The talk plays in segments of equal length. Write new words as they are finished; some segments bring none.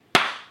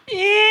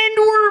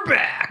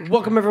back.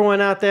 Welcome,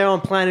 everyone out there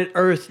on planet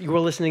Earth. You are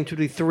listening to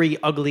the Three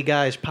Ugly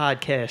Guys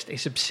podcast, a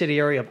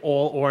subsidiary of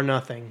All or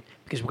Nothing,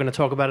 because we're going to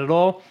talk about it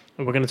all,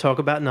 and we're going to talk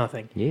about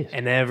nothing. Yes.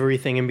 And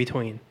everything in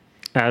between.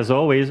 As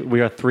always,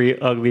 we are three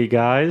ugly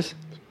guys.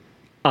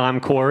 I'm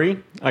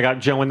Corey. I got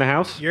Joe in the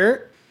house.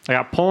 You're... I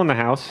got Paul in the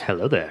house.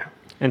 Hello there.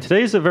 And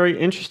today's a very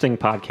interesting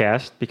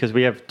podcast because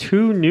we have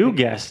two new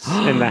guests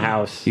in the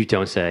house. You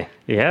don't say.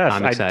 Yes,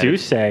 I'm I excited. do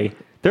say.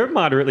 They're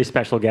moderately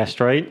special guests,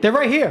 right? They're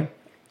right here.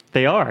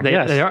 They are. They,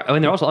 yes. they are,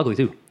 and they're also ugly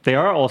too. They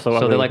are also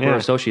ugly. So they're like we're yeah.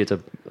 associates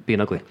of being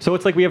ugly. So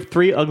it's like we have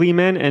three ugly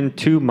men and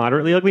two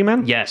moderately ugly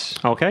men? Yes.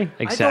 Okay. I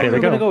thought Exactly. we There were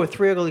we going to go. go with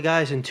three ugly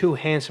guys and two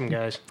handsome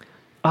guys.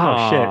 Oh,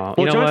 Aw, shit. you Well,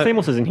 know John what?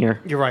 Stamos isn't here.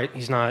 You're right.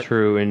 He's not.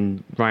 True,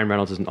 and Ryan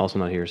Reynolds is also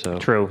not here. So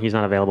True. He's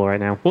not available right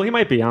now. Well, he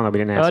might be. I don't know. We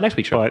didn't ask. Next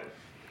week's show. But,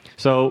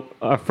 so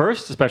our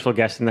first special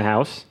guest in the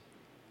house.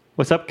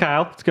 What's up,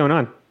 Kyle? What's going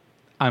on?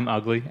 I'm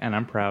ugly and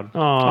I'm proud.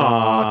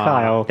 Aw,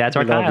 Kyle. That's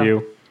our we love Kyle.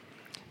 you.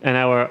 And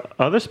our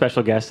other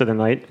special guest of the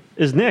night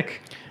is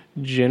Nick.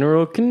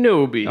 General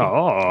Kenobi.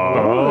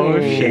 Oh,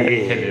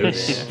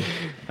 shit.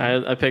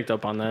 I picked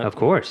up on that. Of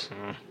course.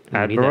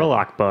 Admiral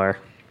Akbar.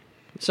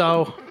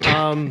 So,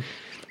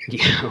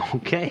 Yeah.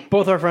 Okay.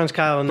 both our friends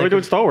Kyle and Nick... We're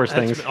doing Star Wars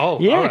That's- things. Oh,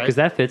 Yeah, all right. because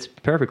that fits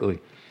perfectly.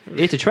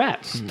 It's a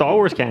trap. Star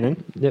Wars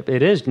canon. Yep,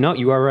 it is. No,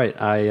 you are right.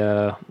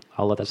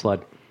 I'll let that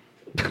slide.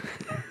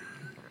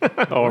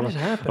 All is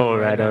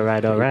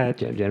happening right.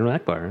 General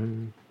Akbar.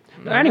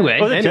 Anyway,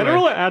 Was it Anyway.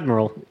 General or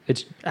Admiral?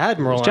 it's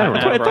Admiral. It's General.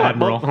 That's what I thought.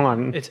 Admiral. Well, hold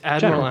on. It's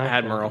Admiral.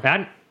 Admiral.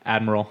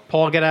 Admiral.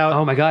 Paul, get out.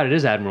 oh my god, it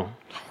is Admiral.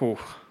 Ooh.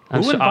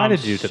 I'm Who invited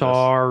I'm you to this?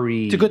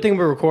 sorry. It's a good thing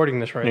we're recording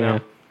this right Yeah.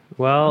 now.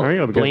 Well, There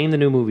you go, blame the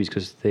new movies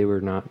because they were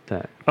not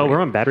that. Oh,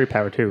 we're on battery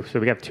power too, so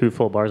we have 2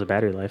 full bars of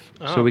battery life.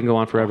 So we can go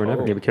on forever and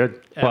ever. Yeah, we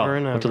could. Ever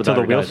and ever. until Until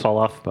the battery wheels dies. fall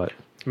off. But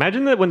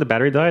Imagine that when the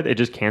battery died, it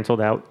just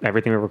canceled out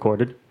everything we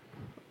recorded.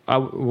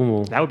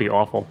 well, That would be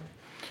awful.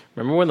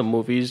 Remember when the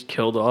movies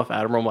killed off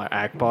Admiral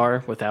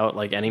Akbar without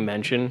like any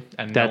mention?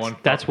 And no one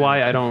that's fucking-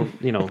 why I don't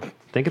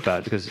think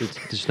about it because it's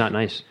just not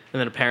nice. And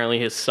then apparently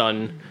his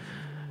son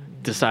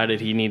decided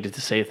he needed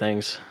to say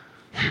things.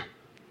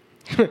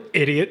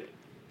 Idiot.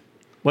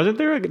 Wasn't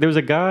there? There was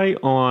a guy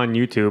on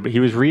YouTube.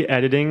 He was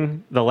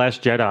re-editing The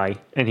Last Jedi,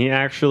 and he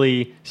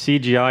actually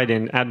CGI'd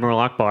in Admiral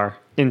Akbar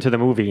into the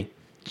movie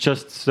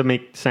just to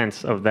make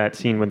sense of that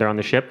scene when they're on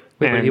the ship.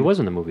 Wait, but And- he was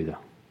in the movie though.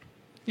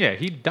 Yeah,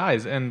 he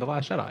dies in The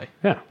Last Jedi.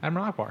 Yeah.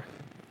 Admiral Akbar.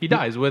 He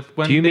dies with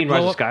when Do you they mean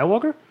Rise blow of up-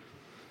 Skywalker?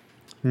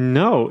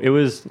 No, it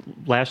was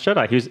Last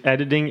Jedi. He was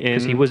editing in.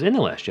 Because he was in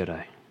the Last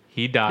Jedi.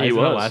 He dies He in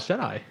The was. Last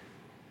Jedi.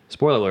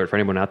 Spoiler alert for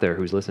anyone out there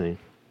who's listening.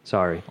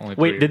 Sorry. Only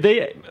Wait, three. did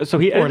they? So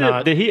he Or edited,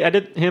 not. did he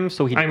edit him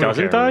so he I'm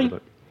doesn't okay, die?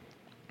 but-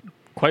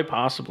 Quite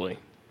possibly.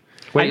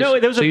 Wait, I know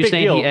there was so a you're big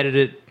saying deal. he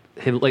edited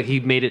him like he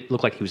made it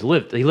look like he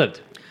lived. He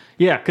lived.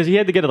 Yeah, because he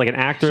had to get like an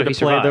actor So to he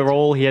play the survived.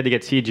 role. He had to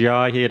get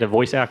CGI. He had a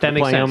voice actor That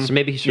makes play sense. him. So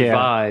maybe he Yeah.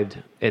 survived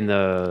in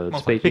the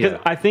Most space. Because yeah.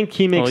 I think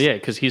he makes. Well, yeah,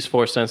 because he's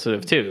force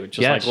sensitive too,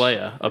 just Yes. like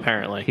Leia,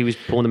 apparently. he was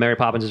pulling the Mary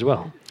Poppins as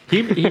well.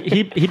 He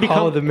becomes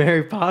Oh, the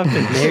Mary Poppins.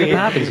 Mary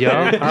Poppins,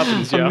 y'all.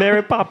 Poppins, a yeah.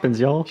 Mary Poppins,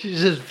 y'all.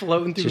 She's just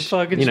floating through Just,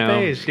 fucking you know,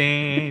 space.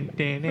 Ding,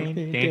 ding, ding,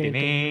 ding, ding, ding,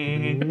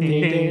 ding,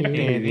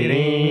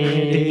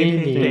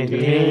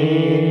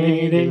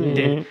 ding,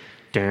 ding.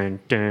 Dun,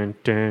 dun,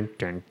 dun,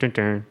 dun, dun,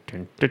 dun,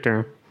 dun, dun,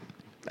 dun.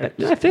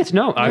 That fits.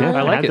 No, I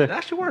Yeah, like had it. to- It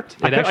actually worked.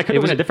 I could have it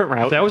was went a different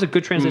route. That was a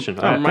good transition.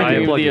 I Reminded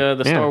me applaud you. of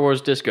the Yeah. Star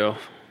Wars disco.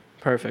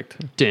 Perfect.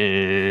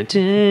 Dun,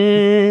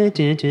 dun,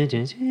 dun, dun, dun,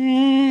 dun,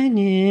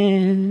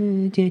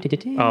 dun, dun,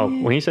 dun. Oh,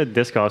 when he said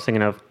disco, I was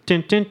thinking of.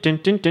 Dun, dun, dun,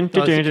 dun, dun, Oh,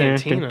 it's dun, a dun,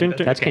 cantina. dun,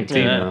 dun. That's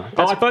Cantina.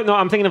 Oh, I thought no.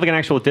 I'm thinking of like an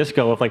actual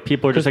disco of like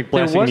people are just like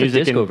There blasting was a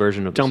music disco and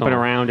version of the jumping song.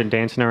 around and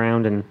dancing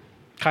around and.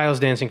 Kyle's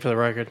dancing for the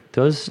record.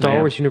 Does Star Yeah.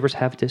 Wars universe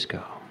have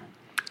disco?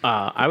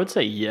 I would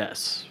say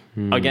yes.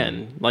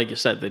 Again, like you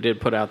said, they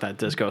did put out that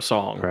disco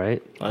song.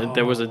 Right.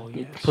 There was a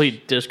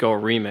complete disco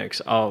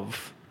remix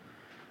of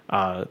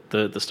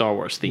the Star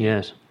Wars theme.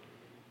 Yes.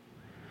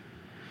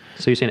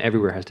 So you're saying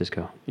everywhere has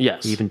disco?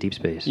 Yes. Even deep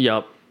space?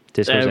 Yep.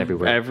 Disco's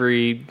everywhere.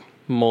 Every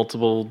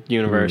multiple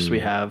universe we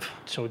have.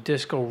 So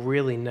disco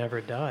really never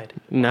died.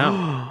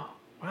 No.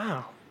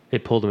 Wow.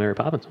 It pulled a Mary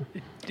Poppins.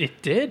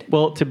 It did?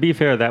 Well, to be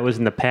fair, that was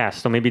in the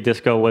past, so maybe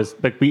disco was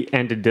like we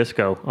ended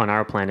disco on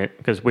our planet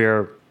because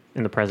we're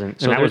in the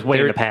present, and that was way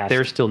in the past.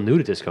 They're still new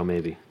to disco,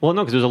 maybe. Well,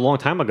 no, because it was a long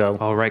time ago.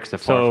 Oh, right, because the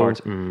so far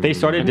farts. they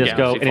started Yeah,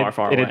 disco, obviously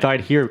far and away. it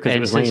died here because it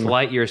And was since lame.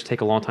 light years take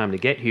a long time to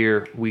get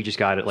here, we just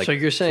got it like So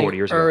you're 40 saying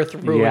years Earth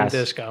ago. ruined Yes.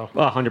 disco?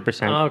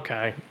 100%.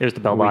 Okay. It was the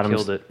bell We bottoms,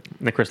 killed it.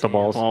 and the crystal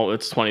balls. Well,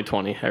 it's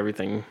 2020.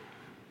 Everything.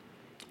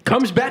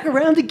 Comes back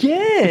around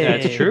again.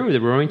 That's true. The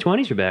Roaring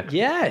 20s are back.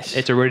 Yes.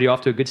 It's already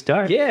off to a good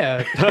start.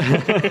 Yeah.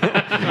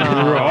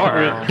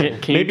 Can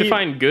you Maybe-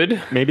 define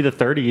good? Maybe the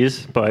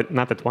 30s, but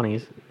not the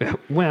 20s.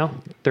 Well,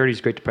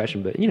 30s Great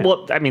Depression, but you know.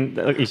 Well, I mean,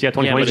 you see how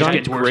 2020 but is it on?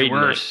 gets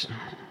worse and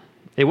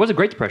It was a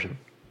Great Depression.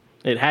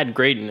 It had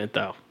grade in it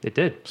though, It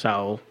did.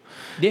 so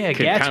Yeah,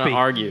 could kind of Gatsby.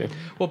 argue.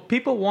 Well,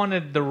 people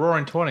wanted the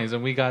Roaring 20s,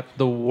 and we got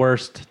the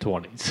worst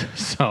 20s.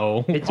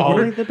 So It's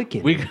only the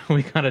beginning.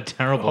 we got a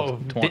terrible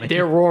 20.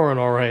 They're roaring,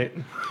 all right.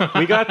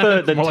 We got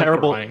the More like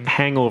terrible crying.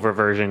 hangover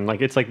version.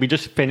 Like it's like we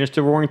just finished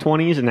the Roaring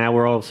Twenties, and now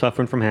we're all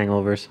suffering from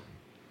hangovers.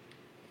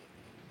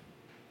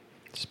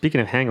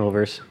 Speaking of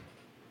hangovers,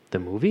 The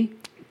movie?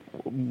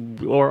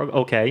 or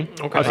okay,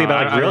 I'll say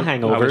about like real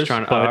hangovers. I was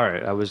trying to. but all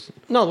right, I was.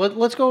 No,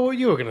 let's go with what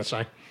you were going to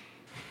say.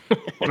 I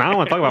don't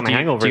want to talk about my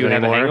hangovers do you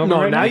have a anymore. hangover?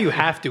 No, right now now? you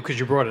have to because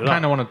you brought it I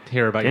kind up. of want to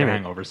hear about your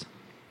Damn it. hangovers.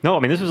 No, I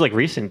mean this was like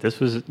recent. This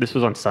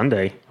was on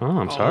Sunday. Oh,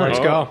 I'm sorry. Let's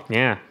go.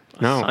 Yeah,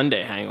 no,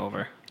 Sunday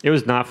hangover. it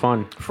was not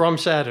fun. From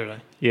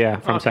Saturday. Yeah,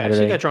 from Okay, so you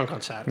Saturday. got drunk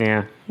on Saturday.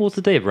 Yeah, Well, it's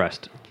a day of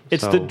rest.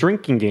 it's so- the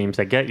drinking games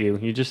that get you.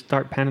 You just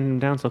start panning them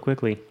down so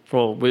quickly.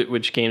 Well,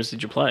 which games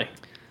did you play?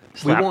 We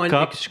Slap want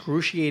cup,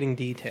 excruciating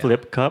detail.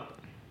 flip cup,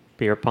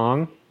 beer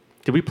pong.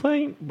 Did we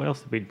play? What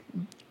else did we?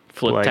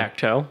 Flip Play.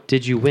 tac-toe.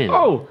 Did you win?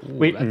 Oh,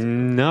 wait,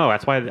 no.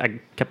 That's why I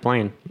kept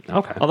playing.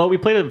 okay. Although we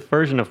played a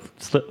version of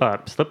slip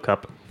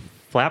cup,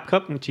 flap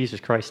cup. Jesus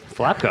Christ!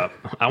 Flap cup.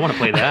 I want to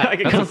play that.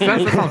 That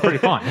sounds pretty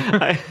fun.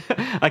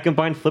 I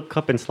combined flip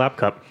cup and slap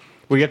cup,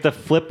 where you have to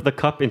flip the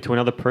cup into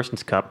another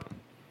person's cup.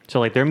 So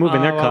like they're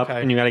moving their Oh, cup, okay.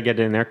 and you got to get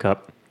it in their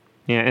cup.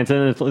 Yeah, and it's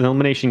an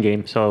elimination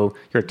game. So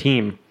you're a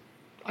team.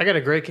 I got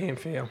a great game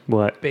for you.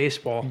 What?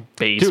 Baseball. Dude,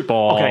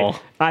 Baseball.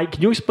 okay.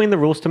 Can you explain the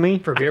rules to me?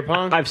 For beer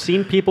pong? I've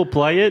seen people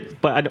play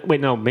it, but I don't, wait,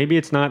 no, maybe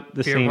it's not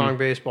the Beer same. pong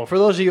baseball. For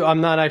those of you, I'm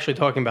not actually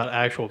talking about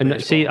actual baseball.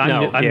 And see, I'm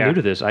No, yeah. new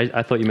to this.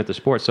 I thought you meant the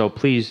sport. So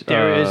please,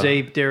 there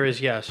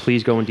is yes.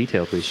 Please go in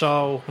detail, please.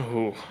 So,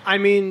 I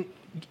mean,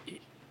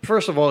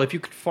 first of all, if you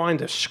could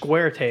find a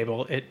square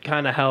table, it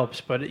kind of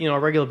helps. But a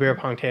regular beer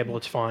pong table,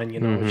 it's fine.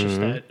 It's just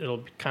that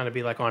it'll kind of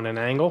be like on an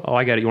angle. Oh,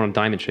 I got it. You want a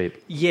diamond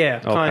shape?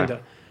 Yeah, Okay. kind of.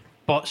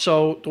 But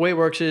so the way it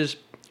works is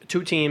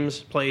two teams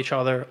play each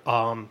other.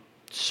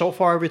 So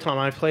far, every time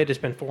I've played, it's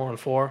been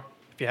 4-on-4.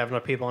 If you have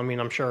enough people, I mean,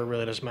 I'm sure it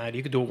really doesn't matter.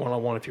 You could do it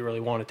 1-on-1 if you really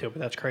wanted to, but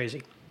that's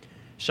crazy.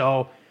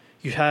 So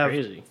you have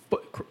Crazy.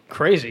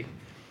 crazy.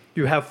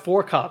 You have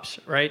 4 cups,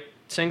 right?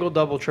 Single,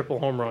 double, triple,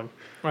 home run,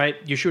 right?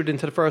 You shoot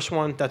into the first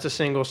one. That's a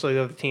single, so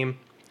the other team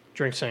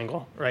drinks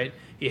single, right?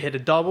 You hit a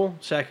double,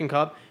 second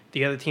cup.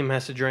 The other team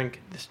has to drink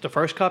the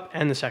first cup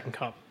and the second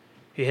cup.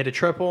 You hit a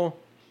triple,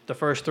 the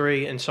first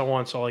 3, and so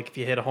on. So like if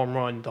you hit a home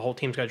run, the whole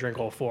team's got to drink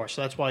all 4.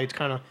 So that's why it's you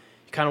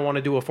kind of want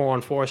to do a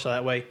 4-on-4. So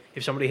that way,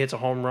 if somebody hits a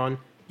home run,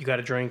 you got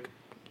to drink.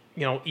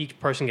 Each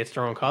person gets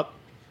their own cup.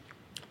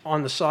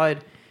 On the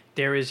side,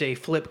 there is a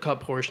flip cup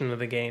portion of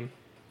the game,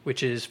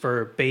 which is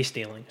for base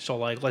stealing. So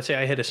like, let's say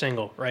I hit a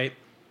single, right?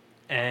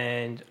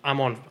 And I'm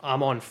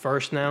on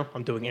first now.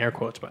 I'm doing air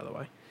quotes, by the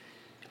way.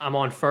 I'm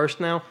on first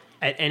now.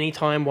 At any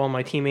time while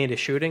my teammate is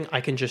shooting,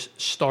 I can just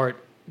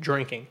start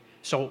drinking.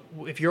 So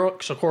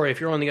Corey, if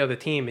you're on the other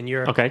team and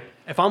you're Okay.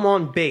 if I'm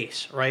on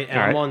base, right, and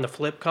All I'm right. on the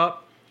flip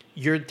cup,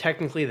 you're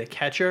technically the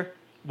catcher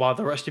while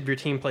the rest of your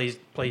team plays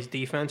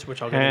defense,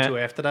 which I'll get into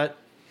after that.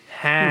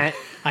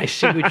 I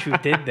see what you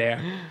did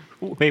there.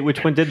 Wait,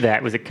 which one did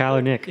that? Was it Kyle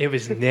or Nick? It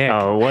was Nick.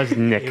 Oh, it was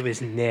Nick. It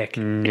was Nick.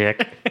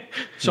 Nick.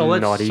 So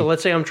Naughty.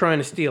 let's say I'm trying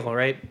to steal, all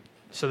right?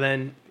 So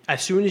then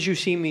as soon as you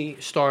see me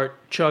start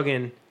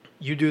chugging,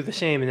 you do the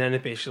same, and then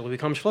it basically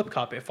becomes flip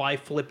cup. If I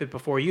flip it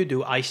before you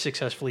do, I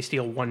successfully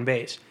steal 1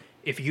 base.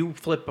 If you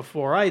flip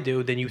before I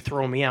do, then you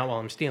throw me out while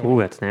I'm stealing. Ooh,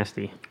 that's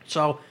nasty.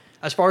 So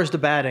as far as the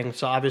batting,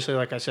 so obviously,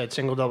 like I said,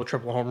 single, double,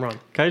 triple, home run.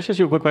 Can I just ask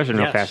you a quick question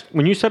real Yes. fast?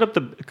 When you set up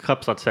the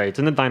cups, let's say, it's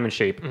in the diamond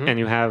shape, and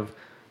you have,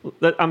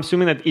 I'm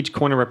assuming that each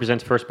corner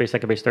represents first base,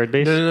 second base, third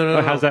base? No.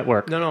 Or how's that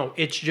work? No.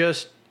 It's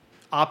just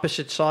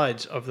opposite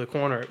sides of the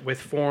corner with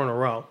 4 in a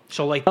row.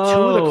 So like 2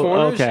 of the Oh,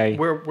 corners okay.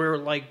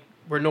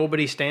 where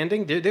nobody's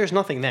standing, there's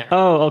nothing there.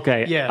 Oh,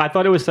 okay. Yeah. I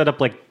thought it was set up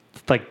like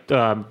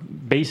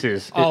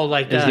bases. Oh,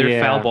 like Is that. there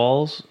Yeah. foul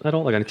balls at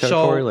all? Like on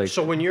territory? So, Like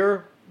so when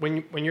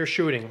you're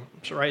shooting,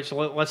 right? So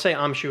let's say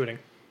I'm shooting.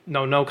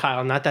 No,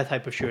 Kyle, not that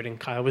type of shooting.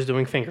 Kyle was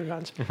doing finger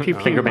guns. Pew,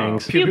 Finger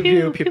bangs. Pew,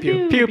 pew, pew,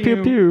 pew, Pew,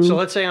 pew, pew. So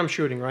let's say I'm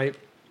shooting, right?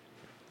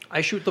 I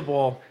shoot the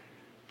ball,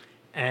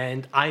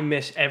 and I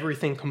miss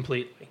everything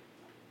completely.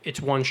 It's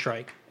 1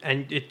 strike,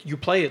 and you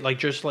play it like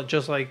just like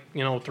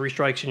 3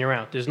 strikes and you're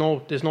out. There's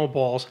no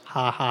balls.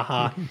 Ha ha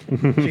ha.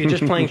 So you're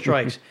just playing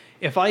strikes.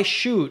 If I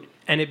shoot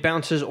and it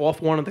bounces off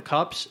one of the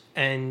cups,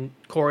 and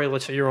Corey,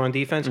 let's say you're on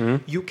defense,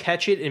 you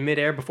catch it in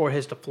midair before it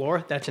hits the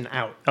floor. That's an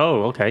out.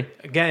 Oh, okay.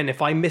 Again,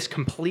 if I miss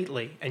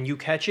completely and you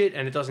catch it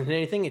and it doesn't hit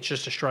anything, it's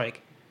just a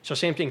strike. So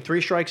same thing. 3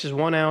 strikes is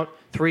 1 out,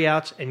 3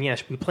 outs, and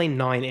yes, we play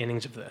 9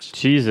 innings of this.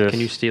 Jesus. can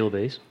you steal a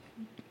base?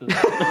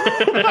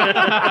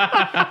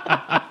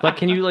 Like,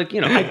 can you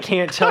I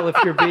can't tell if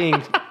you're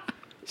being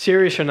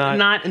serious or not.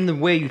 not in the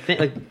way you think?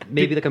 Like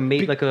maybe like a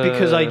mate, like a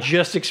Because I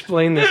just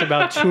explained this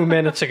about 2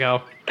 minutes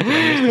ago.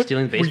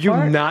 stealing the base. Were you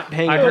part? not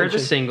paying I attention? heard the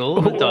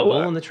single, the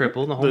double, and the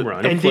triple, and the home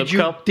run. And flip did you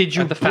cup did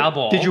you at the foul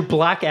ball. Did you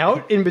black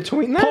out in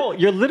between that? Paul,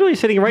 you're literally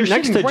sitting right You're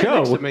next sitting to right Joe.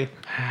 next to me.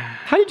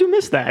 How did you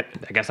miss that?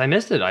 I guess I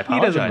missed it. I He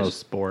doesn't know apologize.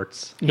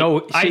 sports.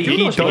 No, I see, do he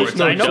know does sports.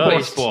 know I know sports.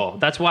 baseball.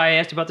 That's why I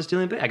asked about the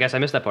stealing. I guess I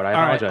missed that part. I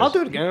All right, apologize. I'll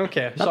do it again.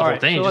 Okay, the sorry. whole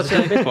thing, So let's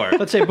just the say, part.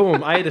 let's say,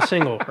 boom, I hit a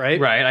single, right?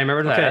 Right, I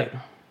remember that. Okay.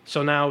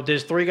 So now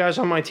there's 3 guys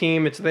on my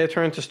team. It's their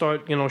turn to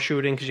start,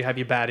 shooting because you have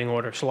your batting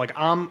order. So like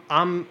I'm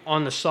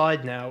on the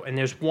side now, and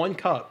there's 1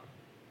 cup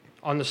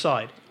on the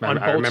side on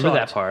both I remember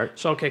that sides. part.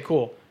 So okay,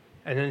 cool.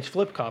 And then it's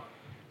flip cup.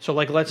 So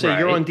like let's say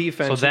you're Right. on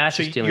defense. So that's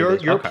just stealing you're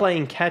base. you're Okay.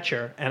 playing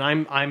catcher, and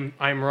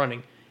I'm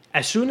running.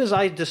 As soon as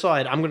I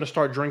decide I'm going to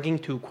start drinking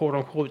to quote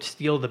unquote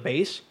steal the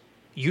base,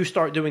 you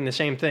start doing the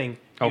same thing.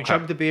 You Okay.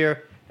 chug the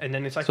beer, and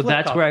then it's like So flip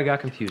that's cup. where I got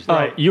confused.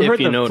 Right. You If heard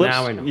you the know flips?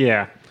 now I know.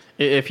 Yeah.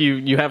 If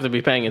you have to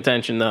be paying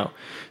attention though,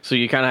 so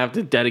you kind of have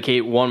to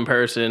dedicate one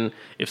person.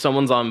 If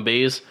someone's on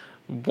base,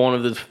 one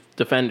of the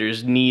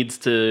defenders needs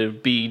to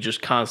be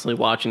just constantly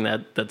watching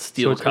that So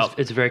steal it's, cup.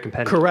 it's very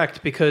competitive.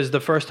 Correct, because the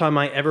first time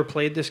I ever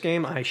played this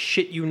game, I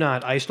shit you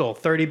not, I stole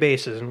 30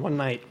 bases in one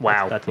night.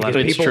 Wow. That's a lot.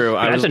 Because Of It's people- true.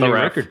 I That's was a the new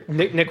ref. record.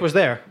 Nick was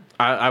there.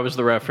 I was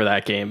the ref for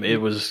that game. It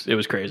was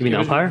crazy. You mean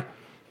umpire?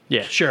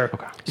 Yeah, Sure.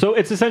 So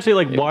it's essentially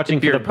like watching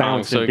for beer the pong,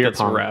 bounce so in it beer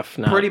gets pong. ref.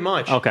 Not, Pretty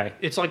much. Okay.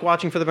 It's like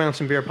watching for the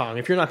bounce in beer pong.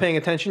 If you're not paying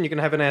attention, you're going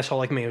to have an asshole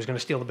like me who's going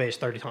to steal the base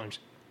 30 times.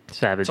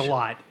 Savage. It's a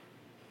lot.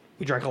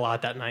 We drank a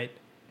lot that night.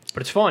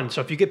 But it's fun.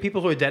 So if you get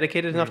people who are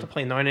dedicated enough to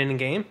play a 9-inning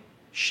game,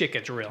 shit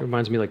gets real.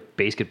 Reminds me like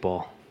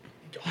basketball.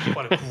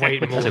 What a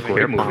great movie. That's a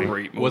great movie.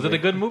 Great Was it a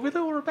movie. good movie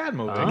though, or a bad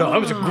movie? No, that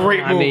was a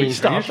great I movie. mean,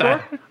 Stop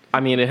that. I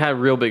mean, it had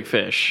real big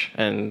fish,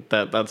 and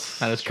that's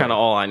is kind true. of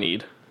all I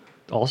need.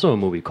 Also a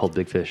movie called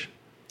Big Fish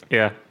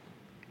Yeah.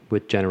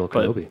 with General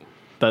But Kenobi.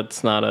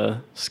 that's not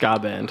a ska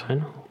band. I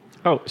know.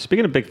 Oh,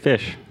 speaking of big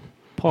fish,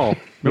 Paul,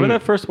 remember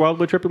that first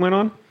Wildwood trip we went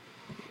on?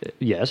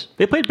 Yes.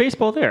 They played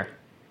baseball there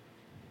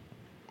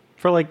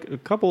for like a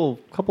couple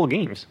of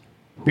games.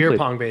 Beer played-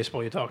 pong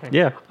baseball, you're talking.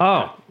 Yeah.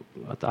 Oh.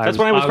 That's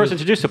when I was first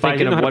introduced to it, but I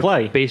thinking didn't know of how to what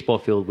play. baseball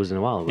field was in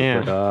a while.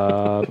 Yeah.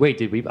 But, wait,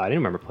 did we? I didn't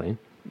remember playing.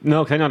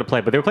 No, 'cause I know how to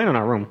play, but they were playing in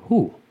our room.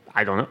 Who?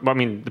 I don't know. I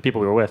mean, the people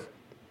we were with.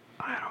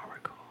 I don't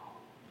recall.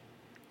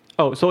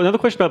 Oh, so another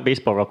question about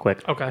baseball, real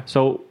quick. Okay.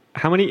 So,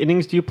 how many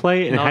innings do you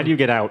play, and how None. do you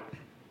get out?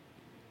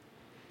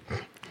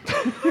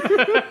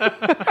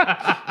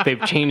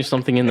 They've changed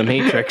something in the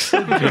Matrix.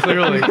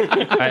 Clearly.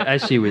 I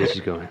see where this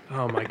is going.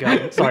 Oh, my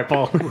God. Sorry,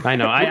 Paul. I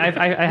know. I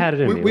had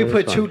it in me. We It was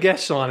put fun. 2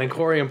 guests on, and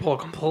Corey and Paul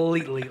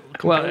completely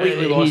Well,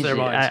 lost their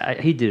minds.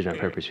 he did it on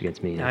purpose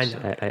against me. I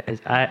Yes.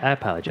 I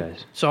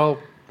apologize. So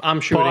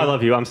I'm shooting. Paul, I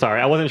love you. I'm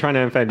sorry. I wasn't trying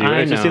to offend you. I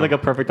It just know. seemed like a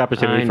perfect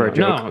opportunity for a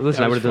joke. No,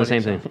 listen, I would was have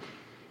done the same funny, thing.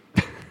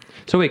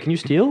 So wait, can you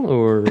steal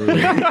or?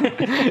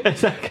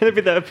 Is that going to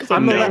be the episode?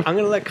 I'm name?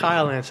 gonna let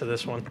Kyle answer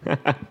this one.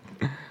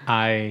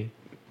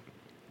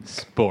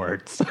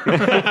 Sports.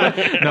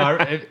 No,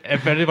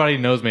 if anybody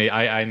knows me,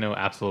 I know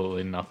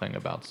absolutely nothing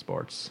about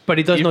sports. But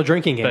he does know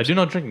drinking But I games. do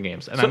know drinking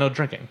games, and I know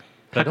drinking.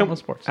 But I don't know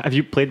sports. Have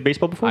you played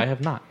baseball before? I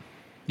have not.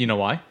 You know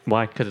why?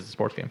 Why? Because it's a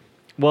sports game.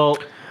 Well,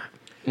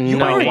 No,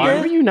 weren't why there?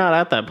 were you not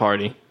at that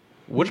party?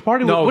 Which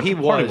party? No, which he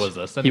party was.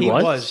 was this? He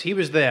was? was. He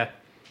was there.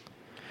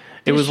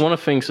 It was one of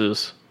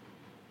Finks's.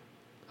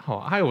 Oh,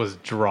 I was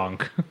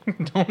drunk.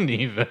 Don't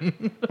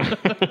even.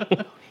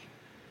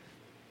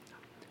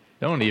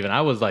 Don't even.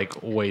 I was like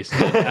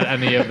wasted at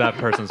any of that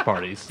person's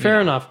parties.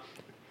 Fair enough.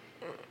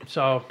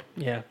 So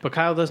yeah, but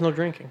Kyle does no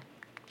drinking.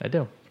 I do.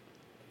 What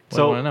So-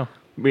 do you want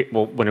to know?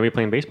 well, when are we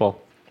playing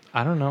baseball?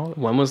 I don't know.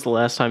 When was the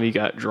last time you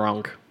got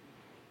drunk?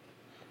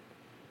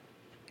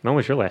 When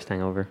was your last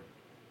hangover?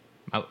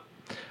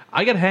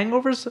 I get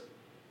hangovers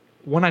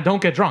when I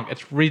don't get drunk.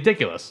 It's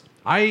ridiculous.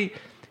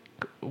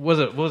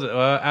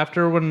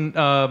 After when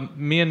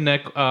me and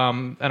Nick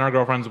and our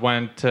girlfriends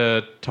went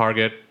to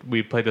Target,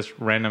 we played this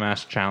random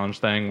ass challenge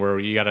thing where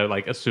you gotta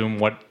like assume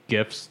what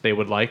gifts they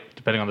would like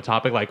depending on the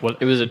topic. Like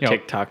what It was a you know,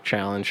 TikTok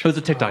challenge. It was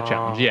a TikTok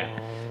challenge, yeah.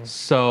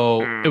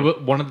 So it was,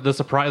 one of the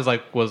surprise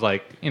was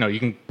you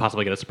can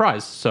possibly get a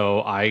surprise.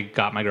 So I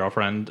got my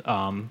girlfriend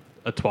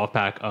a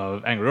 12-pack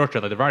of Angry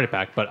Orchard, like the variety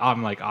pack. But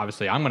I'm like,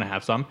 obviously, I'm gonna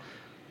have some.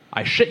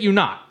 I shit you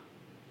not,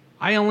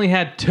 I only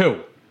had 2.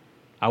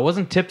 I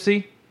wasn't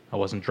tipsy. I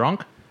wasn't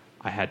drunk.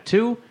 I had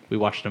 2. We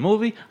watched a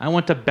movie. I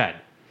went to bed.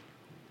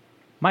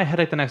 My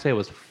headache the next day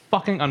was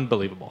fucking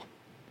unbelievable.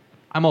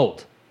 I'm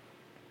old.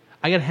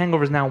 I get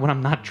hangovers now when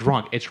I'm not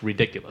drunk. It's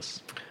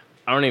ridiculous.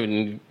 I don't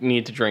even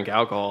need to drink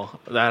alcohol.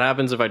 That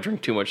happens if I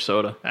drink too much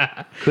soda.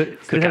 Could it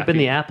have been caffeine.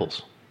 the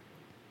apples?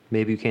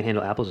 Maybe you can't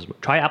handle apples as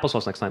much. Try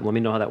applesauce next time. Let me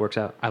know how that works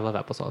out. I love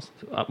applesauce.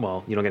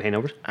 Well, you don't get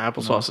hangovers?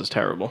 Applesauce is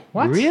terrible.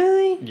 What?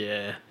 Really?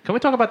 Yeah. Can we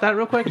talk about that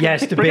real quick?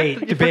 Yes, debate.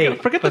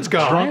 Forget Let's the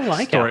go. drunk I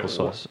like story.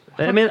 applesauce.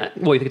 I mean,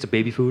 well, you think it's a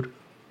baby food?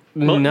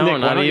 Well, no, Nick, why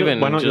not don't you- even.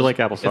 Why don't you Just like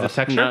applesauce? Is it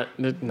texture?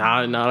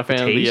 Not a fan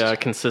of the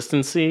taste?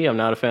 consistency. I'm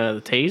not a fan of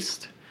the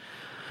taste.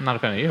 I'm not a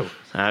fan of you.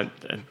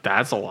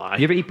 That's a lie.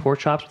 You ever eat pork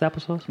chops with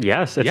applesauce?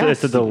 Yes, it's,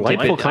 Yes. it's a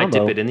delightful I combo.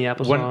 dip it in the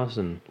applesauce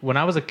and When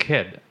I was a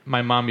kid,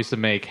 my mom used to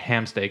make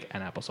ham steak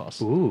and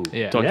applesauce. ooh,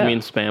 Yeah. Don't yeah. you mean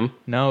spam?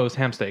 No, it was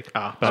ham steak.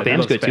 Ah, But I Spam's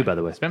love good too, spam. by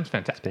the way. Spam's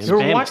fantastic. Spam. You're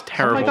Spam white. is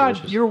terrible. Oh my god,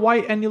 Delicious. you're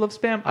white and you love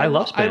spam. I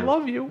love I spam.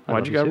 love you. I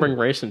Why'd love you gotta too. bring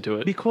race into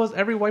it? Because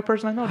every white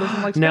person I know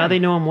doesn't like spam. Now they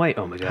know I'm white.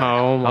 Oh my god.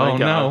 Oh my Oh god.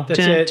 no. That's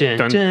it.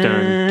 Dun, dun.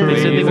 They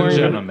said they Ladies and weren't-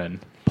 gentlemen,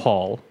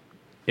 Paul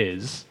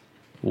is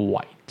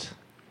white.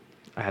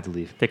 I had to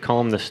leave. They call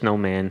him the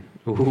Snowman.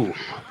 Ooh,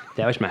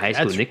 that was my high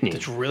school nickname.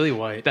 That's really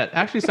white. That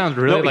actually sounds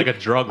really No, like he- a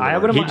drug lord. I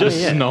would've- He just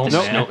yeah. no,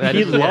 Snow- that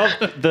he is-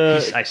 loved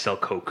the. I sell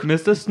coke.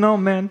 Mr.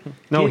 Snowman,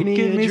 No, give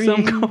he- me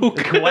some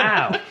coke.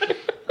 Wow.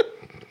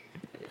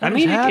 I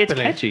mean, it's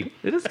happening? catchy.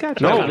 It is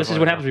catchy. No, This is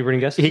what happens when we bring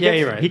guests. He gets,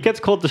 you're right. he gets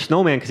called the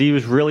Snowman because he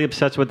was really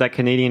obsessed with that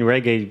Canadian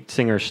reggae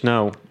singer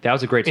Snow. That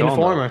was a great song.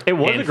 Informer. though. It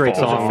was a great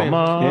song.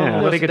 Informer.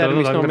 Yeah. What that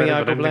means no me,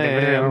 I go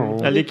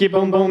blame. A leaky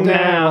boom boom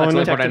now.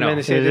 That's what I know.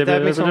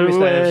 That makes no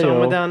mistake.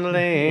 Somewhere down the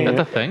lane.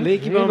 That's a thing?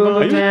 Leaky boom Are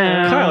boom you,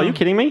 down. Kyle, are you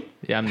kidding me?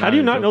 Yeah, I'm How do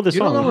you not know this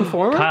You don't know song?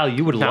 Informer? Kyle,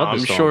 you would No, love I'm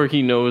this song. sure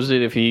he knows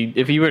it if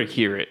he were to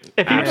hear it.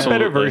 If he had a better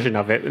Absolutely. version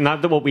of it,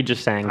 not the what we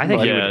just sang. I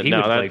think but- he would- Yeah, he no,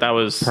 would, that, like, that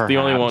was the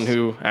only perhaps. one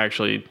who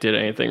actually did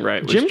anything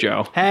right was Jim?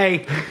 Joe.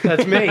 Hey,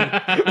 that's me.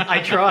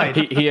 I tried.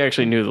 He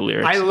actually knew the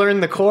lyrics. I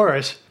learned the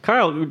chorus.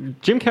 Kyle,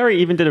 Jim Carrey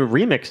even did a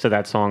remix to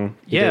that song.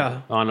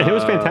 Yeah. On, And it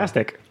was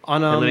fantastic.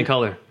 On And Living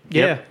Color.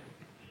 yeah.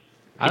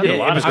 I don't did a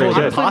know. lot of I- great I'm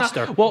good.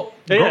 honestly not- Well,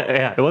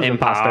 Yeah, it was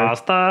Imposter.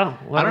 Impasta.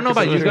 I don't know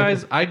about you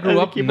guys. I grew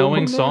up Keep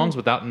knowing on songs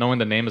without knowing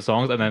the name of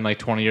songs, and then like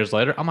 20 years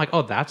later, I'm like,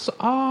 oh, that's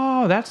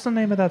the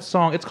name of that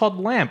song. It's called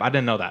Lamp. I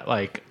didn't know that.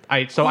 Like,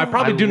 I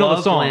probably I do know the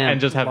love song Lamp.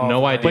 and just have Love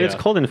no Lamp. idea. But it's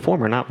called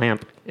Informer, not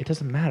Lamp. It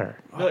doesn't matter.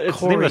 It's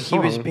the name Corey, of the he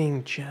was song.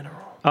 being general.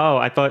 Oh,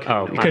 I thought.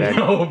 Oh, my bad.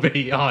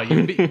 Kenobi. Oh,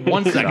 you be,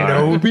 1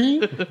 second.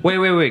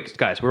 Wait,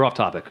 guys, we're off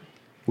topic.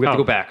 We have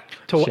to Oh. go back.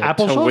 To Shit.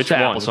 applesauce? To which To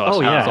one? applesauce.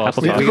 Oh, yeah,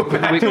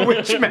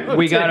 applesauce.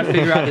 We got to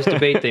figure out this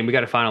debate thing. We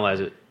got to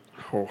finalize it.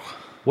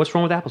 What's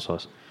wrong with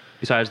applesauce?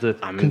 Besides the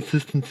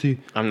consistency.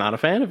 I'm not a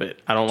fan of it.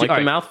 I don't like All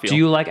the right, mouthfeel. Do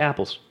you like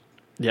apples?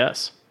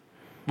 Yes.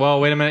 Well,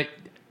 wait a minute.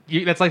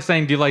 That's like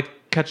saying, do you like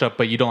ketchup,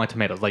 but you don't like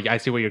tomatoes? Like, I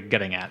see what you're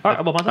getting at. All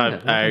right, well,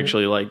 I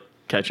actually like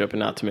ketchup and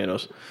not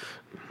tomatoes.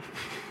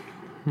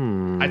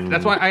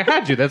 That's why I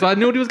had you. That's why I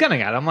knew what he was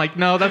getting at. I'm like,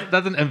 no,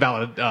 that's an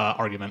invalid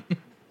argument.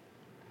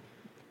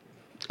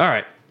 All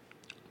right.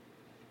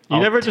 You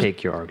I'll never just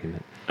take your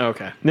argument.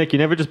 Okay. Nick, you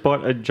never just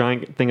bought a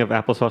giant thing of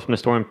applesauce from the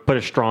store and put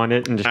a straw in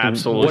it and just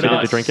Absolutely wanted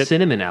not. to drink it?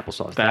 Cinnamon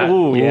applesauce. That-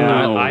 Ooh, yeah.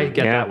 No. I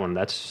get Yeah. that one.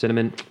 That's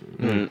cinnamon.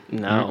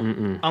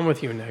 No. I'm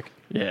with you, Nick.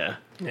 Yeah.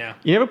 Yeah.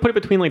 You never put it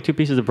between like two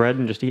pieces of bread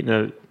and just eat in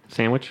a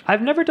sandwich?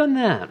 I've never done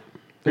that.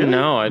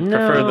 No, I'd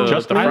prefer the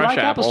Just I fresh like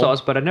apple.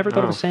 applesauce, but I've never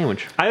thought of Oh. a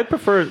sandwich. I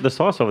prefer the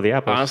sauce over the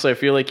apples. Honestly, I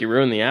feel like you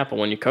ruin the apple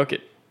when you cook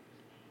it.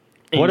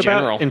 In what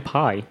general. about in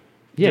pie?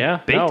 yeah,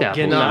 baked no. apples.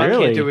 Yeah, no, I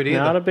Really? can't do it either.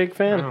 Not a big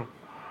fan. No.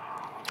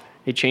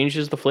 It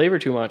changes the flavor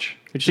too much,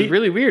 which See- is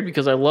really weird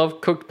because I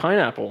love cooked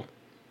pineapple.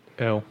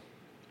 Ew.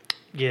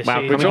 Yeah, Wow,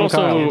 see, which Which Kyle. also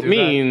Can't do that.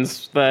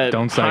 means that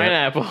Don't say it.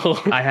 pineapple.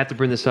 I have to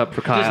bring this up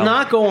for Kyle. does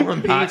not go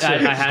on pizza.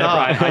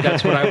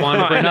 That's what I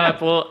wanted to bring up.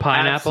 Pineapple Pineapple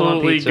on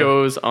absolutely pizza.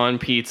 goes on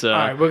pizza. All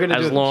right, we're gonna do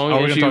as this. long Oh,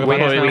 we're as gonna you talk about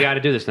put this now? We it, got to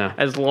do this now.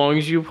 as long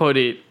as you put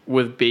it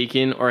with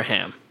bacon or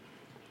ham.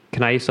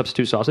 Can I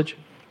substitute sausage?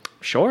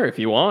 Sure, if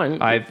you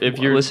want. if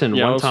you're listen.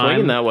 you know, One time,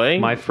 swinging that way,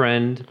 my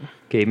friend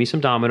gave me some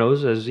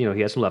Domino's as he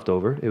had some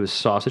leftover. It was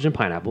sausage and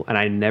pineapple, and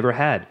I never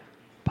had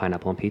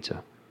pineapple on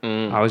pizza.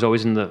 I was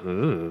always in the.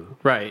 Ugh.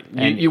 right?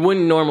 and You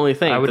wouldn't normally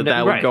think I would that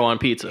never- would right. go on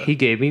pizza. He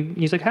gave me.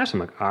 He's like, have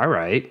some. I'm like, all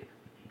right,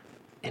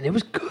 and it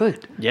was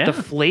good. Yeah. the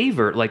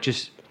flavor, like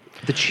just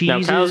the cheese.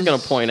 Now Kyle's going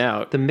to point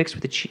out. the mix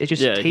with the cheese. It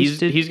just Yeah,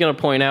 tasted. he's going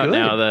to point out good.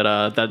 now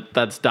that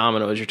that's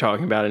Domino's you're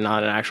talking about and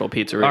not an actual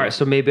pizzeria. all right,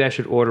 so maybe I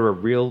should order a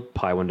real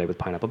pie one day with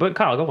pineapple. But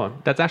Kyle, go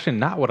on. That's actually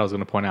not what I was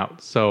going to point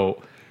out.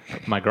 So,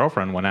 my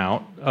girlfriend went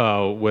out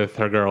with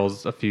her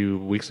girls a few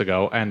weeks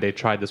ago, and they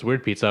tried this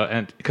weird pizza,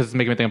 and because it's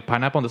making me think of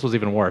pineapple, and this was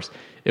even worse.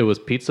 It was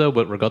pizza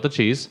with ricotta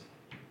cheese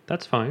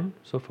That's fine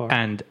so far.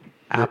 and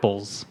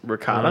apples.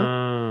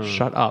 Ricotta.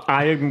 Shut up.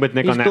 I'm with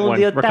Nick He's on that going one.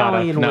 the Ricotta.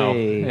 Italian no,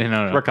 way.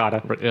 no.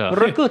 Ricotta. Yeah.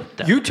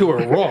 Ricotta. You two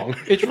are wrong.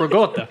 It's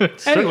ricotta.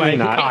 anyway,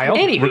 not. Kyle.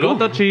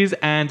 Ricotta cheese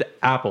and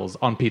apples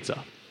on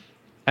pizza,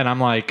 and I'm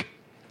like,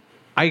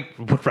 I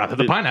would rather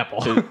the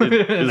pineapple.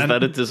 Is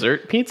that a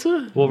dessert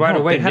pizza? Well, right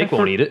No, away, they had Nick it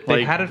won't for- eat it. They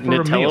Like had it for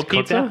Nutella a meal. Cooked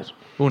pizza? apples.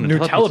 Ooh, Nutella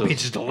pizza's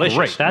pizza's delicious.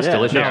 Great. That's Yeah.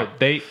 delicious.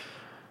 No,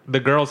 the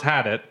girls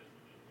had it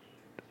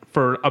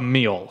for a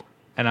meal,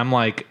 and I'm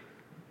like,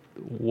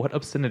 what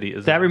obscenity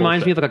is that? That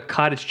reminds me of like a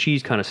cottage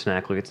cheese kind of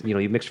snack. Like it's you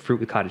mix fruit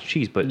with cottage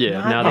cheese, but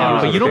Yeah. now they Not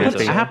have But you don't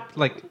fancy. put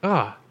like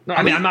No,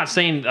 I mean, I'm not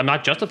saying I'm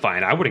not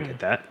justifying. I wouldn't get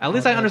that. At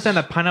least I understand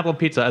that pineapple on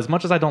pizza. As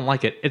much as I don't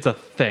like it, it's a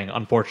thing,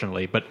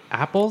 unfortunately. But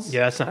apples,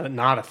 Yeah, that's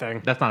not a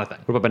thing. that's not a thing.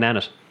 What about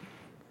bananas?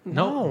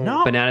 No.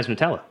 Bananas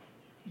Nutella.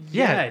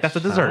 Yeah, that's a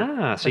dessert.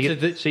 So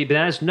That's you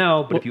bananas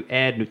no, but if you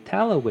add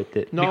Nutella with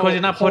it, No, Because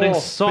you're not putting but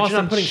sauce you're not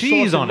and putting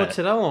cheese sauce on and it.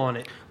 mozzarella on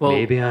it. Well,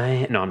 maybe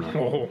I no, I'm not.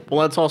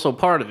 well, that's also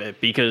part of it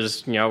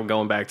because,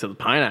 going back to the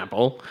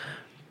pineapple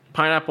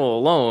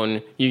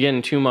alone, you're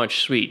getting too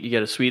much sweet. You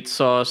get a sweet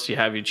sauce, you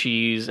have your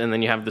cheese, and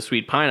then you have the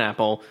sweet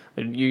pineapple.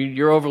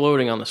 You're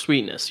overloading on the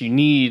sweetness. You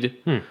need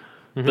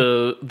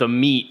the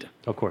meat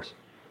Of course.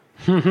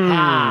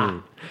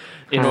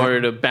 in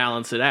order to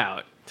balance it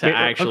out. To Wait,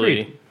 actually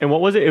agreed. And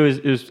what was it?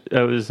 It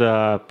was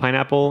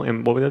pineapple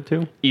and what were the other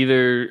two?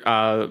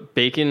 either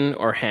bacon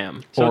or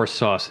ham. Or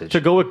sausage. To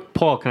go with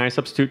Paul, can I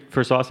substitute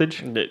for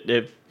sausage?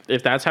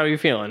 If that's how you're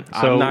feeling,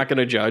 So- I'm not going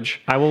to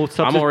judge. I will I'm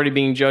substitute. already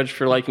being judged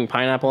for liking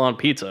pineapple on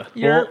pizza.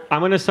 Well, I'm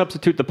going to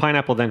substitute the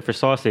pineapple then for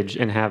sausage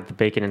and have the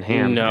bacon and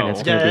ham. No. And it's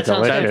Yeah, going to that be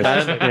sounds delicious.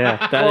 fantastic.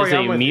 Yeah. That Corey, is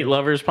I'm a with meat you.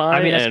 lover's pie,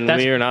 I mean, and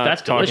we are not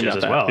that's talking delicious about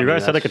as that. well. You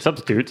guys said I that's- could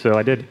substitute, so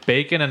I did.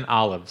 Bacon and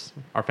olives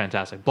are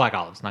fantastic. Black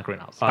olives, not green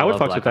olives. I would love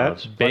fuck black with that.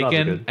 olives. Black olives are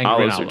Bacon good. and green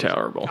Olives olives. are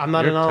terrible. I'm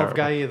not You're an olive terrible.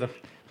 guy either.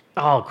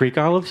 Oh, Greek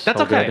olives? That's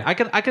So okay.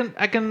 good.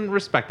 I can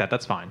respect that.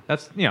 That's fine.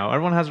 That's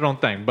everyone has their own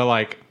thing.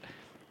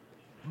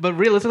 But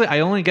realistically, I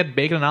only get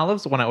bacon and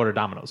olives when I order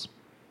Domino's.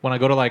 When I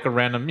go to like a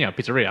random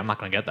pizzeria, I'm not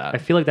going to get I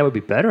that. feel like that would be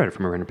better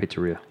from a random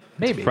pizzeria.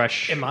 Maybe.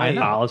 Fresh It might.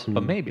 olives and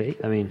But maybe.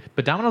 I mean,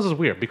 But Domino's is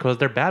weird because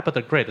they're bad, but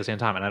they're great at the same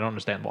time, and I don't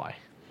understand why.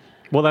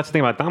 Well, that's the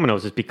thing about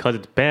Domino's is because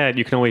it's bad,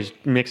 you can always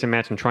mix and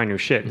match and try new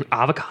shit.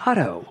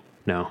 avocado.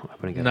 No, I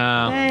wouldn't get it.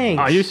 No. Thanks.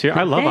 Are you serious?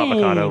 I love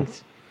avocado.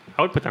 Thanks.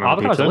 I would put that on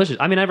Avocado's pizza. delicious.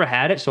 I mean, I never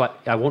had it, so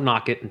I won't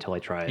knock it until I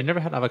try You it. never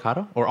had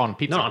avocado or on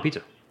pizza? No, on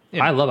pizza.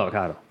 Yeah. I love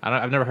avocado.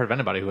 I've never heard of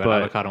anybody who had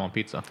But- avocado on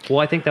pizza. Well,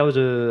 I think that was a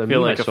I feel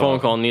meme like a saw. phone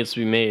call needs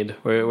to be made.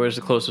 Where's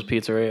the closest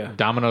pizzeria?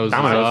 Domino's.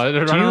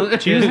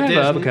 Domino's. Do you have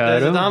There's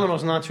avocado? a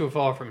Domino's not too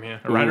far from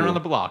here. right Ooh. around the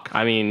block.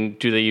 I mean,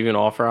 do they even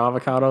offer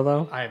avocado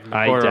though? I have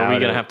I no Or are doubt we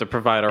gonna it. have to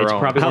provide our It's own?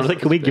 probably I one was of like,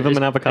 can we give them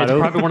an avocado?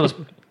 It's probably one of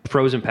those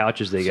frozen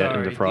pouches they get in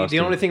the Sorry. frosting.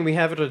 The only thing we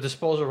have at our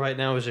disposal right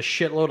now is a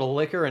shitload of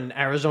liquor and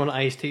Arizona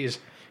iced teas.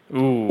 Ooh.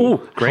 Ooh,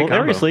 Great combo.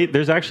 hilariously,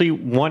 there's actually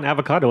one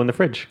avocado in the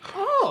fridge.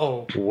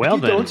 Oh, Well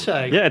you then. don't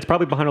say. Yeah, it's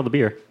probably behind all the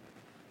beer.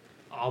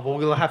 Oh, well,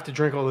 we'll have to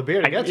drink all the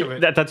beer to get to it.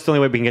 That's the only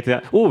way we can get to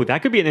that. Ooh,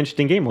 that could be an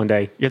interesting game one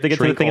day. You have to get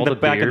Drink to the thing all at the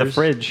the back of the beers.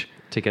 fridge.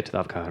 to get to the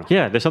avocado.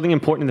 Yeah, there's something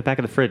important in the back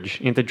of the fridge.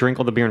 You have to drink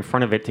all the beer in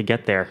front of it to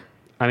get there.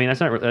 I mean, that's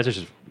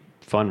just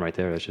fun right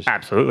there. That's just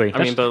Absolutely.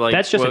 I mean, but like,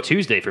 that's just a what,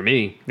 Tuesday for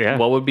me. yeah.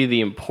 what would be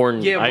the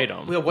important yeah,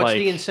 item? what's Like,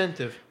 the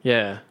incentive?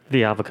 Yeah.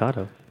 the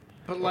avocado.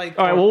 But like,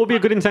 All right, what would be a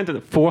good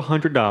incentive?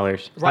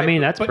 $400. I mean,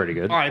 but- that's but- pretty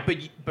good. All right,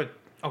 but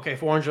okay,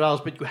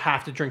 $400, but you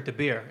have to drink the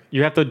beer,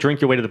 You have to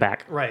drink your way to the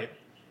back. right?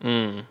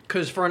 Mm.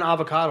 Because for an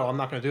avocado, I'm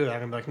not going to do that. I'm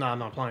gonna be like, nah, I'm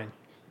not playing.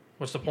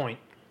 What's the point?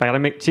 But I gotta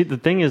make. See, the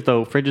thing is,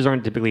 though, fridges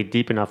aren't typically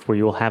deep enough where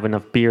you will have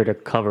enough beer to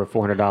cover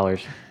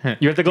 $400.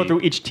 You have to go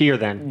through each tier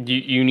then.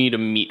 You need a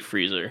meat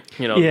freezer.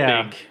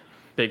 Yeah.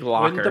 Big Wouldn't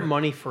locker. the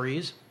money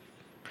freeze?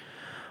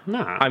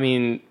 Nah. I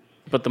mean,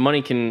 but the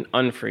money can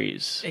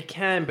unfreeze. It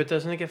can, but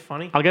doesn't it get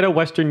funny? I'll get a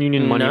Western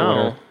Union money No.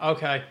 order.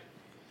 Okay,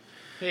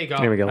 there you go.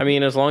 There we go. I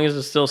mean, as long as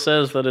it still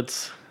says that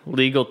it's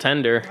legal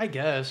tender, I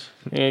guess.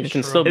 it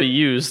can true. still be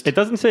used. It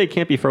doesn't say it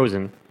can't be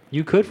frozen.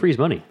 you could freeze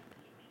money.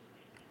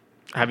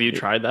 Have you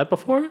tried that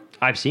before?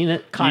 I've seen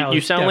it. Kyle You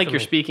is sound like you're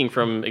definitely- speaking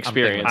from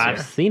experience. I've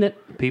here. seen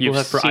it. People You've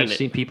have. seen I've it.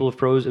 seen people have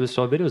froze. It was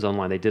saw videos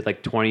online. They did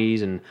like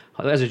 20s and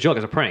as a joke,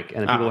 as a prank,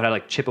 and then people would have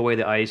like chip away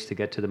the ice to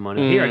get to the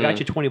money. Here, I got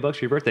you $20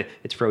 for your birthday.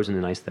 It's frozen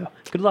in ice though.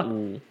 Good luck.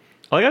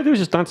 All you gotta do is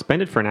just not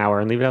spend it for an hour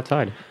and leave it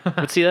outside.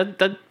 But see,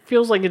 that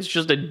feels like it's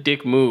just a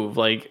dick move.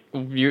 Like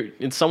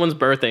it's someone's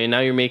birthday, and now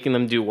you're making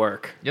them do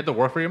work. You have to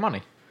work for your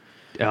money.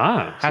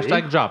 Ah, see?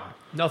 Hashtag job.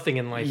 Nothing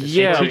in life is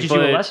Yeah, free. teaches you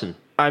a but- lesson.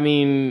 I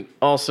mean,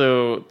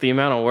 also the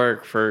amount of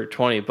work for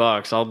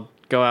 $20, I'll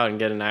go out and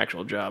get an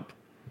actual job.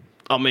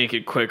 I'll make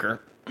it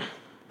quicker.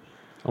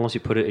 Unless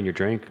you put it in your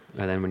drink,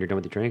 and then when you're done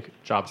with the drink,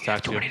 Jobs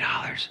tax you.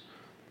 $20.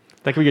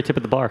 That could be your tip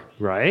at the bar.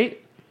 Right?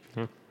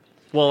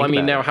 Well, I mean,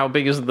 about now it. how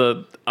big is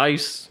the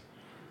ice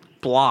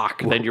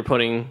block that you're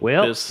putting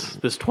well- this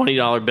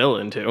 $20 bill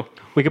into?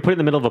 We could put it in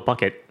the middle of a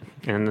bucket,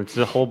 and it's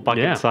a whole Yeah.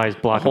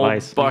 bucket-sized block Whole of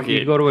ice. bucket.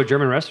 You go to a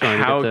German restaurant.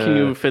 and How get the, can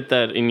you fit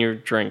that in your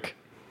drink?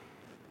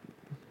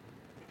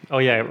 Oh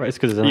yeah, it's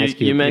because it's an ice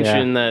cube. You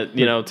mentioned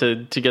Yeah.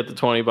 that to get the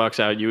 $20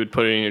 out, you would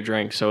put it in your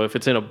drink. So if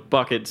it's in a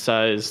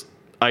bucket-sized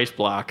ice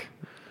block,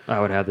 I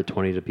would have the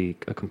 20 to be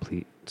a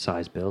complete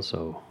size bill,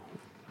 so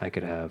I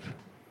could have.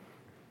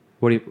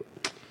 What do you?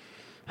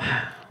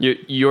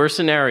 your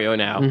scenario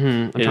now.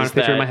 I'm trying to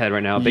picture in my head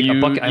right now. A You,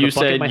 bucket, I have you a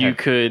bucket in said my you head.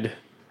 could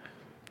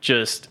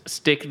just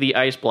stick the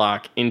ice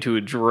block into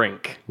a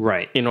drink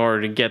Right. in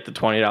order to get the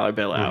 $20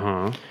 bill out.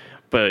 Uh-huh.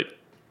 But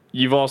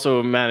you've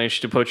also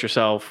managed to put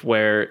yourself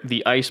where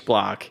the ice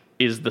block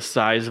is the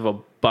size of a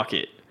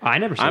bucket. I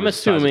never said I'm it was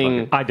the size of a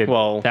assuming. bucket. I did.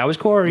 Well, That was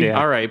Corey. Yeah.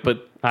 all right,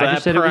 but I that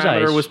just said it was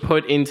parameter ice. was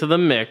put into the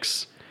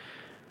mix,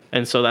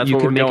 and so that's You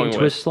what can we're make it going into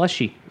a with.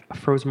 slushy, a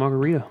frozen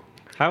margarita.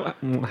 How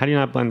do you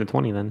not blend the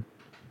 20 then?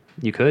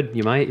 You could.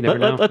 You might. You never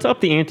know. Let's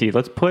up the ante.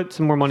 Let's put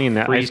some more money in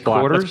that Freeze ice block.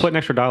 quarters? Let's put an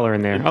extra $1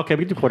 in there. Okay,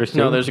 we can do quarters too.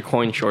 No, there's a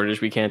coin shortage.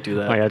 We can't do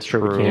that. Oh, yeah, that's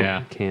true. We can't.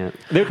 Yeah. Can't.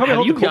 They would probably Have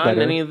hold you the cool gotten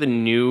better. any of the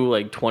new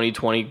like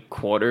 2020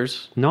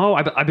 quarters? No,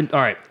 I've been all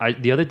right.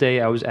 The other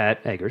day I was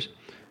at Eggers,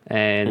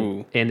 and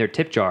Ooh. in their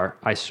tip jar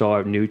I saw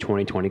a new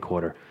 2020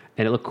 quarter,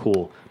 and it looked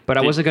cool. But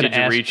I wasn't going Did to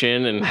you ask. reach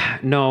in and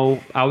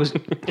No, I was.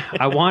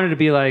 I wanted to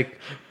be like,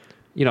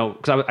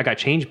 because I got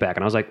change back,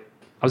 and I was like,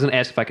 I was going to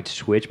ask if I could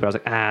switch, but I was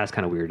like, it's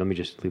kind of weird. Let me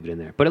just leave it in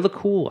there. But it looked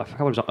cool. I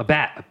forgot what it was on.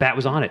 A bat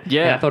was on it.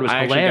 Yeah, and I thought it was I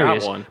actually got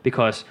hilarious one.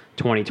 because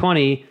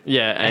 2020.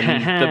 yeah,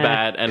 and the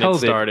bat and COVID. it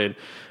started.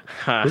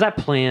 Was that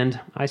planned?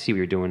 I see what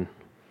you're doing.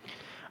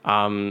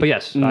 But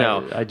yes,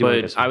 No, I do.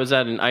 but I was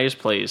at an ice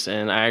place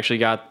and I actually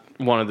got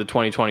one of the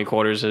 2020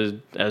 quarters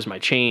as my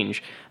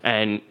change,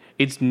 and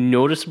it's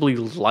noticeably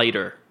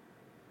lighter,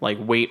 like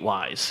weight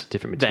wise.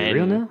 Different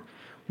material now.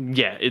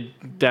 Yeah,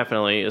 it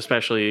definitely,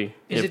 especially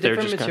Is if it they're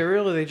different just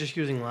material, or are they just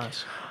using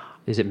less?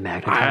 Is it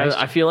magnetized?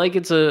 I feel like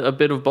it's a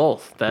bit of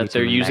both. That Need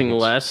they're some using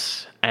magnets.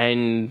 less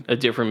and a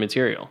different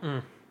material,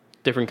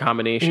 different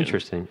combination.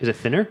 Interesting. Is it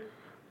thinner?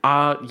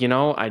 I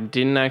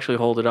didn't actually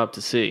hold it up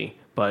to see,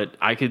 but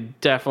I could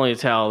definitely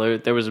tell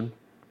there was a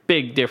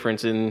big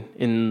difference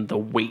in the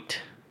weight,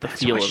 the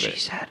feel what of she it.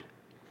 said.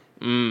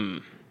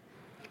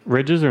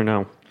 Ridges or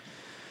no?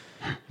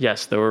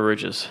 Yes, there were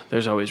ridges.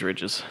 There's always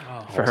ridges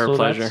for her Also,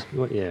 pleasure. that's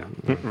what- yeah.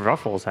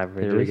 Ruffles have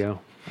ridges. There we go.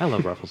 I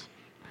love ruffles.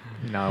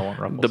 No, I want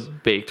The ruffles.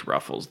 baked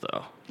ruffles,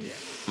 though.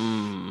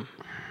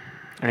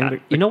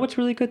 And You know what's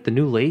really good? The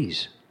new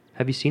Lay's.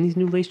 Have you seen these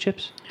new Lay's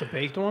chips? The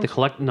baked ones? The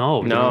collect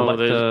no, No,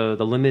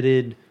 the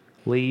limited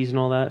Lay's and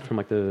all that from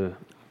like the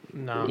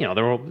No.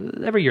 they're all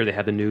every year they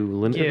have the new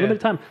Yeah. limited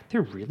time.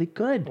 They're really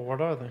good.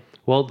 What are they?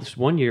 Well, this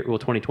one year,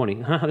 2020,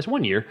 this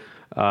one year,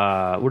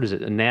 what is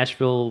it?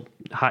 Nashville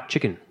hot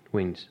chicken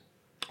wings.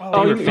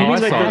 oh, you mean I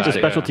like saw the that,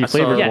 specialty yeah.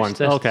 flavored Yes, ones?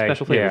 that's Okay,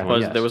 special flavored yeah.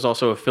 ones. Yes. There was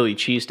also a Philly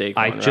cheesesteak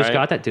I one, just right?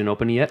 got that. Didn't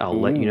open it yet. I'll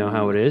let you know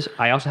how it is.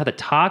 I also had the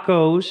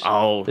tacos.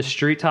 Oh, The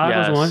street tacos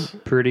yes.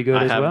 one. Pretty good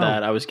I as have well.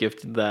 that. I was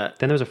gifted that.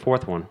 Then there was a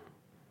fourth one.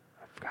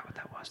 I forgot what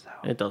that was,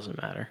 though. It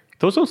doesn't matter.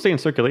 Those don't stay in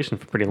circulation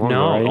for pretty long, No,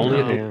 though, right? only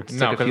Yeah. the- Yeah. It's No,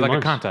 like a because few it's like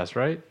months. a contest,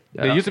 right?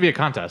 Yeah. It used to be a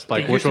contest.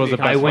 Like, It which used to was be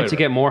the a best I went to flavor.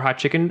 get more hot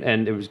chicken,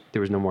 and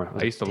there was no more.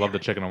 I used to love the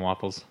chicken and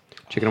waffles.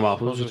 chicken and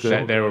waffles was They,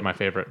 good. they were my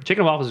favorite.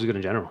 Chicken and waffles is good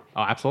in general,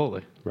 Oh,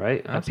 absolutely.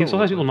 right? Absolutely.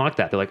 Sometimes people knock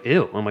that. They're like,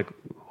 "Ew." I'm like,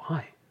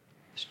 "Why?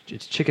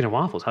 It's chicken and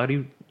waffles. How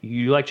do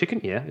you like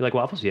chicken? Yeah. You like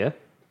waffles? Yeah.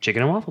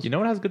 Chicken and waffles. You know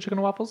what has good chicken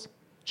and waffles?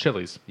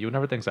 Chili's. You would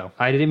never think so.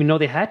 I didn't even know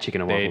they had chicken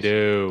and They waffles.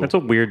 do. That's a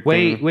weird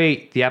Wait, thing.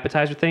 wait. The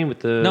appetizer thing with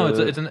the No,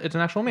 it's an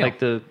actual meal. like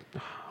the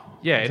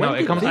yeah, When no, it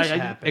did comes. this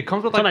happen? It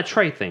comes with it's on like that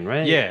tray thing,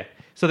 right? yeah.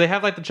 So they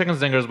have like the chicken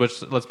zingers,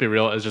 which let's be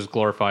real, is just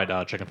glorified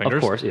chicken fingers.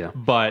 course, yeah.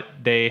 But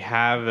they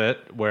have it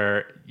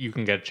where you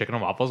can get chicken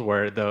and waffles,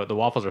 where the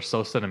waffles are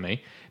so cinnamony.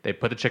 They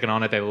put the chicken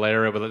on it, they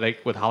layer it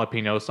with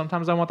jalapenos.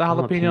 Sometimes I want the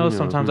jalapenos, Jalapenos,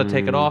 sometimes I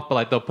take it off, but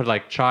like they'll put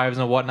like chives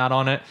and whatnot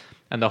on it,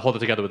 and they'll hold it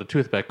together with a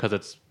toothpick because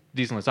it's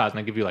decently sized,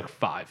 and they give you like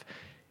 5.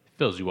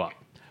 Fills you up,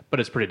 but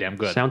it's pretty damn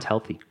good. Sounds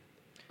healthy.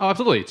 Oh,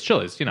 absolutely, it's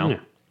Chili's. You know, Yeah.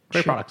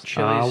 great products.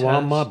 Chili's I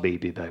want has- my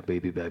baby back,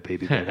 baby back,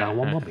 baby back. I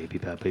want my baby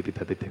back, baby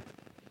back, baby back.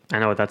 I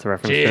know what that's a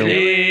reference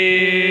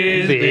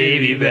to.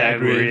 Baby back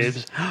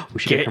ribs. We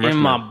should Get in commercial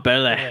my now.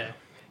 belly.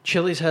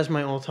 Chili's has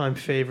my all-time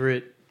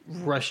favorite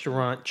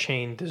restaurant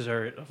chain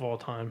dessert of all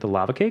time. The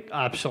lava cake.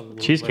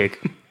 Absolutely. Cheesecake.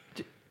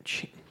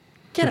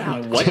 Get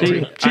out. What?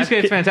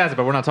 Cheesecake's fantastic,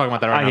 but we're not talking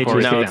about that right I now. hate before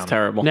we cheesecake. sit No, down. it's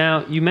terrible.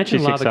 Now you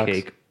mentioned Cheesecake lava sucks.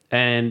 cake,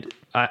 and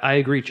I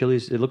agree.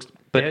 Chili's it looks,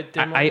 but They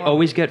don't I love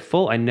always it. get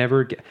full. I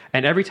never get,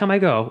 and every time I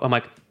go, I'm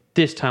like,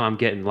 this time I'm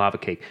getting lava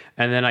cake,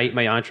 and then I eat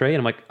my entree, and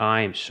I'm like,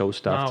 I am so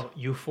stuffed.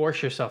 No, you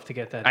force yourself to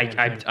get that. I,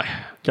 damn thing.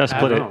 Just I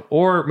split don't it. know.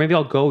 Or maybe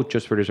I'll go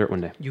just for dessert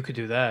one day, You could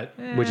do that.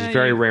 which is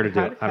very rare to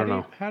do. I don't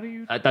know. How do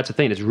you? That's the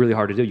thing. It's really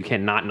hard to do. You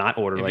can't not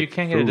order. If like you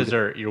can't get a food.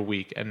 dessert, you're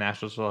weak, and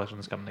National Selection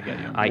is coming to get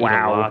you. I eat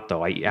Wow. a lot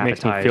though. I eat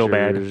Makes me appetizers, feel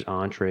bad.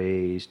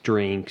 entrees,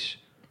 drinks.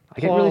 I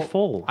get Paul, really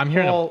full. I'm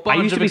hearing Paul, a bunch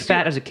I used to of be excuses.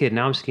 fat as a kid.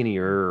 Now I'm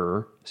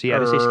skinnier. See, I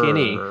would say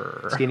skinny,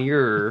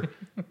 skinnier,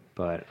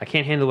 but I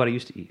can't handle what I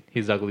used to eat.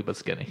 He's ugly but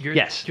skinny.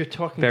 Yes, You're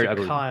talking very to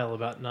ugly. Kyle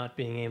about not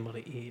being able to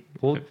eat.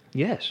 Well,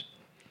 yes.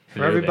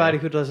 For everybody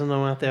who doesn't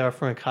know out there, our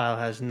friend Kyle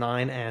has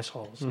 9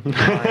 assholes.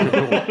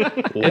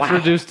 It's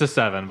reduced to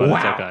 7, but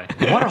it's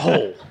okay. What a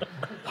hole!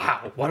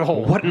 Wow, what a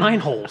hole. What 9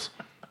 holes?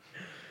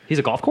 He's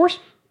a golf course?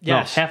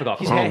 Yes. No, half a golf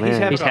He's, course. he's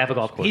He's half a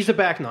golf course. He's the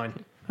back 9.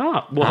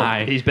 Oh, well,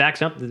 Hi. he's back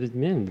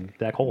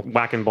back hole.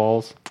 Whacking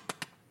balls.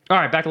 All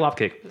right, back to lava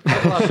cake.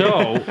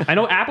 So I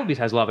know Applebee's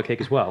has lava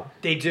cake as well.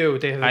 They do.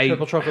 They have a I-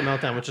 triple chocolate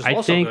meltdown, which is I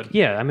also think, good.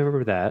 yeah, I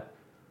remember that.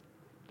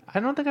 I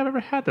don't think I've ever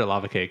had their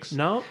lava cakes.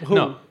 No? Who?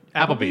 No,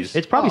 Applebee's.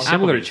 It's probably Oh,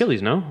 similar Applebee's. to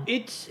Chili's, no?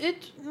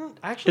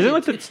 Actually, Is it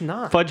like the it's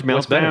not. fudge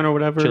What's better? meltdown or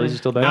whatever? Chili's is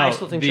still better. I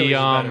still think the, Chili's is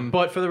better. um,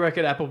 But for the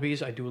record,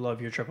 Applebee's, I do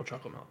love your triple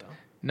chocolate meltdown.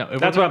 No, if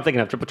That's we're- what I'm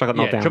thinking of. Triple chocolate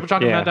Yeah, meltdown. Triple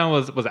Chocolate Yeah. Meltdown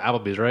was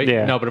Applebee's, right?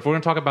 Yeah. No, but if we're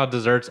going to talk about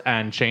desserts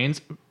and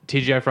chains,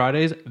 TGI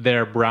Fridays,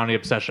 their brownie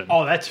obsession.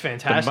 Oh, that's The-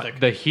 fantastic.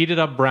 The heated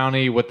up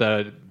brownie with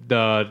the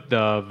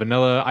the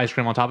vanilla ice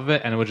cream on top of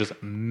it, and it would just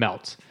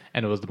melt.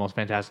 And it was the most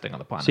fantastic thing on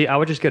the planet. See, I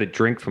would just get a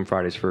drink from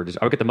Fridays for dessert.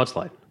 I would get the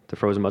mudslide, the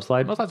frozen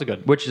mudslide. Mudslides are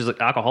good. Which is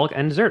like alcoholic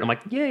and dessert. I'm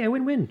like, yeah,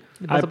 win-win.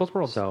 Best of both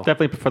worlds. So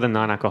Definitely prefer the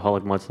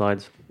non-alcoholic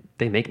mudslides.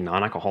 they make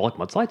non-alcoholic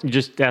mudslides? You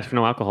just ask for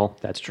no alcohol.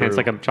 That's And true. it's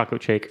like a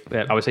chocolate shake.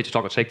 Yeah, I would say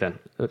chocolate shake then.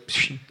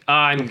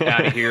 I'm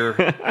out of here.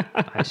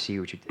 I see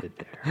what you did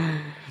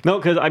there. No,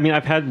 because I mean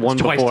I've had one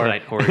Twice before.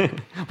 tonight, Corey.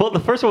 Well, the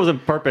first one was on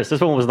purpose.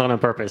 This one was not on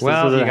purpose.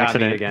 Well, this was you an got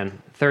accident me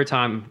again. Third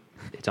time,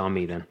 it's on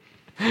me then.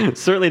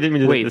 Certainly didn't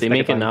mean to. Wait, the they second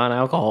make a time.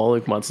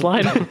 non-alcoholic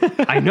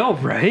mudslide? I know,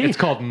 right? It's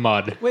called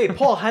mud. Wait,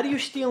 Paul, how do you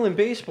steal in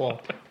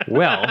baseball?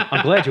 Well,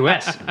 I'm glad you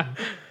asked.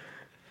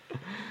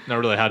 No,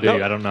 really, how do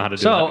you? I don't know how to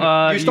do So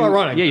that. You start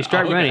running. Yeah, you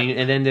start Oh, okay. running,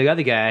 and then the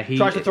other guy he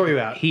Tries to throw you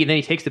out. Then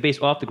he takes the base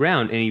off the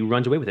ground and he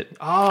runs away with it.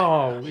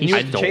 Oh, He you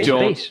stole chase the it?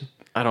 base.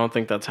 I don't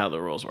think that's how the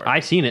rules work. I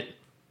seen it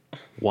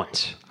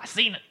once. I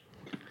seen it.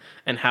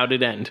 And how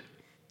did it end?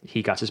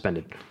 He got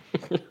suspended.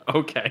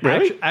 Okay.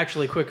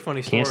 Actually, quick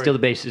funny story. Can't steal the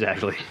bases.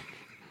 Actually,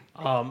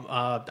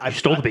 I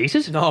stole the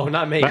bases. No,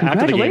 not me. But after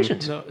the game.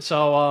 Congratulations. No,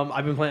 so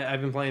I've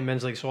been playing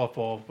men's league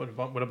softball with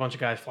a bunch of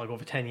guys for like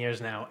over 10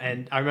 years now,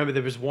 and I remember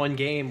there was one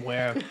game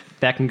where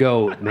That can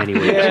go many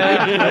ways.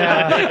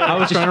 I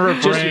was trying to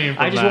refrain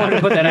from I just that. wanted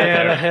to put that out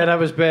there. yeah, that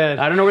was bad.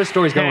 I don't know where the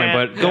story's going,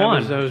 but go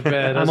on. That was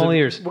bad. I'm all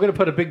ears. We're gonna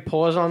put a big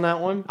pause on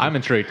that one. I'm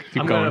intrigued.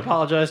 Keep I'm going. gonna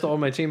apologize to all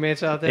my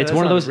teammates out there. It's That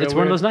one of sounds those. real It's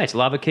one of weird. those nights.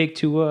 Lava cake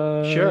to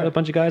Sure. a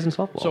bunch of guys in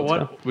softball. So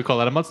what? We call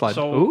that a mudslide.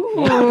 So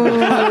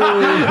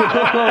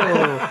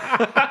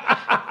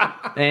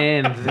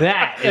And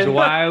that is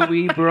why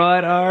we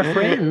brought our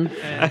friend.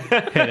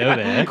 Hello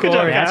there.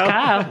 That's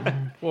Kyle.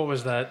 what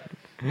was that?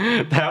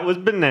 That was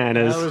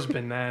bananas. That was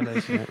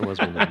bananas. That was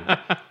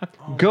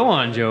one. Go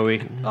on,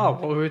 Joey. Oh,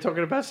 well, we were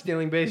talking about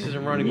stealing bases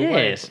and running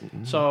Yes. away.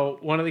 So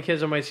one of the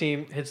kids on my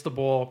team hits the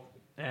ball,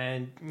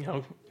 and he's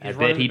I bet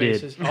running he the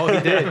did. bases. Oh, he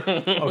did.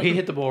 Oh, he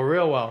hit the ball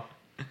real well.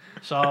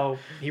 So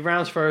he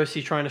rounds first.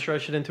 He's trying to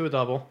stretch it into a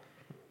double,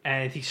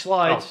 and he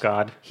slides. Oh,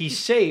 God. He's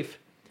safe.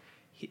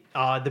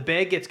 The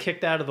bag gets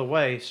kicked out of the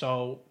way.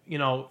 So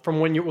from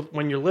when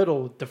you're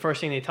little, the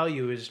first thing they tell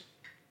you is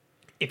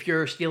if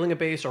you're stealing a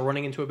base or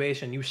running into a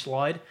base and you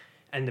slide,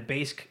 and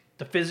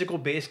the physical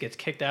base gets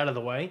kicked out of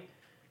the way,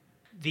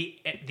 the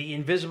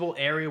invisible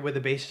area where the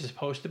base is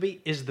supposed to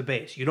be is the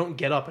base. You don't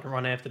get up and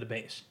run after the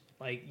base.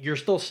 Like, you're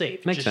still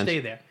safe. Makes Just sense. stay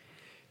there.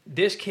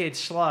 This kid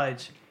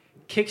slides,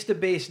 kicks the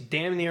base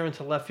damn near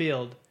into left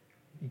field,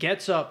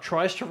 gets up,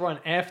 tries to run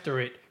after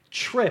it,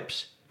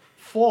 trips,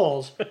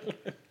 falls,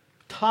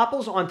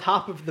 topples on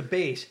top of the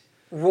base,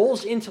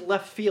 rolls into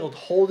left field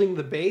holding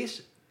the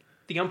base.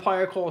 The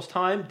umpire calls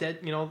time,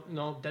 dead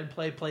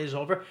play, plays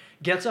over.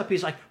 Gets up,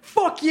 he's like,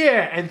 "Fuck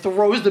yeah!" and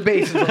throws the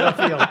base into left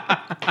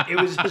field. It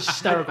was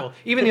hysterical.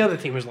 Even the other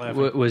team was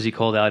laughing. Was he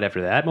called out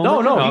after that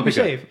moment? No, Oh, he okay, was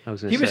good. safe. I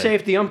was gonna He was say.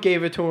 safe. The ump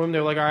gave it to him.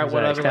 They're like, "All right,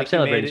 whatever." Stop Like, he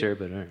celebrating, made sir, it.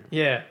 but all right.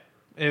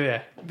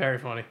 Yeah, very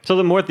funny. So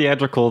the more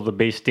theatrical the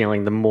base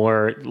stealing, the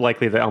more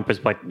likely the ump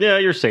is like, yeah,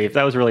 you're safe.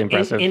 That was really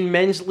impressive. In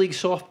men's league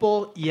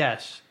softball,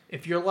 yes.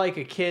 If you're like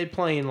a kid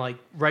playing like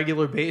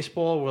regular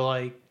baseball, where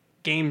like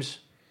games,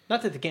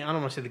 not that the game, I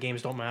don't want to say the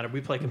games don't matter.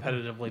 We play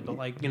competitively, but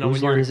like Whose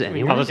when you're, line is it when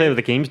anyway? I was gonna say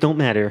the games don't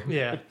matter.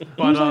 yeah. Who's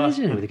But line is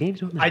it? The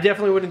games don't matter. I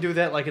definitely wouldn't do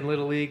that like in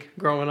little league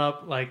growing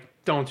up. Like,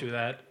 don't do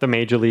that. The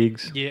major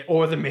leagues. Yeah,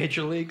 or the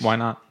major leagues. Why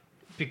not?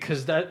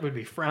 Because that would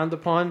be frowned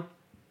upon.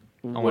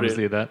 I want to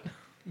see that.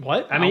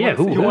 What? I mean, yeah,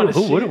 wanna see- you wanna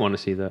who see wouldn't it? want to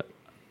see that?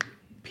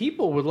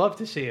 People would love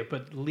to see it,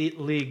 but leagues.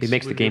 It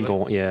makes the would be game like,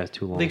 go. Yeah, it's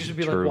too long. Leagues would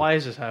be True. like, "Why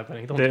is this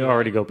happening? Don't They do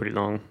already go pretty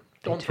long.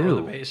 that. Don't throw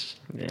the do. base."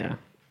 Yeah.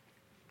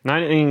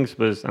 9 innings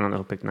was, I don't know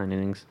who picked 9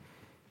 innings.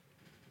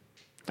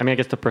 I mean, I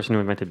guess the person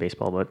who invented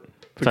baseball, but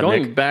what's up,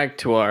 Going Nick? back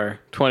to our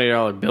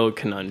 $20 bill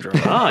conundrum.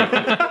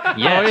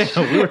 Yes,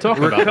 We were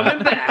talking about that.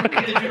 coming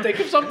back. Did you think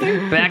of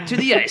something? Back to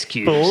the ice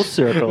cubes. Full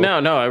circle.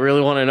 No, I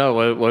really want to know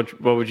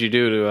what would you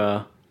do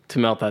to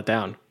melt that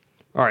down?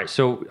 All right,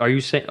 so are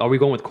we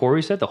going with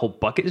Corey said the whole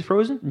bucket is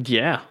frozen?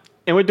 Yeah.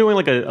 And we're doing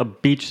like a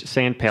beach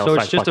sand pail So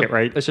size it's just bucket, a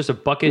right? It's just a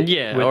bucket.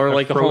 Yeah, with or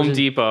like a frozen- Home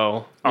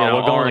Depot. Oh,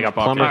 we're going like a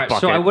plumber's All right, so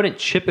bucket. I wouldn't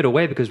chip it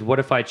away because what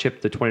if I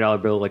chip the $20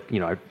 bill? Like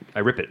I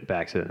rip it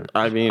back. So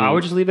I mean, I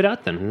would just leave it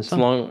out then. in the as sun.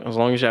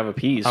 long as you have a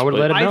piece. I would but-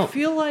 let it I melt.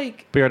 feel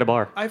like Beer at a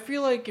bar. if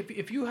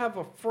you have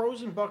a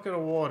frozen bucket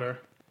of water,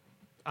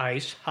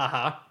 ice,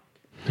 haha.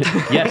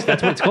 Yes,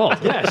 that's what it's called.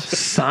 Yes.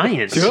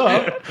 Science. Isn't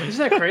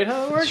that great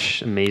how it works?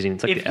 Shh, amazing.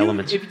 It's like the If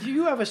elements.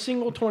 you have a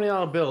single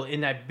 $20 bill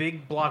in that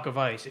big block of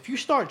ice, if you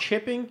start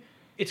chipping,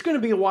 it's going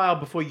to be a while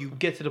before you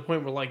get to the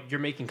point where like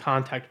you're making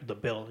contact with the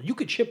bill. You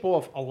could chip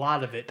off a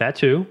lot of it, That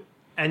too.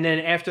 and then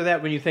after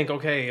that, when you think,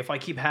 okay, if I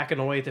keep hacking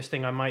away at this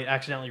thing, I might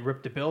accidentally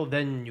rip the bill.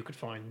 Then you could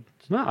find.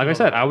 No, like I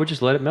said, I would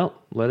just let it melt.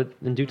 Let it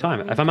in due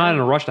time. If I'm not in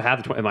a rush to have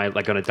the 20, am I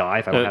like going to die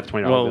if I don't have the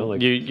 $20 well, bill?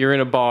 Like, you're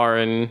in a bar,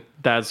 and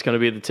that's going to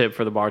be the tip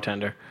for the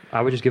bartender.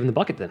 I would just give him the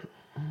bucket then.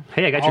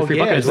 Hey, I got you a free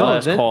yeah, bucket as it's well.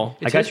 last call.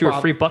 I It's got his you a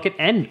problem. free bucket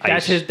and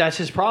ice. That's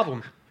his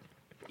problem.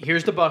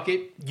 Here's the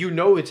bucket. You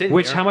know it's in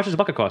Which there. how much does a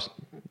bucket cost?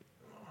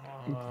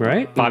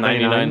 right?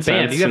 99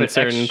 cents you have in an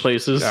certain ex-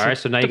 places. All right,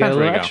 so now you Depends got a little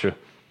where you go. extra,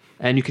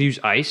 and you can use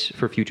ice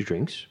for future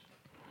drinks.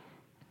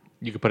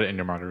 You could put it in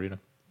your margarita.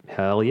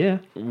 Hell yeah!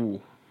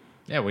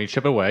 Yeah, when you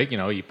chip it away,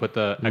 you put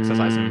the excess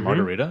ice in the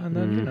margarita, and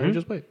then you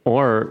just wait.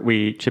 Or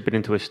we chip it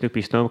into a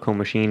Snoopy snow cone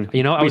machine.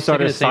 You know, I we was start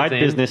thinking a the same side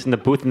thing. business in the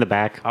booth in the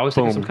back. I was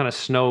thinking Boom. some kind of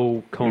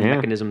snow cone Yeah.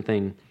 mechanism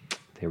thing.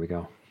 There we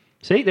go.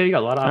 See, there you go.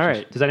 A lot of All options.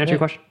 right. Does that answer your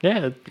question?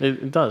 Yeah,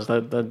 it does.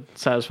 That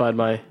satisfied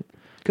my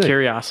Good.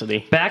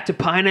 curiosity. Back to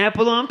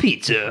pineapple on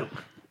pizza.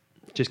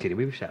 Just kidding.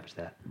 We established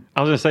that.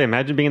 I was gonna say,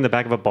 imagine being in the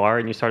back of a bar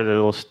and you started a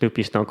little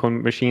Snoopy snow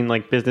cone machine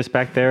like business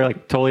back there,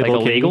 like totally Like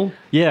low-key. illegal?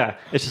 Yeah,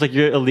 it's just like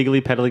you're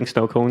illegally peddling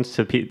snow cones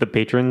to the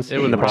patrons It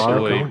in would the bar.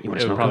 probably, cone? You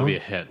want a snow probably cone? be a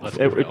hit. Let's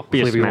be It real. would be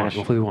a Flavor you want? smash.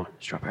 What flavor you want?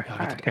 Strawberry.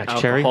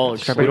 Cherry, Alcoholic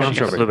strawberry, We don't have slushy.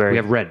 strawberry. blueberry. We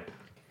have red.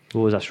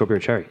 What was that? Strawberry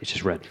or cherry? It's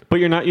just red. But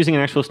you're not using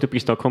an actual Snoopy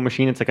snow cone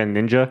machine. It's like a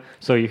Ninja.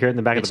 So you hear it in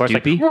the back It's of the bar.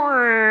 It's Doopy? like,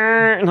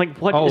 "Whirr," and like,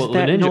 what is the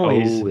that ninja.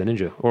 noise? Oh, the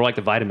ninja. Or like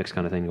the Vitamix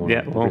kind of thing. Going Yeah,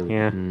 on. well, Really.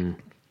 yeah.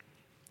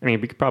 I mean,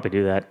 we could probably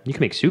do that. You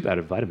can make soup out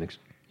of Vitamix.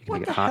 You can What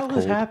make the it hot, hell cold.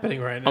 is happening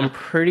right now? I'm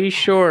pretty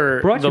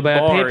sure Brought to the you by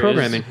bar paid is-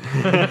 programming.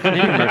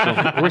 Name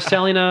commercial. We're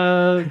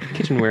selling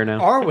kitchenware now.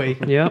 Are we?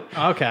 Yep.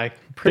 Okay.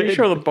 Pretty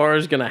sure the bar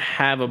is gonna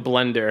have a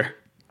blender.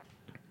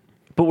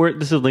 But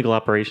this is a legal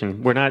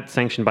operation. We're not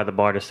sanctioned by the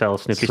bar to sell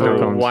Snoopy snow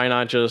So cones. why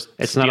not just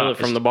steal it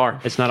from the bar?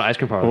 It's not an ice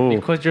cream parlor. Ooh.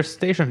 Because you're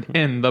stationed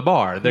in the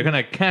bar. They're going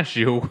to catch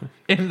you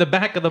in the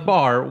back of the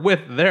bar with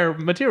their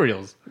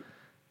materials.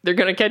 They're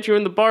gonna catch you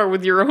in the bar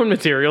with your own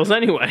materials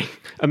anyway.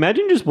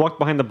 Imagine you just walked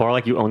behind the bar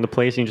like you own the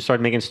place and you just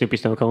started making Snoopy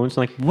snow cones.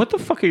 Like, what the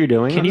fuck are you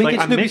doing? Can you like, make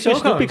I'm Snoopy making snow a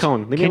Snoopy cones? cone.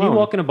 Leave me Can you alone.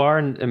 walk in a bar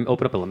and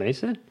open up a lemonade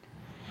stand?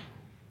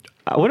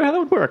 I wonder how that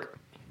would work.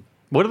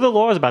 What are the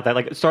laws about that?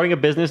 Like starting a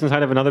business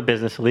inside of another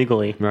business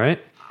legally?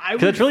 Right?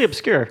 Because it's really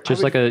obscure.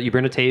 Just like you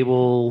bring a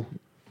table,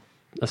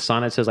 a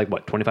sign that says like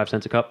what, 25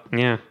 cents a cup?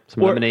 Yeah.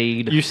 Some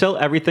lemonade. You sell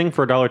everything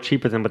for $1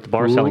 cheaper than what the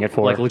bar is selling it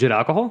for. Like legit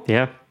alcohol?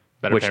 Yeah.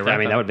 Better Which, pay I rent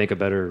mean, then. that would make a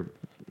better,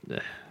 I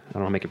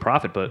don't know, make a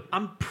profit, but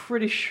I'm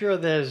pretty sure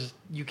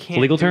you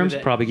can't. legal do terms,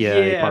 that. probably,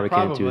 you probably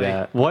can't do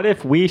that. What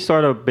if we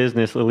start a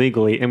business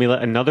illegally and we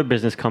let another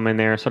business come in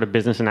there, start a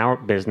business in our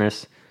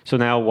business? So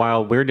now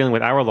while we're dealing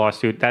with our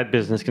lawsuit, that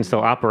business can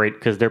still operate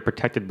because they're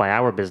protected by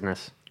our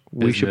business.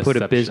 We should put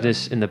a Businessception.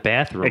 business in the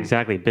bathroom.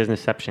 Exactly.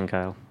 Businessception,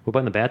 Kyle. What about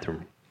in the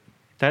bathroom?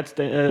 That's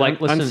the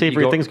Like, listen,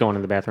 unsavory you go- things going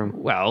in the bathroom.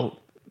 Well,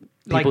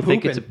 Like people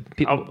think it's a. pooping.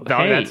 People, Oh,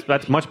 hey,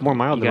 that's much more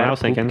mild you than what I gotta was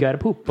poop, thinking. you gotta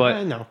poop. But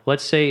I know.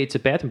 let's say it's a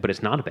bathroom, but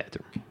it's not a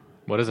bathroom.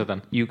 What is it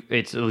then?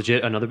 It's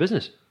legit another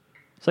business.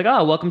 It's like,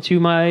 welcome to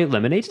my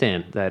lemonade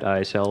stand that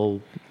I sell.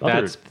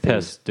 Other That's things.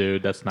 piss,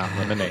 dude. That's not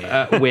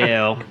lemonade.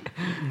 Well,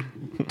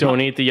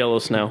 Don't eat the yellow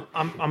snow.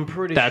 I'm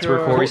pretty that's sure.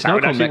 where Corey's That snow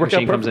would cone actually work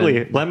machine out comes in.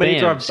 perfectly.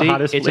 Lemonades Bam. are the See,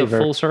 hottest it's flavor. a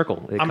full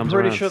circle. It I'm comes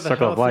pretty around. sure the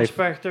Circle of health life.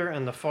 inspector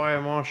and the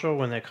fire marshal,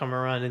 when they come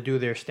around and do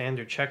their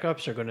standard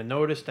checkups, are going to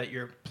notice that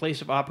your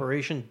place of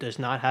operation does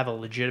not have a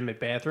legitimate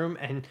bathroom,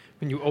 and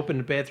when you open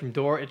the bathroom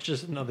door, it's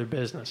just another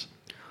business.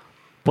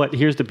 But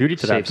here's the beauty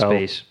to Save that, though.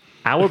 space.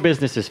 Our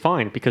business is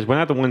fine because we're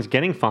not the ones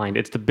getting fined.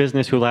 It's the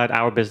business who allowed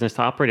our business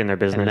to operate in their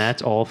business. And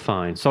that's all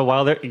fine. So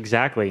while they're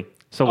exactly.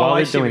 So while I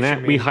they're see doing what you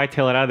that, we mean.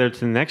 highlightail it out there to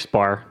the next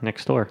bar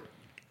next door.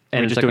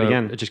 And we it's just like do it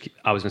again.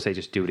 I was gonna say,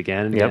 just do it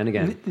again and Yep. again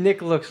and again.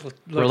 Nick looks like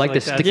like the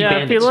that. sticky Yeah, I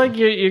bandits. feel like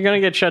you're gonna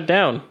get shut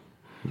down.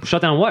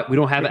 Shut down what? We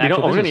don't have We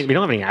actual don't own business. any. We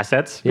don't have any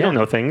assets. We Yeah. don't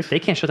know things. They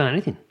can't shut down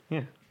anything.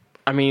 Yeah.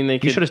 I mean, they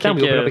could shut us down,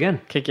 kick we open you- up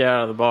again. kick you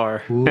out of the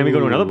bar, And we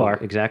go to another bar.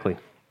 Exactly.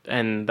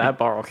 and that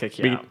bar will kick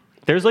you out.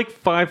 There's like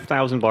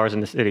 5,000 bars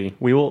in the city.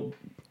 We will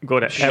go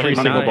to every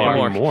not single bar.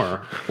 anymore.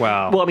 More.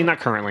 Wow. Well, I mean,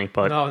 not currently,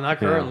 but No, not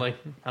currently.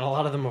 And a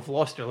lot of them have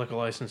lost their liquor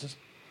licenses.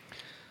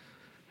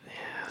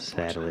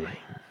 Sadly.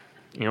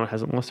 you know what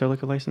hasn't lost their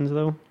liquor license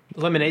though?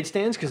 Lemonade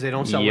stands because they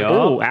don't sell Yup.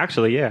 liquor. Oh,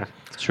 actually, yeah.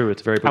 It's true.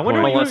 It's a very big I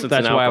wonder point. what Unless it's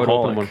That's an why I would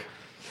open alcoholic. one.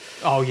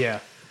 Oh yeah.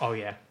 Oh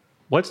yeah.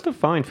 What's the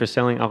fine for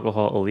selling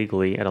alcohol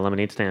illegally at a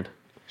lemonade stand?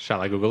 Shall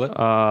I Google it?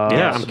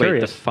 Yeah, I'm wait,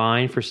 curious. The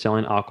fine for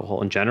selling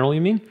alcohol in general, you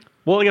mean?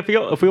 Well, like if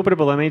we open up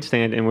a lemonade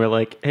stand and we're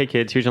like, "Hey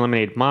kids, here's your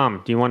lemonade.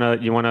 Mom, do you want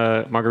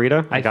a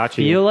margarita? I got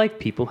feel you." like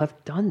people have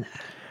done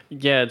that.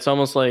 Yeah, it's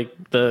almost like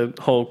the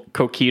whole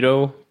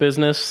coquito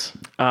business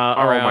Oh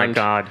around my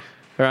god.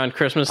 around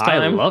Christmas I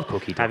time. love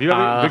coquito. Have you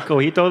ever good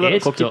cojito? Though?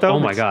 It's Coquito? oh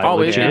my god! Oh,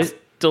 legit. it's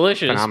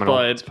delicious, Phenomenal.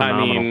 but It's I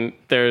phenomenal. mean,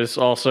 there's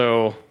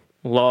also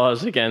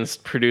laws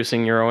against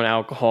producing your own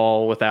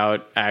alcohol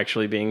without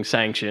actually being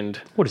sanctioned.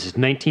 What is this?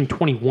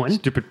 1921?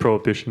 Stupid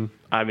prohibition.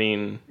 I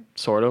mean,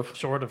 sort of.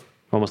 Sort of.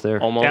 Almost there.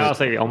 Almost. Yeah, I'll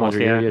say almost.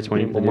 Another Yeah, year,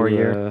 20, one more new,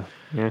 year.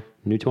 Yeah.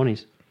 New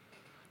 20s.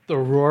 The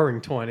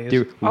Roaring 20s.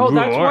 Dude, Oh,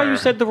 that's why you roar.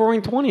 said the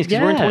Roaring 20s.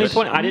 Because we're in Yes.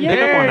 2020. I didn't pick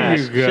up on that. There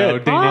you go.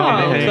 Shit. Ding, ding, Oh, ding,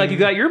 ding, looks ding. like you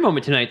got your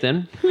moment tonight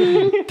then.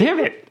 Damn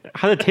it!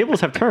 How the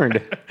tables have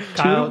turned.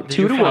 Kyle, two did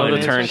you to find Oh, one. the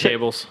an answer?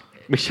 turntables.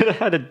 We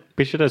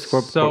should have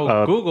scored.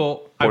 So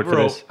Google, board for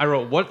this. I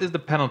wrote, what is the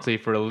penalty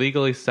for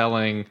illegally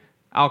selling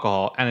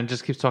alcohol? And it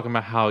just keeps talking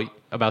about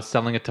about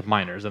selling it to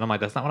minors. And I'm like,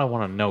 that's not what I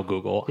want to know,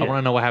 Google. I Yeah. want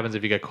to know what happens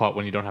if you get caught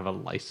when you don't have a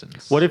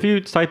license. What if you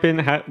type in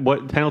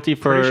what penalty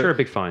for Pretty sure a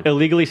big fine.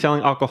 illegally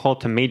selling alcohol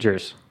to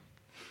majors?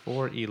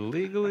 for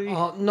illegally.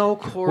 Oh no,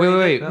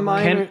 Corey. Wait.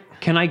 Minor,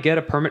 Can I get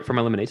a permit for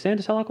my lemonade stand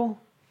to sell alcohol?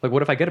 Like,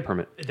 what if I get a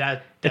permit? It's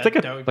like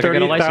a that would- Like, I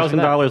get a license for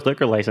that. $30,000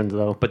 liquor license,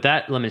 though. But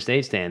that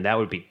lemonade stand, that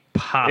would be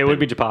popping. It would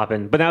be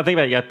popping. But now think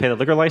about it. You got to pay the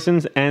liquor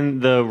license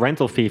and the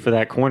rental fee for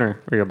that corner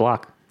or your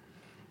block.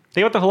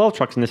 Think about the halal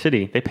trucks in the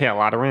city. They pay a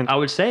lot of rent. I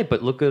would say,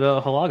 but look at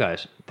halal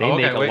guys. They Oh,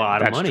 okay, make a wait.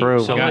 lot of That's money. true.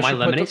 So You You my should put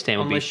lemonade the- stand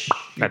would be. unless you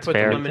That's put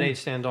fair. the lemonade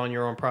stand on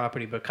your own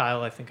property, but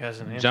Kyle, I think, has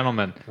an answer.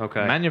 Gentlemen,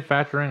 Okay.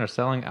 manufacturing or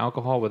selling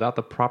alcohol without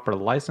the proper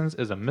license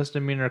is a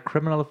misdemeanor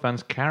criminal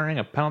offense carrying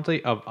a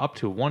penalty of up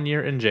to 1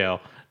 year in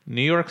jail.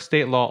 New York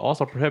state law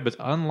also prohibits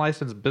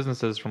unlicensed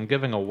businesses from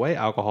giving away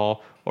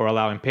alcohol or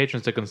allowing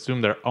patrons to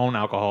consume their own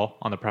alcohol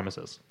on the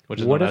premises, which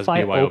is What known if as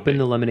I BYOB. open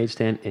the lemonade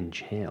stand in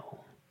jail?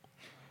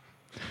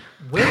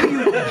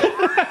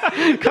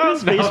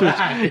 Kyle's face was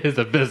That is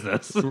a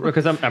business.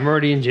 Because I'm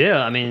already in jail.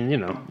 I mean, you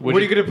know. What are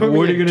you going to put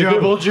me in?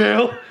 Double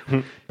jail?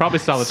 Probably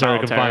solitary Solitary.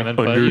 confinement,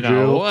 but Under you know,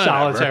 jail. whatever.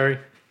 Solitary.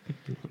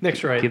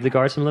 Nick's right. Give the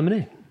guards some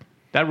lemonade.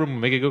 That room will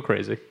make it go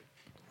crazy.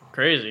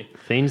 Crazy.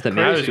 Things that I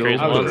make was you feel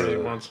crazy I was once. crazy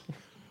once.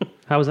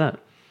 How was that?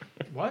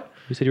 What?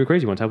 You said you were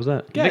crazy once. How was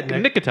that? Yeah,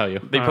 Nick could tell you.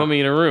 They put me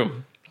in a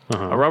room,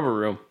 Uh-huh. a rubber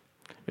room.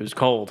 It was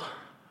cold.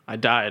 I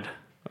died.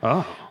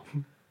 Oh.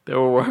 There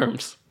were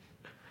worms.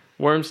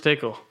 Worms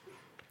tickle.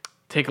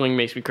 Tickling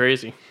makes me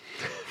crazy.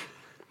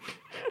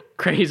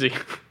 Crazy.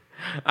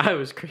 I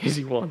was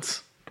crazy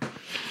once.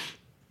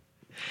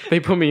 They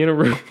put me in a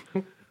room.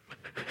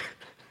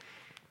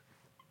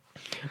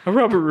 A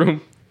rubber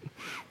room.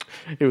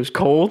 It was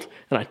cold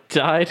and I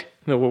died. And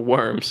there were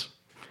worms.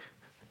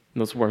 And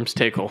those worms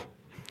tickle.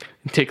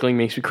 And tickling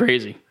makes me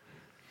crazy.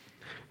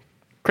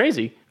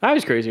 Crazy. I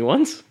was crazy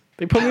once.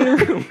 They put me in a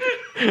room.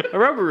 A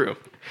rubber room.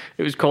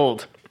 It was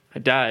cold. I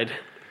died.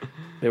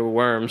 There were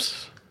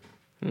worms.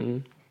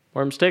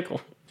 Worms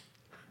tickle.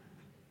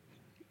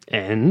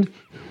 And?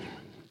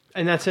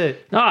 And that's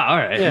it. Ah, all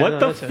right. Yeah. what no,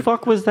 the that's it.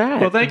 fuck was that?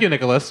 Well, thank you,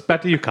 Nicholas.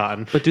 Back to you,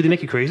 Cotton. But do they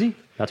make you crazy?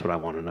 That's what I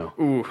want to know.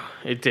 Ooh,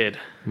 it did.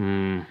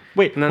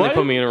 Wait, And then why they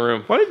put did- me in a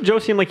room. Why did Joe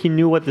seem like he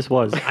knew what this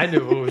was? I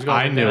knew who was going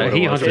I to knew do it it.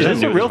 He was. 100% Is this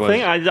knew a what real it was.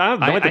 thing? I don't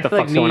know what I the feel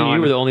like fuck's me going and on.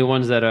 you were the only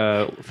ones that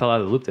fell out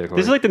of the loop there. Corey.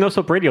 This is like the No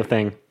Soap Radio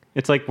thing.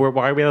 It's like, why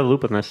are we out of the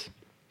loop on this?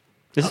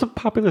 Is this a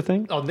popular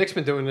thing? Oh, Nick's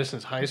been doing this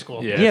since high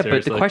school. Yeah. yeah, but the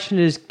seriously. question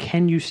is,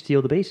 can you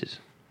steal the bases?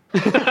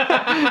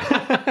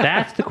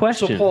 That's the So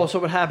question. Paul, so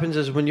what happens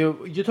is when you're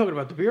talking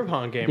about the beer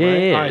pong game, yeah, right?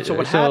 yeah, yeah. All right. So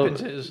what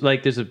happens is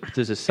like there's a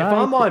side. if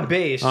I'm on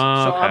base, so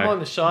I'm okay. on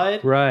the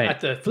side, Right. at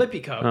the flippy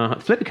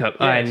cup. Flippy cup.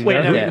 Yeah, I it's-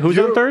 Wait, know that. who's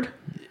on third?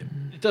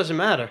 It doesn't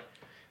matter.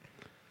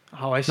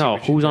 Oh, I see. No,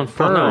 what you who's did. on Oh,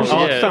 first? no,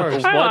 Oh, yeah, it's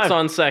first. not- What's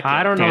on second?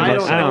 I don't know. I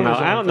Let's- don't I don't know. who's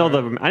on I don't know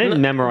third. I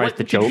didn't memorize What,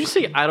 the did joke. you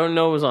say I don't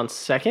know was on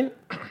second?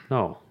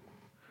 No.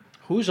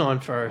 Who's on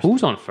first?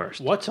 Who's on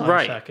first? What's on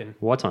Right. second?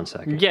 What's on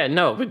second? Yeah,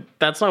 no, but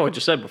that's not what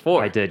you said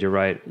before. I did. You're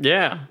right.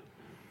 Yeah.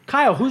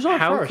 Kyle, who's on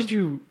How first? could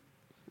you?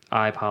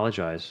 I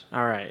apologize.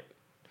 All right.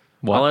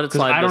 What? I'll let it Because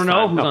slide. I don't this know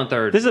time. who's on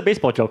third. This is a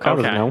baseball joke. Kyle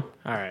Okay. doesn't know.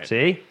 All right.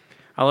 See?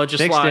 I'll let you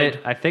Fixed slide.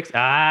 it. I fixed.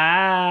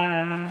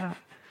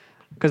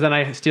 Because then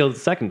I steal the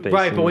second base.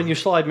 Right, and- but when you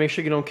slide, make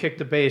sure you don't kick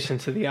the base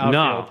into the outfield.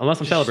 No, unless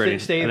I'm Just celebrating.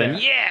 Stay And there.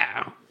 then,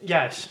 yeah.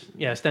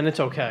 Yes, then it's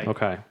okay.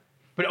 Okay.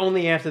 But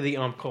only after the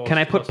ump calls. Can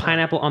I put the slide.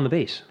 pineapple on the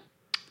base?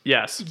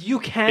 Yes. You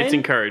can. It's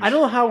encouraged. I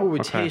don't know how it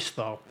would Okay. taste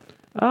though.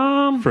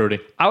 Fruity.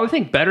 I would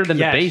think better than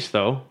Yes. the base,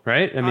 though,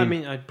 right? I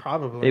mean, I'd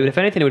probably. if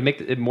anything, it would make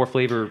it more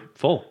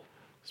flavorful.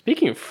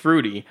 Speaking of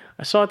fruity,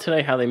 I saw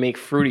today how they make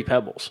fruity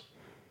pebbles.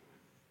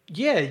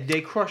 yeah,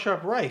 they crush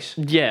up rice.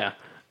 Yeah.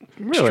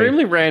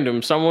 Extremely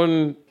random.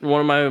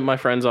 One of my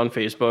friends on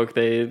Facebook,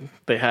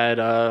 they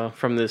had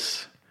from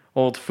this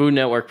old Food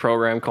Network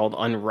program called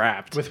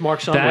Unwrapped. With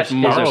Mark That Summers. is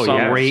Mark a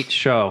Summers. great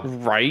show.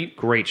 right?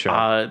 Great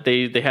show.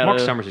 They had Mark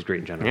a, Summers is great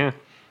in general. Yeah.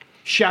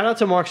 Shout out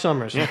to Mark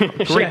Summers.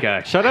 Great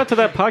guy. Shout out to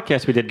that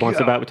podcast we did once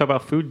we talk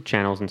about food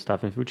channels and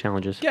stuff and food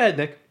challenges. Go ahead,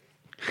 Nick.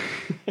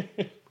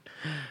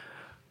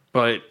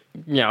 But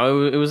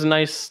it was a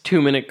nice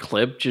 2-minute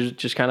clip,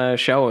 just kind of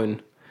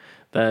showing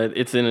that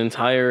it's an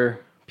entire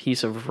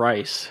piece of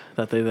rice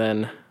that they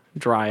then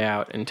dry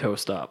out and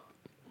toast up.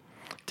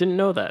 Didn't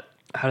know that.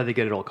 How do they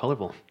get it all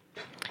colorful?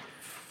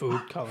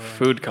 Food coloring.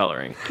 Food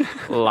coloring,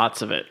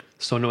 lots of it.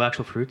 So no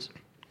actual fruits?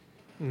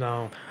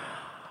 No.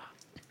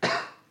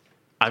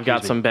 I've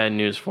got some bad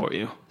news for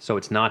you. So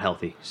it's not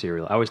healthy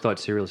cereal. I always thought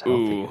cereal was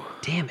healthy. Ooh.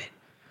 Damn it.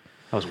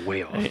 I was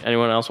way off.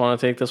 Anyone else want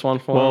to take this one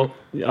for? Well,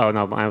 oh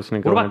no, I was going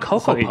to go What about on Cocoa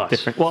slightly Puffs?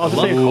 different. Well, I was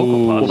Love going to say,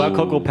 Cocoa Puffs. what about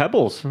Cocoa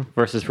Pebbles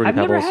versus Fruity I've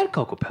Pebbles? never had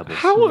Cocoa Pebbles.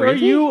 How are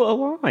you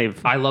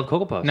alive? I love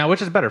Cocoa Puffs. Now,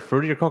 which is better,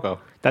 fruity or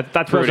cocoa? That's what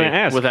I was Fruity, going to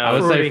ask. without I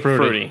would Fruity. say fruity.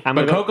 Fruity. I'm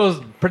But gonna go-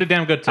 cocoa's pretty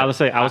damn good too. I would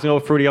say I was going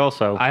to go Fruity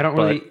also. I don't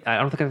but- really. I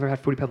don't think I've ever had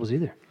Fruity Pebbles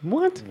either.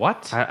 What?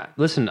 What?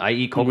 Listen, I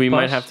eat Cocoa We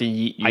Puffs. might have to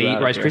yeet you I eat out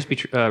of Rice here.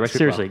 Krispie.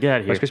 Seriously, get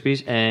out of Rice here.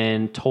 Krispies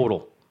and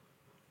Total.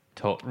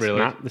 Really?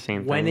 Not the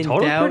same When thing. in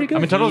Total's doubt, pretty good. I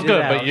mean, Total's eat it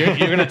good, out. but you're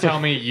going to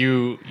tell me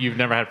you've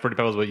never had fruity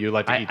pebbles, but you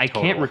like to eat I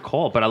Total. can't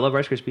recall, but I love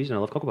Rice Krispies and I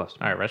love Cocoa Puffs.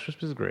 All right, Rice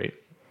Krispies is great.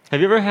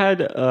 Have you ever had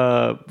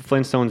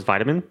Flintstones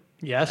vitamin?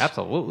 Yes.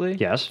 Absolutely.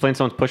 Yes.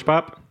 Flintstones Push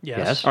Pop.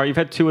 Yes. All right, you've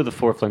had 2 of the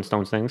 4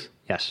 Flintstones things.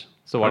 Yes.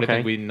 So why do you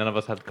Okay. think none of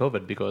us had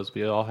COVID? Because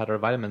we all had our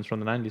vitamins from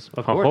the 90s.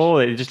 Of course. Oh,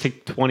 it just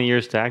take 20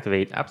 years to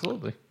activate.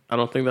 Absolutely. I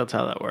don't think that's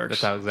how that works.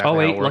 That's how exactly Oh how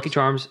wait, it works. Lucky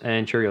Charms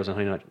and Cheerios and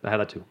Honey Nut. I had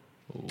that too.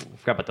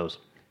 Forgot about those.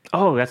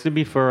 Oh, that's gonna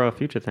be for a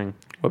future thing.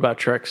 What about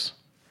tricks?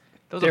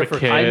 Those They're are the for-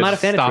 kids. I'm not a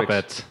fan of Stop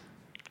Trix. it.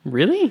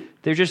 Really?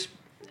 They're just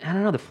I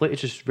don't know. The flavor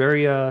it's just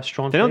very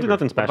strong. They don't do flavor.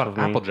 nothing What special about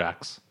for me. Apple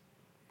Jacks?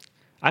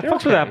 I They're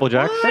fucks with okay. Apple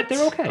Jacks.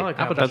 They're okay. I like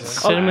Apple Apple Jacks.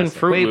 Jacks. Cinnamon classic.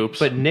 Fruit Wait, Loops.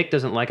 but Nick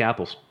doesn't like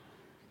apples.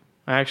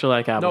 I actually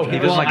like Apple No, he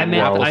Jacks. doesn't like I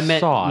meant apple I meant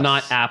sauce.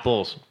 not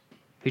apples.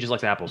 He just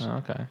likes apples.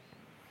 Oh, okay.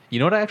 You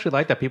know what I actually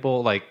like that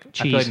people like? I feel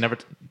Cheese. like never.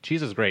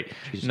 Cheese is great.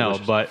 Cheese is no,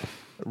 delicious. but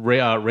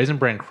Raisin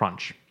Bran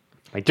Crunch.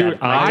 My Dude,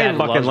 dad, my I dad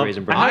fucking loves love-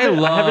 Raisin Bran. I have it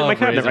in my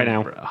cabinet Raisin right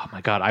now. Bran. Oh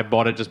my god, I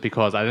bought it just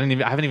because I haven't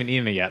even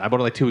eaten it yet. I bought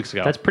it like 2 weeks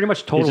ago. That's pretty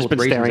much total. He's just been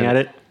with raisins staring in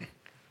at it.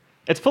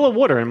 It's full of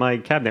water in my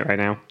cabinet right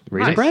now.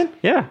 Raisin Nice. Bran?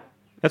 Yeah,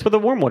 that's what the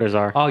warm waters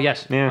are. Oh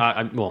yes.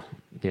 Yeah. Well,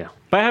 yeah.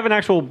 But I have an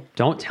actual.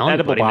 Don't tell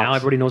Edible anybody now. box.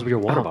 Everybody knows what your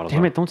water Oh, bottles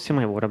damn are. it! Don't steal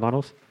my water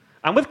bottles.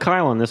 I'm with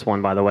Kyle on this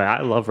one, by the way.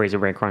 I love Raisin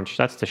Bran Crunch.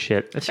 That's the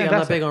shit. It's See, I'm not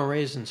fantastic. big on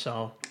raisins,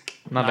 so.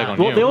 Not big on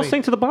Well, you. they all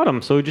sink to the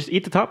bottom, so just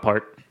eat the top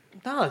part.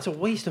 No, it's a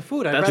waste of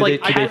food. I'd That's rather,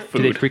 like- I do they- have-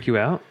 Do they freak you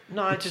out?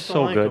 no, I just So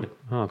don't like good. them.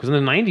 Oh, because in the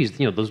 '90s,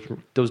 you know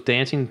those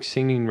dancing,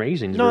 singing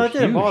raisins. No, were it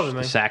didn't huge. bother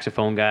me. The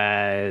saxophone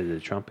guy,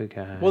 the trumpet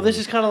guy. Well, this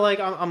is kind of like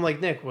I'm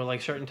like Nick, where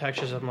like certain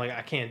textures, I'm like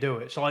I can't do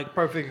it. So like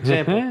perfect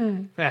example.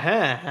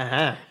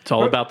 It's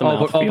all about the but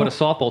a mouthfeel.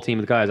 softball team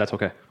with guys, that's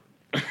okay.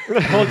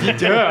 Well,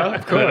 duh,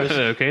 of course.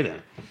 Okay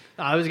then.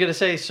 I was gonna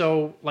say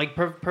so. Like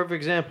perfect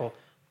example,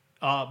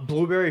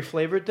 blueberry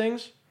flavored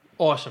things,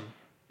 awesome.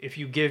 If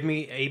you give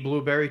me a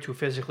blueberry to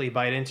physically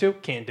bite into,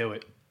 can't do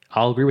it.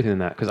 I'll agree with you on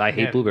that because I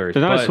hate Yeah. blueberries.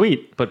 They're not as but,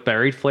 sweet. But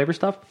berried flavor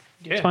stuff,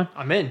 Yeah, it's fine.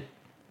 I'm in.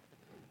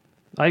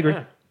 I agree.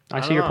 Yeah. I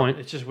don't see your know. point.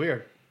 It's just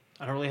weird.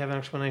 I don't really have an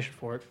explanation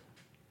for it.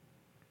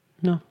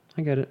 No,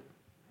 I get it.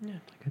 Yeah.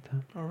 I get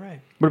that. All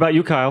right. What about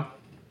you, Kyle?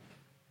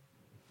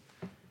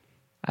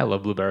 I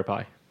love blueberry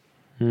pie.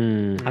 I've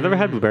never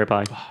had blueberry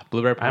pie.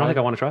 Blueberry pie. I don't think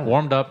I wanna try that.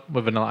 Warmed up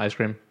with vanilla ice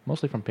cream,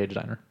 mostly from Page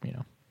Diner. You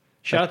know.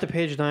 Shout out to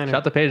Paige Diner. Shout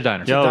out to Page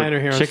Diner. Yo, diner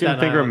here on chicken Staten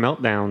finger Island.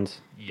 meltdowns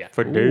Yeah.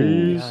 for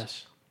days.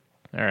 Yes.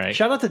 All right.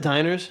 Shout out to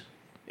diners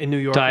in New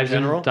York Dives in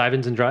in, general.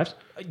 dive-ins and drives.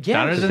 Yeah,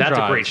 Diners and That's a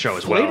drives. great show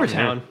as well.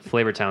 Flavortown. Yeah.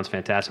 Flavortown's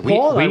fantastic.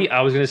 Paul and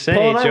I was going to say,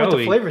 Paul and I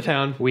Joey. went to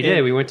Flavortown. We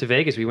did. We went to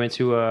Vegas. We went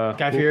to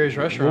Guy Fieri's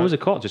restaurant. What was it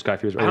called? Just Guy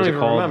Fieri's. I don't even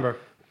remember.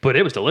 But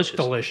it was delicious.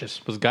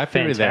 Delicious. Was Guy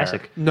Fieri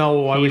Fantastic.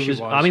 No, I wish He was,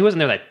 he was. I mean, he wasn't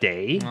there that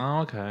day, there?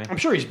 Oh, okay. I'm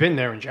sure he's been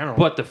there in general.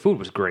 but the food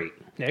was great.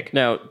 Nick?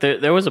 Now,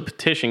 there was a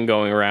petition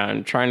going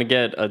around trying to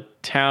get a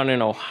town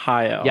in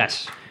Ohio.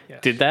 Yes.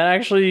 Did that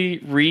actually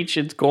reach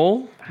its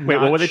goal? Wait,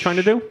 what were they trying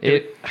to do?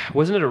 It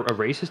wasn't it a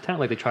racist town?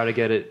 Like they try to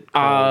get it.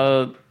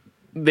 called-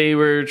 They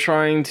were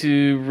trying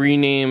to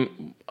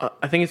rename,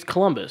 I think it's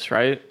Columbus,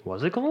 right?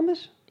 was it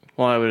Columbus?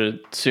 Well, I would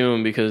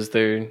assume because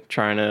they're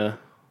trying to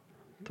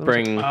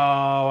bring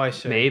Oh, I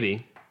see.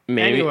 Maybe.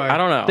 maybe. Anyway. I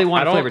don't know. They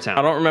wanted I don't, Flavortown.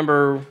 I don't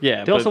remember.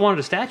 Yeah. They also wanted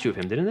a statue of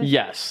him, didn't they?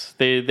 Yes,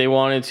 they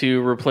wanted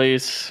to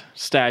replace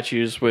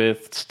statues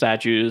with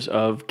statues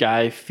of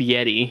Guy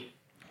Fieri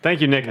Thank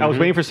you, Nick. I was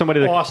waiting for somebody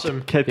to,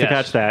 Awesome. to Yes.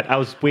 catch that. I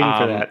was waiting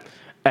for that.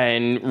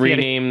 and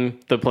rename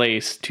the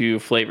place to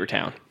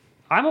Flavortown.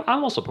 I'm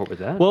all support with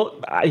that. Well,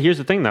 here's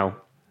the thing, though.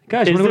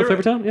 guys, you is want to go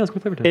to there- Flavortown? Yeah, let's go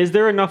to Flavortown. Is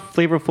there enough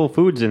flavorful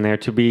foods in there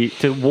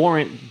to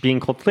warrant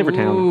being called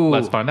Flavortown? Ooh.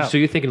 Let's find out. So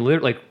you're thinking,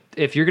 like,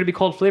 if you're going to be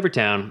called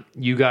Flavortown,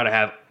 you got to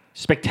have.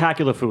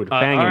 Spectacular food,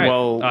 banging. all right.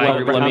 Well, I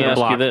agree with let me you. ask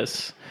Block. you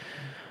this: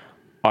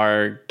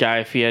 are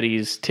Guy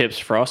Fieri's tips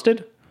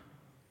frosted?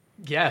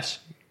 Yes.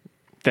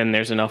 Then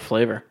there's enough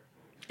flavor.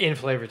 In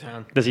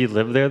Flavortown. Does he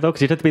live there though? Because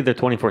he'd have to be there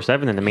 24/7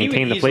 and to He would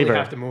maintain the easily flavor.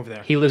 have to move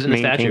there. He lives in the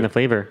Maintain statue. the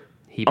flavor.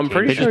 He I'm became-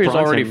 pretty They sure just he's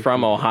brought already him.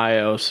 from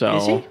Ohio, so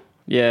Is he?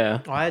 yeah.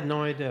 Oh, I had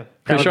no idea.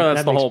 Pretty sure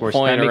that's the makes whole more-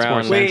 point that makes more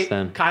around. sense. Wait,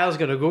 then. Kyle's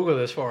going to Google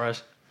this for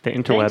us. The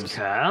Thanks, interwebs.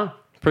 Kyle.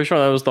 Pretty sure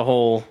that was the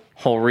whole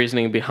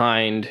reasoning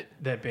behind.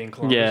 That being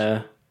Columbus.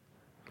 Yeah.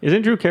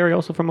 Isn't Drew Carey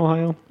also from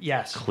Ohio?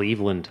 Yes.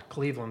 Cleveland.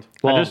 Cleveland.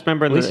 I just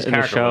remember at in least the, his in the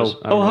character show. was.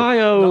 I don't know.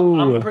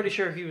 Ohio. I'm pretty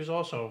sure he was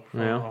also from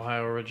Yeah.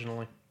 Ohio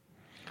originally.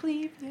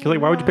 Cleveland. 'Cause,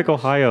 like, why would you pick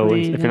Ohio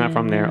if you're not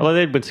from there? Although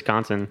they had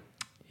Wisconsin.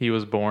 He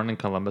was born in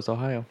Columbus,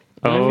 Ohio.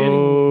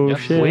 Oh Yep.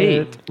 shit!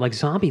 Wait, like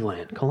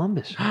Zombieland,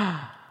 Columbus.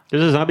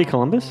 There's a zombie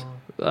Columbus.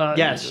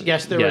 Yes,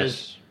 yes, there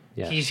is.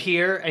 Yes. He's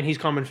here and he's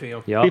coming for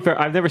you. Yep. To be fair,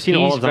 I've never seen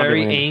all He's of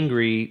very Zombieland.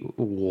 angry.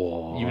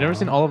 Whoa. You've never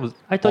seen all of his.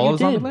 I thought all you of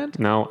did. Zombieland?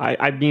 No,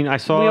 I mean I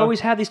saw. We always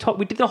have these talk.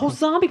 We did the whole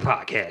zombie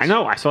podcast. I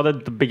know. I saw the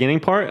beginning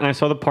part, and I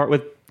saw the part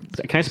with.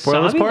 Can I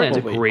spoil this part? Zombieland's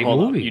a great Hold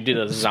on. movie. You did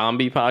a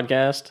zombie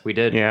podcast? We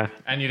did. Yeah.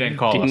 And you didn't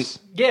call Didn't- us.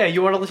 Yeah,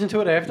 you want to listen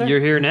to it after?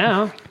 You're here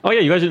now. Oh yeah,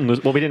 you guys didn't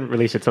lose. Well, we didn't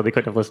release it, so they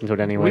couldn't have listened to it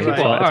anyway. Right.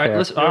 So Well, that's all right. fair.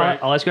 Listen, all right.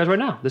 I'll ask you guys right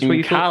now. This is what In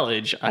you feel.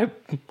 college, I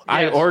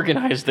Yes.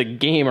 organized the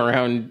game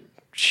around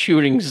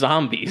shooting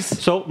zombies.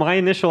 So my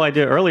initial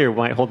idea earlier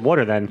might hold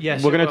water. Then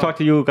Yes, we're it going to will. talk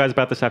to you guys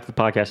about this after the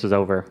podcast is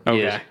over.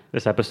 Okay. Yeah.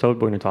 This episode,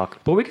 we're going to talk.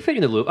 But we can fit you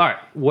in the loop. All right.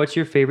 What's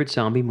your favorite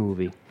zombie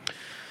movie,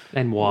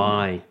 and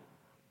why?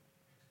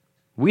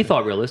 We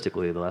thought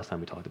realistically the last time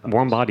we talked about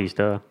Warm Bodies,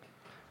 duh.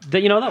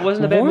 that. You know, that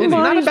wasn't a bad movie.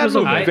 Not a bad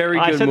movie. I- Very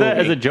good I said that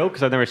movie. as a joke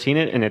because I've never seen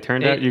it, and it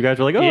turned out It- you guys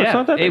were like, "Oh, yeah, it's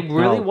not that." it bad."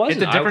 really No.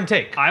 wasn't. It's a different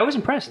take. I was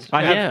impressed.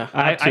 I have, Yeah.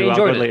 I, have I two. I'll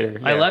enjoyed go it.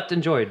 later. I Yeah. left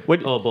enjoyed.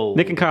 What, bull.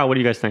 Nick and Kyle, what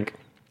do you guys think?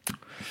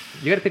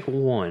 You got to pick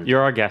one.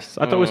 You're our guests.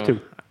 I thought it was two.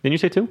 Didn't you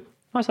say two?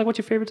 I was like, "What's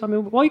your favorite zombie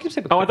movie?" Well, you can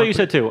say. Oh, I thought you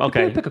said two.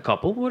 Okay. Pick a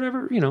couple,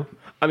 whatever. You know.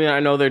 I mean, I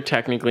know they're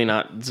technically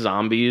not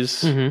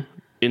zombies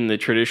in the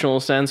traditional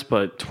sense,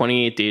 but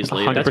 28 Days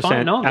Later. 100%. That's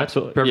fine. No, that's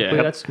Absolutely. perfectly.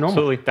 Yeah. That's normal.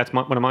 Absolutely. That's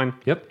one of mine.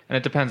 Yep. And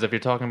it depends if you're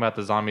talking about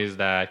the zombies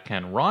that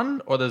can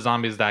run or the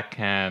zombies that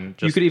can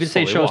just You could even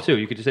say slowly shows walk. too.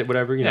 You could just say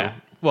whatever. You Yeah. know.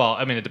 Well,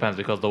 I mean, it depends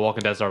because The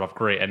Walking Dead started off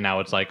great and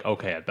now it's like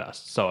okay at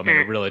best. So, I mean,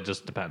 it really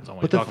just depends on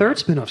what But you're the talking third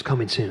spin-off's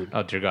coming soon.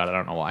 about. Oh, dear God, I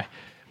don't know why.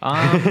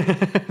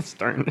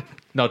 Starting.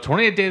 No,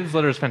 28 Days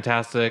Later is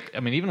fantastic. I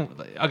mean, even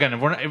again,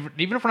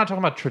 even if we're not talking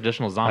about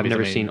traditional I've zombies,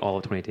 never I mean, seen all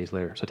of 28 Days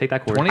Later. So take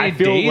that course. 28 I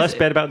feel days less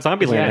bad about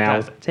Zombieland now.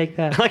 fantastic. Take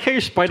that. I like how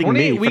you're spiting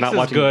 28 me for weeks not is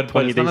watching good, but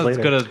 20 it's Days not as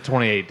later. good as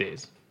 28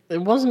 Days.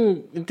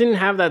 It didn't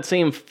have that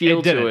same feel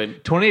It to didn't.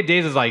 it. 28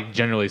 Days is like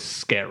genuinely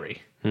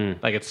scary.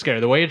 Like it's scary.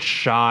 The way it's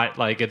shot,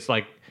 like it's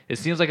like it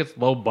seems like it's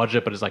low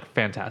budget, but it's like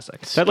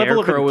fantastic. That level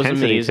of Scarecrow was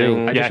intensity amazing.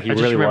 too. I Yeah, I he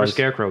just really remember was.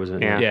 Scarecrow was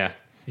in it. Yeah.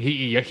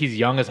 Yeah, he's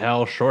young as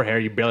hell, short hair.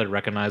 You barely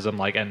recognize him.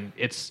 Like, and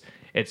it's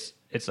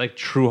like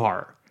true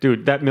horror.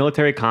 Dude, that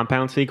military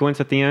compound sequence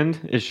at the end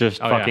is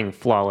just Oh, yeah. fucking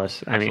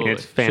flawless. I mean, Absolutely.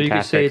 it's So fantastic. you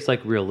could say it's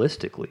like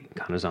realistically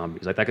kind of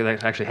zombies. Like that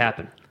could actually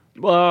happen.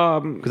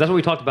 Um, Because that's what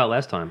we talked about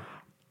last time.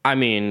 I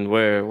mean,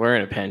 we're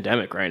in a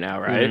pandemic right now,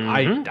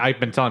 right? I've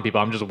been telling people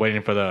I'm just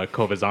waiting for the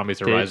COVID zombies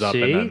to rise up,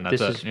 see? and then that's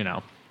This it. is- You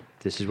know,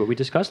 This is what we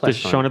discussed does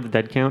last time. Shaun of the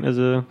Dead count as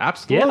a?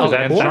 absolutely.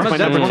 Yeah, And of Shaun of course. the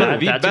Dead is one of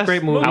the That's a best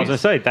great movie. I was gonna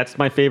say that's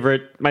my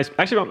favorite.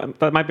 Actually,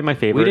 that might be my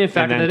favorite. We didn't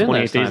factor and then that in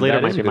 28 last Days time. later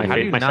That might is be a my, good fa- movie. How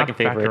do you my not second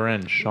factor favorite.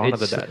 in Shaun of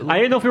the It's- Dead? I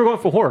didn't know if we were going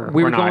for horror.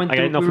 We or were not. going I didn't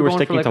through- know if we we were were going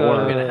sticking for to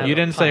like horror. a- You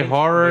didn't say Pint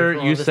horror.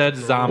 before You this said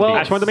is zombies. Well, I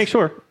just wanted to make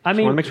sure. I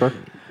mean- want to make sure.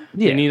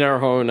 We Yeah. need our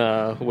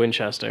own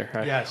Winchester.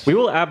 Right? Yes. We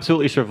will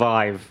absolutely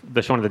survive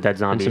the Shaun of the Dead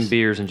zombies. some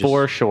beers and just-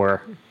 for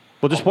sure.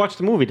 We'll just watch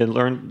the movie to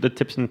learn the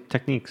tips and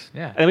techniques.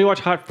 Yeah. And then we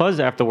watch Hot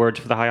Fuzz afterwards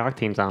for the high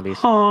octane zombies.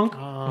 Honk.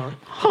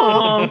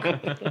 Honk.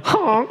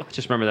 Honk.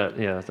 Just remember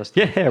that. Yeah. That's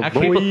Yeah,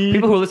 Actually, boy.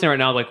 people who are listening right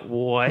now are like,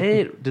 what?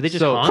 Did they just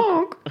So-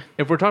 honk?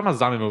 If we're talking about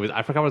zombie movies,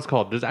 I forgot what it's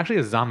called. There's actually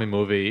a zombie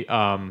movie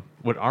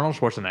with Arnold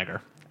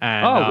Schwarzenegger.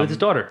 And, Oh, with his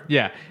daughter.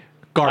 Yeah,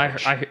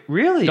 garbage.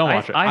 Really? Don't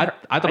watch it. I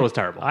thought it was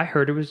terrible. I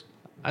heard it was.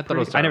 I thought it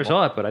was I never terrible.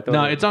 saw it, but I thought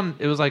No, it it's on.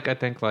 It was like I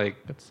think like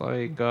it's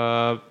like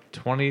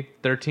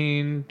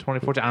 2013,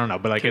 2014. I don't know,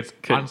 but like it's.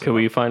 honestly- Could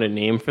we find a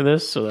name for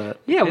this so that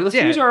Yeah, well, let's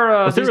Yeah. use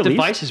our Was it these released?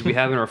 devices we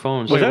have in our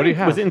phones. Was, Wait, what do you that,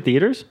 have? was it in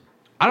theaters?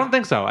 I don't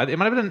think so. It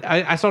might have been.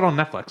 I saw it on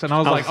Netflix, and I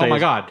was I was like, saying- "Oh my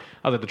god!"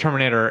 I was like, "The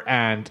Terminator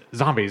and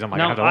zombies." I'm like,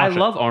 "I now, have to I watch it."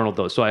 love Arnold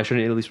though, so I should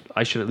at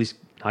least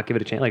not give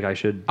it a chance. Like I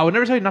should. I would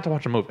never tell you not to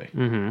watch a movie.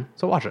 Mm-hmm.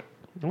 So watch it.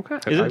 Okay.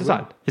 Is I it,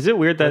 will. is it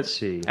weird that? Let's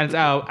see. And it's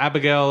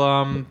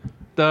Abigail.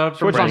 The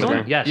from Schwarzenegger.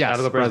 Breslin. Yes, yes,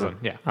 Abigail Breslin.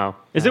 Breslin. Yeah. Oh,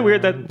 is it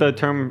weird that the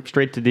term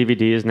 "straight to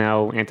DVD" is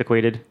now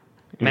antiquated?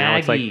 Now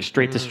it's Maggie. like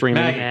straight to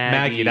streaming.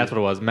 Maggie. That's what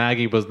it was.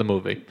 Maggie was the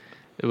movie.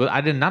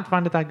 I did not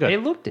find it that good.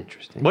 It looked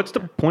interesting. What's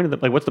the point of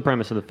the What's the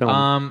premise of the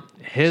film?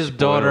 His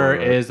daughter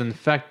is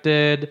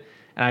infected,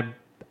 and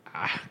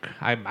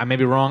I may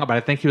be wrong, but I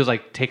think he was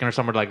like taking her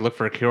somewhere to like look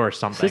for a cure or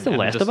something. Is this The and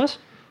Last just- of Us?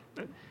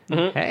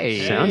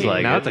 Hey, Sounds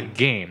like now it. it's a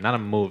game, not a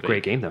movie.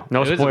 Great game though.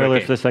 no It is a great spoilers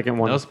game. for the second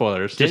one. No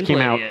spoilers. Just came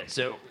out.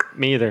 so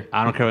Me either.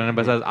 I don't care what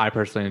anybody says. I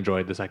personally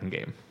enjoyed the second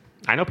game.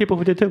 I know people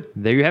who did too.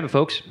 there you have it,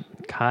 folks.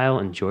 Kyle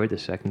enjoyed the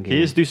second game.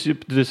 He is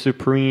the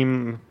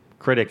supreme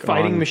critic.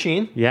 Fighting on-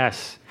 machine?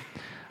 Yes.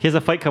 He has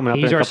a fight coming up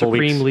He's in a our couple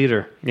supreme weeks.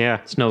 leader. Yeah.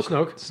 Snoke.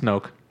 Snoke.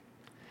 Snoke.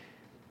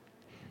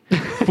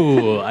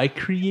 Fool! I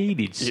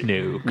created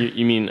Snoke.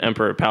 you mean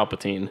Emperor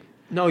Palpatine?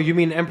 No, you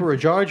mean Emperor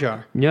Jar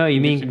Jar. No, you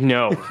mean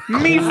No.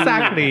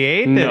 Misa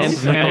created No. Emperor- As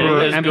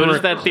good Emperor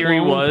as that theory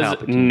Clone was,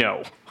 Palpatine.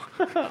 no.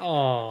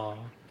 Oh.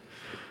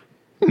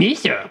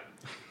 Misha?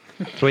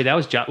 Wait, that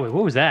was Wait,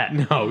 what was that?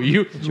 No,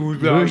 you.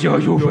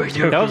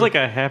 That was like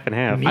a half and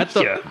half.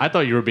 I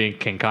thought you were being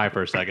King Kai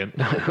for a second.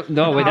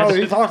 No, wait, Oh, that's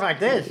he talks like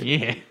this.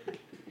 Yeah.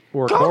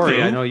 or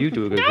Corey. I know you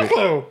do a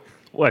good.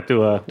 What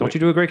Don't you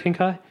do a great King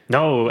Kai?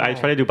 No, I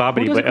try to do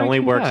Bobbity, does but a it great only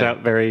King works Kai? out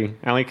very.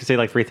 I only can say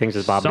like three things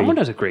as Bobbity. Someone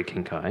does a great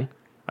King Kai.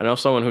 I know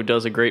someone who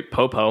does a great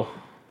popo.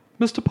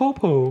 Mr.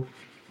 Popo.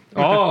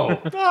 Oh.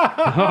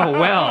 Oh,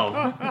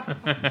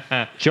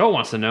 well. Joe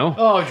wants to know.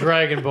 Oh,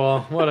 Dragon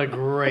Ball. What a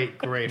great,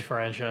 great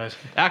franchise.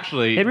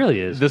 Actually, It really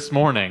is. This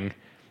morning,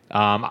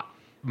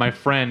 my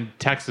friend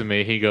texted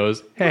me. He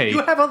goes, "Hey,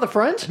 You have other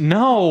friends?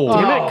 no,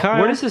 Damn it, Kyle.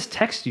 What is this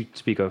text you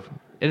speak of?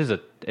 it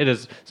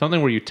is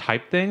something where you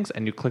type things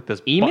and you click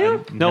this Email?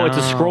 button. No, it's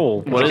a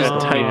scroll. What is Oh.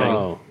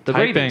 typing? The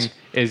Typing Ravens.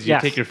 is you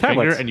Yes, take your tablets.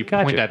 finger and you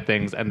Gotcha. point at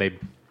things and they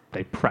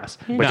press.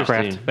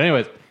 Interesting. But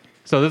anyways,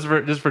 so this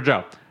is for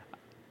Joe.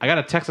 I got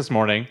a text this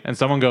morning and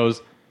someone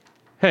goes,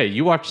 "Hey,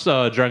 you watch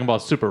Dragon Ball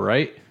Super,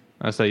 right?"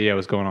 And I say, "Yeah,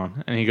 what's going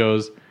on?" And he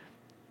goes,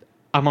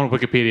 I'm on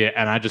Wikipedia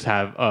and I just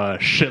have a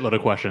shitload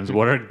of questions.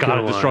 What are God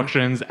of one.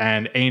 Destructions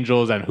and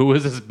Angels and who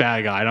is this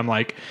bad guy? And I'm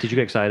like, Did you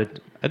get excited?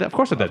 of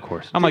course I did. Of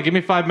course. I'm like, give me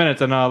 5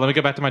 minutes and let me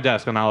get back to my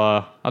desk and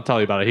I'll tell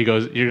you about it. He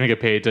goes, you're gonna get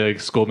paid to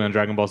school me on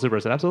Dragon Ball Super. I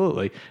said,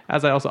 absolutely.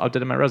 As I also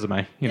updated my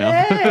resume, you know.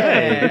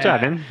 Hey, good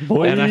job, man.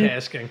 Boy. And I-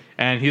 Asking.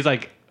 And he's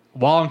like,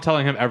 while I'm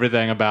telling him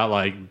everything about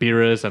like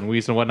Beerus and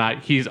Whis and whatnot,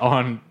 he's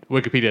on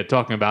Wikipedia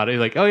talking about it. He's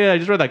like, oh yeah, I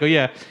just read that. I go,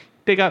 yeah,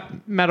 they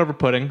got mad over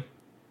pudding.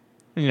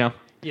 You know,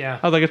 Yeah.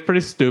 I was like, it's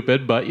pretty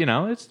stupid, but you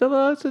know, it's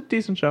still it's a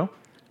decent show.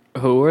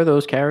 Who are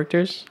those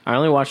characters? I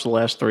only watched the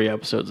last 3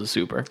 episodes of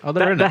Super. Oh,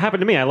 they're in That it. happened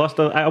to me. I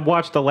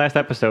watched the last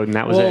episode, and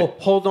that was Whoa, it.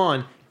 hold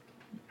on.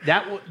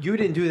 You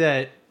didn't do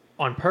that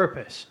on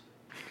purpose.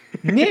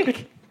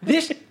 Nick,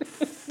 this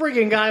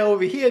friggin' guy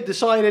over here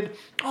decided,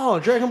 oh,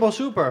 Dragon Ball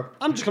Super.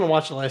 I'm just going to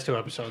watch the last 2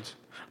 episodes.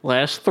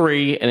 Last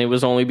 3, and it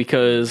was only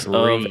because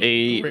of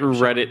a Three.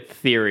 Reddit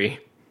theory.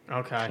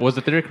 Okay. Was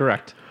the theory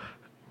correct?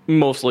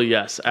 Mostly,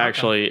 yes.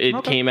 Actually, it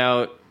Okay. came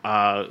out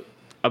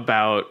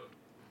about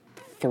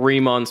 3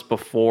 months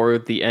before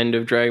the end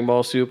of Dragon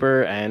Ball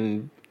Super,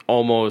 and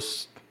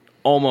almost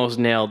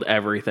nailed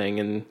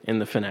everything in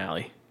the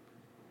finale.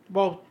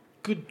 Well,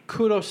 good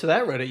kudos to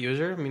that Reddit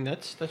user. I mean,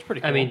 that's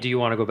pretty cool. I mean, do you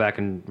want to go back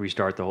and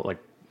restart the whole, like,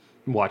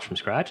 watch from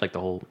scratch? Like the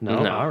whole.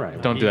 No? No. All right.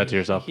 Don't do that to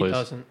yourself, he please.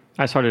 doesn't.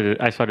 I started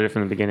it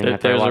from the beginning.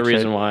 after I There's a watched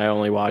reason it. why I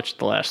only watched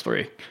the last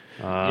 3.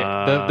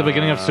 Yeah. The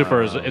beginning of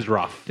Super is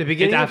rough. The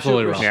beginning it's of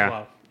absolutely Super is rough. Yeah.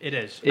 slow. It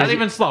is. Not it-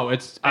 even slow.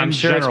 It's I'm in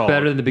sure general. it's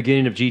better than the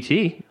beginning of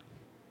GT.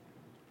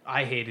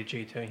 I hated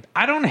GT.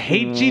 I don't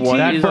hate GT,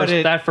 What but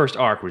it, That first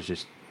arc was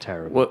just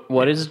terrible.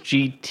 What is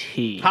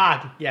GT?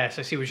 Ah, yes,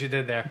 I see what you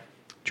did there.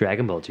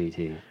 Dragon Ball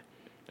GT.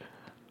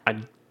 I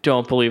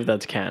don't believe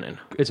that's canon.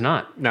 It's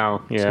not.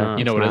 No, yeah. not.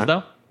 you know what it is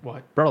though?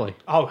 What? Broly.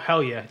 Oh,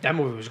 hell yeah. That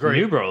movie was great.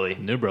 New Broly.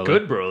 New Broly.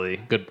 Good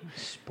Broly. Good.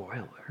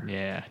 Spoiler.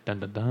 Yeah. Dun,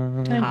 dun,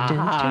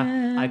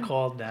 dun. I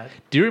called that.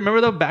 Do you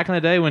remember though back in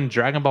the day when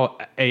Dragon Ball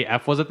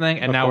AF was a thing,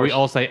 and now we course.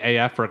 all say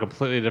AF for a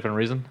completely different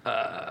reason?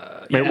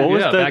 Wait, what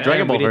was the back Dragon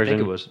then, Ball we didn't version?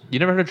 Think it was. You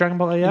never heard of Dragon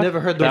Ball AF? Never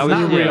heard That those. was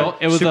not real.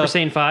 It was Super a-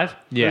 Saiyan 5.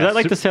 Yeah. Was that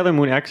like Sup- the Sailor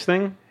Moon X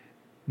thing?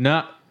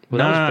 No. Well,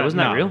 no, that no, wasn't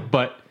that no. real?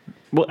 But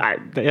Well,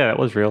 yeah, that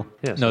was real.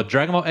 Yeah, no,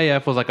 Dragon Ball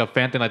AF was like a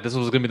fan thing. Like this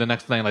was going to be the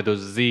next thing. Like there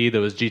was Z,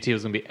 there was GT, it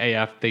was going to be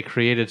AF. They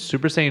created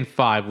Super Saiyan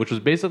 5, which was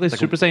basically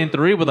Super Saiyan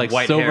 3 with like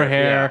white silver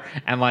hair,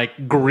 hair and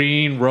like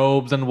green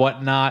robes and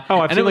whatnot. Oh,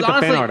 I've and seen, it was like,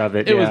 the fan honestly- art of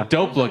it, It was yeah.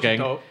 dope looking,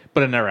 dope.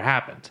 but it never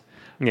happened.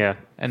 Yeah.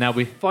 And now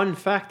we. Fun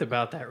fact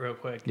about that, real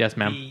quick. Yes,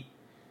 ma'am.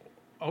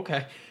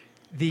 Okay.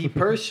 The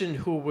person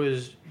who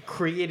was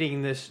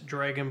creating this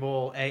Dragon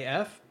Ball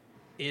AF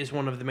is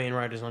one of the main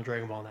writers on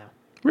Dragon Ball now.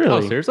 Really?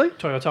 Oh, seriously?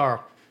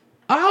 Toyotaro.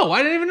 Oh, I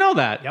didn't even know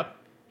that. Yep.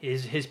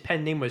 His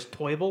pen name was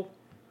Toyble.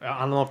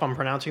 I don't know if I'm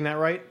pronouncing that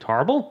right,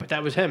 Tarble? but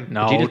that was him.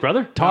 No. Vegeta's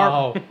brother?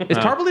 No. Is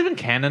Tarble even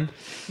canon?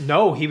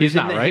 No, he was He's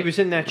in not, that, right? he was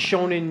in that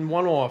Shonen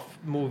one-off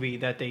movie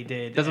that they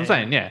did. That's what I'm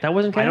saying. Yeah. That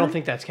wasn't I canon? don't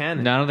think that's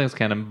canon. No, I don't think it's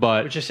canon.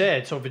 But Which is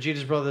sad. So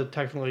Vegeta's brother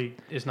technically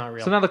is not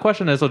real. so now the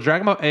question is: so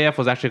Dragon Ball AF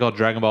was actually called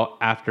Dragon Ball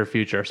After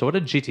Future. So what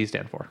did GT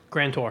stand for?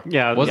 Grand Tour.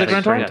 Yeah. Was it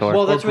yeah, Grand Tour?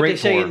 Well, that's Or what they Great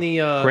say Tour. in the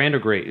Grand or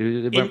Great?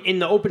 in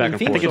the opening Back and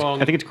theme forth. song.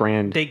 I think it's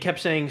grand. They kept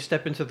saying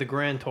 "Step into the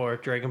Grand Tour,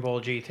 Dragon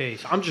Ball GT."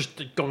 So I'm just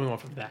going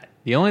off of that.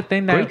 The only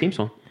thing Great that theme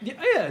song.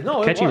 Yeah,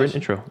 no, Catchy it was.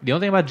 intro. the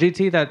only thing about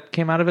GT that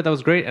came out of it that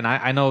was great, and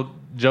I know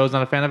Joe's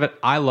not a fan of it.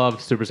 I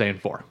love Super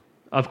Saiyan 4.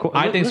 Of course.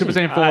 I think Super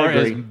Saiyan 4 I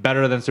is agree.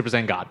 better than Super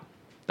Saiyan God.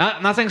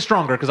 Not saying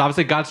stronger, because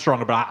obviously God's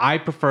stronger, but I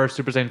prefer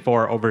Super Saiyan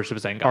 4 over Super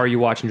Saiyan God. Are you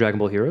watching Dragon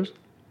Ball Heroes?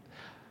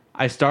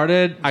 I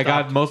started, I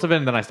got Stopped. most of it,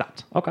 and then I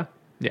stopped. Okay.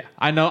 Yeah,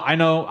 I know.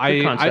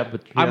 Good concept,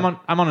 but I'm yeah.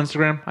 on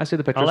Instagram. I see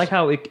the I pictures. like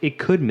how it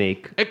could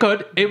make. It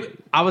could.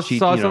 I was Cheat,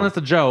 so I was you telling know. this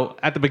to Joe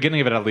at the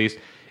beginning of it at least.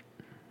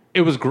 It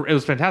was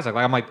fantastic.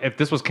 Like I'm like, if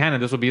this was canon,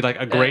 this would be like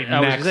a great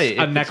I was next gonna say,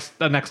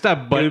 if next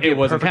step. But it would be it a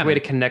wasn't perfect canon. way to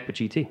connect with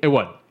GT. It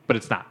would, but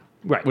it's not.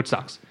 Right. Which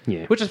sucks.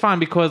 Yeah. Which is fine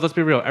because let's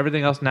be real,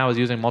 everything else now is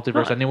using multiverse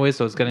Right. anyway,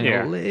 so it's getting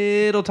Yeah. a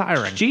little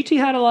tiring. GT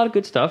had a lot of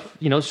good stuff.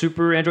 You know,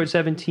 Super Android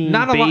 17,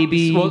 Not a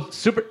Baby. lot. Well,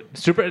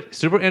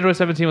 Super Android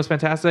 17 was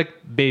fantastic.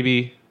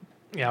 Baby.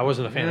 Yeah, I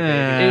wasn't a fan of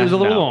eh, it. It was a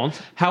little no. long.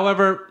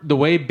 However, the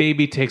way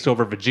Baby takes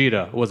over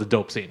Vegeta was a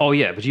dope scene. Oh,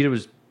 yeah. Vegeta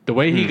was. The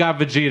way he got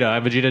Vegeta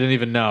and Vegeta didn't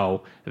even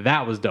know,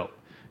 that was dope.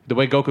 The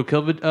way Goku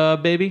killed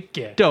Baby,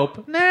 Yeah.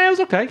 dope. Nah, it was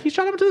okay. He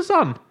shot him into the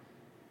sun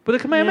with a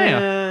Kamehameha.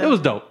 Yeah. It was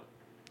dope.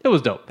 It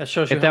was dope. That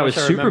shows you If how that was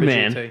much I remember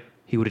Superman, GT.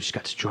 he would have just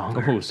got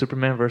stronger. Ooh,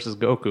 Superman versus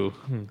Goku.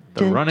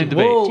 The running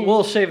debate.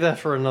 We'll save that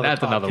for another.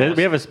 That's another podcast. one.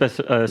 We have a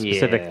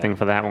specific Yeah. thing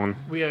for that one.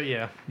 We are,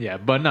 yeah. Yeah,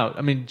 but no,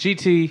 I mean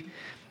GT.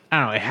 I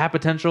don't know. It had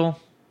potential.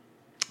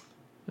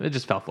 It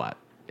just fell flat.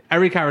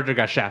 Every character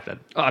got shafted.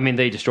 Oh, I mean,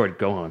 they destroyed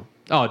Gohan.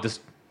 Oh,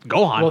 just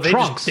Gohan. Well, they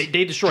Trunks.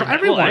 they destroyed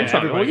Everyone. Well, Trunks.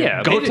 everybody. Well,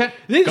 yeah. They, Goten-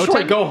 they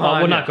destroyed Goten- Gohan.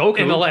 well, not Goku.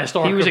 in the last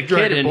arc. He was a of kid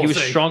Dragon and Ball he was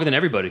Z. stronger than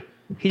everybody.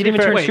 He didn't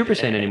even turn Wait, Super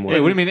Saiyan anymore.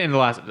 Wait, what do you mean in the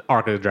last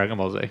arc of Dragon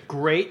Ball Z?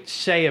 Great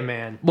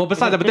Saiyaman. Well,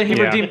 besides that, but then he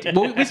Yeah. redeemed.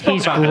 Well, we spoke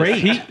He's about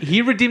great. this.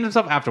 He redeemed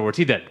himself afterwards.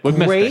 He did. With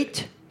Mystic.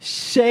 Great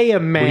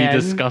Saiyaman. We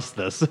discussed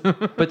this.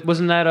 But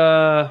wasn't that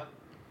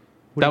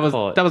What do you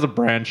call it? that was a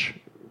branch.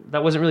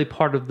 That wasn't really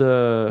part of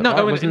the. No,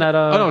 oh, wasn't that?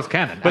 oh no, it's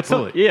canon. But still,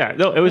 Absolutely. yeah,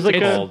 no, it was like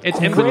It's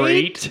a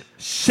Great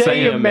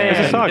Saiyaman. It's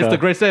a saga. It's the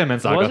Great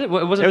Saiyaman saga. Was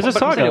it? It was a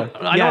saga.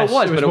 I know it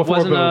was, but it before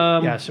wasn't.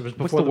 Boo. Yes, it was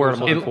before What's the word I'm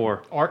Boo looking saga.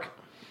 for? Arc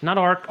Not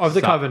Ark. of the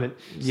Saga. Covenant.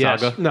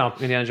 Yes. Saga. No,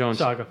 Indiana Jones.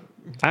 Saga.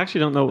 I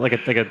actually don't know, like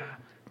a.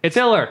 It's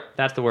filler.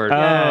 That's the word.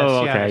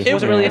 Oh, yes. okay. It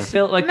wasn't really a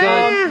fill like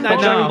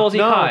Dragon Ball Z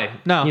no, Kai.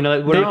 no. You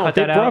know, where they cut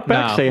They that brought out.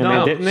 back No. Saiyaman,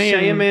 No, didn't they?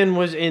 And- Saiyaman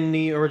was in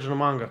the original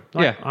manga.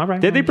 Yeah. All right.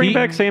 Did they bring He-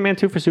 back Saiyaman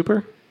 2 for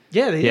Super?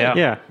 Yeah, they did. Yeah.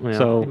 Yeah.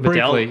 So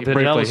Briefly,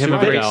 Videl was him super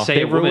and great. Videl. Say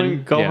they a woman.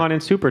 ruined Gohan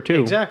and Super too.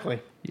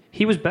 Exactly.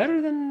 He was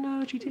better than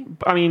GT.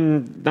 I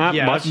mean, not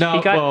Yes. much.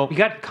 No. He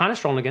got kind of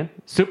strong again.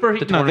 Super.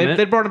 The No, tournament.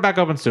 they brought him back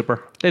up in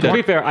Super. They To did.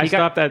 be fair, I He got-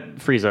 stopped at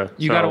Frieza.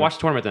 You so got to watch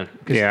the tournament then.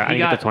 'Cause Yeah, I he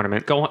didn't get the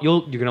tournament.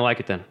 You're gonna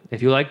like it then.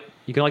 If you like,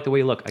 you're gonna like the way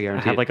you look. I I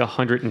guarantee. have it. like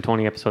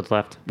 120 episodes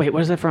left. Wait,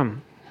 what is that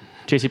from?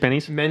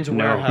 JCPenney's? Men's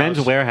No. Warehouse.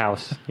 Men's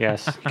Warehouse.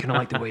 Yes. You're gonna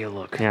like the way you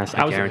look. Yes.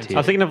 I guarantee. I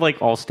was thinking of like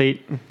Allstate.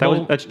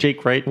 Well, That's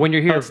Jake, right? when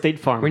you're here, Oh, it's State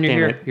Farm. When you're Damn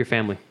here, it. your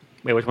family.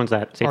 Wait, which one's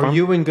that? State Are Farm?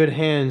 you in good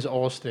hands,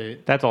 Allstate?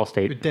 That's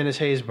Allstate. With Dennis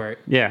Haysbert.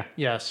 Yeah.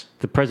 Yes.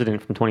 The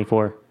president from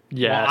 24.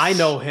 Yes. Well, I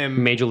know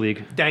him. Major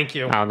League. Thank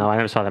you. I don't know. I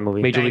never saw that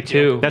movie. Major Thank League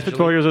you. 2. That's with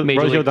Rosie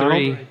Major League O'Donnell.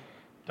 3.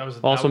 That was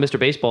Also, that was- Mr.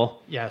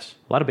 Baseball. Yes.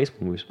 A lot of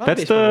baseball movies. A lot of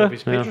That's baseball the-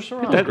 movies. Pedro yeah.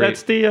 Serrano.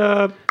 That's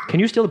the. Can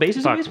you steal the bases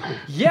in Fuck. baseball?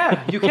 Yeah,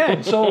 you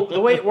can. So the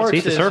way it works See,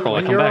 it's a is circle. I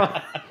when come you're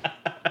back.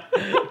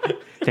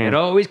 Damn. It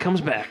always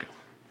comes back.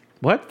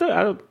 What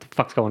the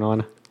fuck's going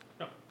on?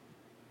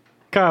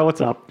 Kyle,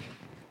 what's up?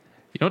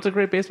 You know what's a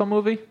great baseball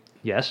movie?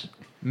 Yes.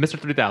 Mr.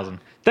 3000.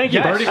 Thank you,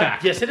 Yes. Bernie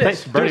Mac. Yes, it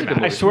is. Bernie Mac.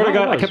 I swear to No, it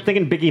God, I was. kept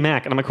thinking Biggie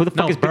Mac, and I'm like, who the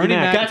fuck No, is Biggie Bernie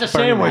Mac? Mac. That's a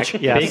Bernie sandwich.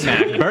 Mac, yes.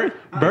 Big Mac.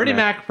 Bernie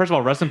Mac, first of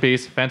all, rest in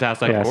peace.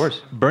 Fantastic. Yes. Of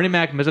course. Bernie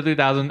Mac, Mr.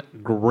 3000,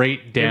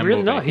 great damn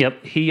really, movie. no,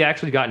 he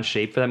actually got in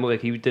shape for that movie.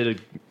 Like he did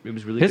it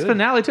was really His good.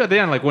 finale, too, at the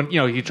end, like when,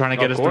 he's trying to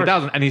get Of his course.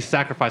 3000 and he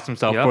sacrificed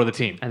himself Yep. for the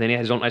team. And then he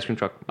had his own ice cream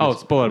truck. Oh,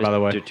 spoiler, by the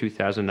way.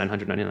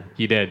 2,999.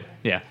 He did.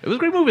 Yeah. It was a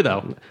great movie,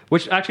 though.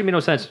 Which actually made no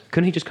sense.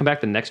 Couldn't he just come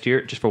back the next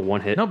year just for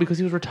one hit? No, because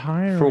he was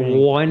retiring. For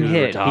one He was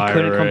hit. He couldn't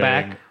come retiring.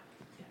 back.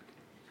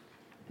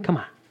 Come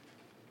on.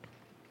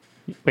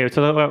 Wait,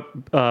 so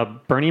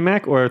Bernie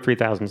Mac or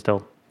 3000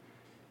 still?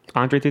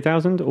 Andre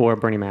 3000 or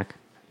Bernie Mac?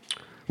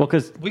 Well,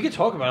 because We could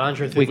talk about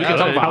Andre We could 3000.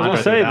 talk about I was Andre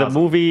gonna say the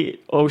 3000. movie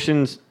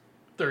Ocean's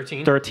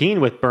 13.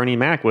 13 with Bernie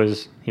Mac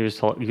was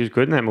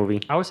good in that movie.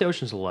 I would say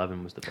Ocean's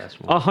 11 was the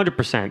best one.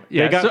 100%.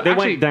 Yeah, they so went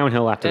actually-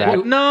 downhill after Yeah, that.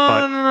 well,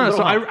 No.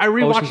 So I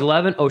rewatched. Ocean's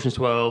 11, Ocean's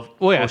 12.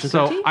 Well, yeah. Ocean's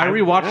So 13? I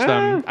rewatched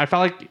them. I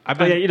felt like I've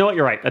Oh, been. yeah, you know what?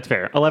 You're right. That's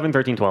fair. 11,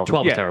 13, 12.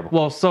 12 was Yeah. terrible.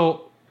 Well,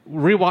 so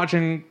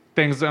rewatching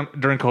things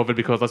during COVID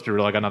because let's be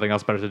real, I got nothing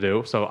else better to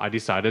do. So I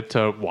decided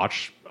to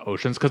watch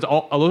Oceans because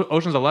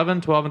Oceans 11,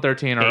 12, and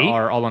 13 8?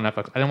 are all on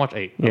Netflix. I didn't watch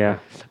 8. Yeah.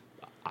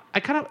 I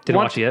kind of Didn't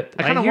watch it yet.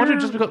 I kind of I wanted hear-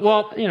 just because.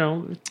 Well, you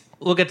know,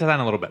 we'll get to that in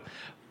a little bit.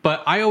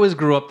 But I always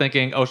grew up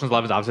thinking Ocean's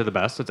 11 is obviously the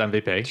best. It's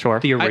MVP. Sure.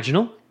 the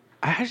original.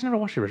 I actually never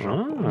watched the original.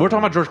 Oh. We're talking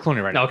about George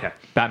Clooney right now. Okay.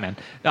 Batman.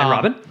 And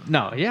Robin?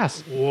 No,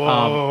 yes.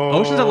 Whoa.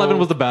 Ocean's 11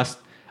 was the best.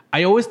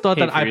 I always thought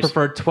Hey, that I Freeze.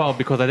 preferred 12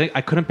 because I think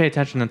I couldn't pay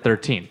attention in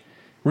 13.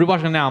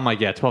 Rewatching it now, I'm like,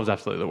 yeah, 12 is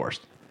absolutely the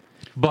worst.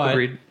 But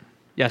Agreed.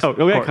 yes. Oh,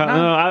 okay. Court. Kyle.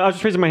 No, I was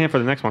just raising my hand for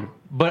the next one.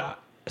 But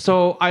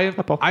so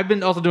Paul. I've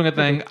been also doing a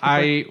thing.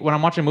 When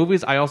I'm watching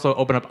movies, I also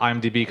open up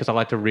IMDb because I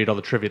like to read all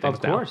the trivia things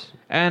Of down. course.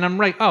 And I'm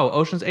like, oh,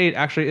 Ocean's 8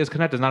 actually is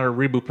connected. It's not a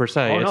reboot per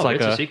se. Oh, it's no, like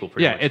it's a sequel,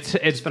 pretty Yeah,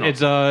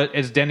 much.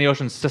 it's Danny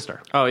Ocean's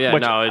sister. Oh yeah,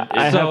 Which no,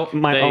 I so have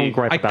my they- own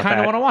gripe I about kind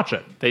of that. want to watch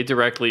it. they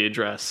directly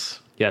address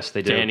Yes,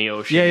 they do. Danny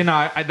Ocean. Yeah, you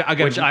know,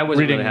 again, Which I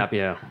wasn't reading. really happy.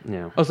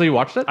 Yeah. Oh, so you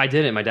watched it? I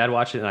didn't. My dad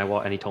watched it,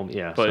 and he told me.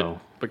 Yeah. but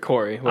so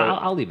Corey, what,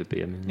 I'll leave it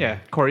be. I mean, Yeah,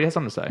 Corey, you have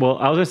something to say. Well,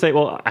 I was going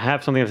to say, I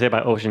have something to say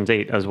about Ocean's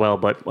 8 as well,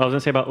 but I was going to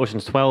say about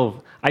Ocean's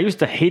 12, I used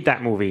to hate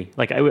that movie.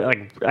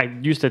 I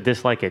used to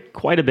dislike it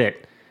quite a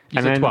bit.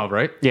 you said 12,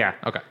 right? Yeah.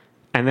 Okay.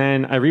 And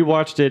then I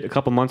rewatched it a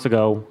couple months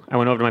ago. I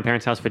went over to my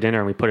parents' house for dinner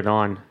and we put it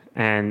on.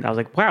 And I was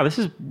like, wow, this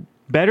is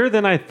better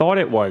than I thought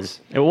it was.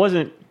 It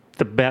wasn't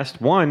the best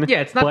one.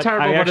 Yeah, it's not but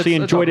terrible, I but actually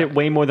it's enjoyed okay. it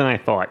way more than I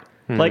thought.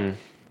 Like,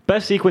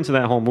 best sequence of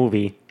that whole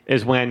movie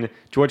is when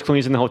George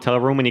Clooney's in the hotel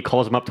room and he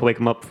calls him up to wake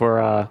him up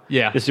for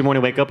Yeah. this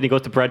morning wake up, and he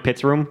goes to Brad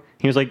Pitt's room.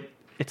 He was like,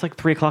 it's like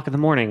 3 o'clock in the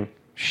morning.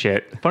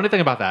 Shit. Funny thing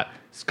about that,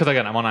 because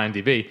again, I'm on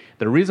IMDb.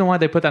 The reason why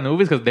they put that in the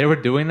movie is because they were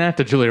doing that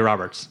to Julia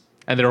Roberts,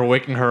 and they were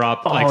waking her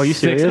up are you 6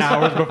 serious?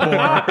 hours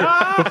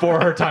before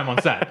her time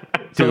on set.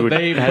 So Dude,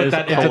 they that put is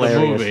that into the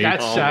hilarious. movie.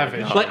 That's Oh my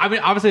savage. God. Like, I mean,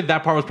 obviously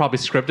that part was probably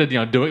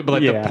scripted, doing, but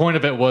like Yeah. the point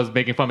of it was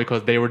making fun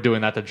because they were doing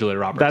that to Julia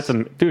Roberts.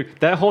 Dude,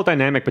 that whole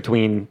dynamic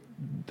between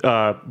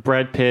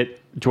Brad Pitt,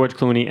 George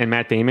Clooney, and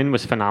Matt Damon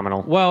was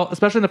phenomenal. Well,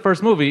 especially in the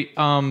first movie,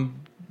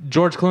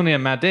 George Clooney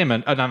and Matt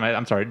Damon.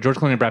 I'm sorry, George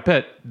Clooney and Brad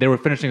Pitt. They were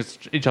finishing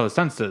each other's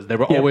sentences. They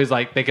were Yep. always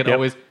like they could Yep.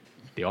 always.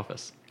 The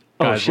Office.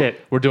 Oh, Guys,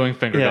 shit. We're doing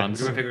finger Yeah.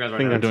 guns. We're doing finger guns right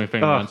Finger We're guns. doing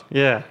finger Oh, guns.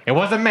 yeah. It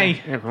wasn't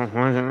me.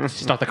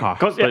 Start the car.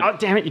 Oh,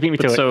 damn it, you beat me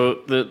to it. So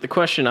the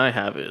question I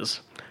have is,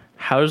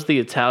 how does the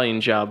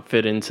Italian Job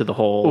fit into the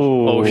whole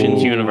Ooh.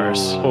 Ocean's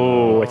universe?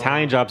 Oh,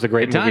 Italian Job's a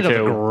great Italian movie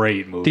Job's too. a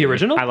great movie. The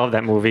original? I love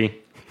that movie.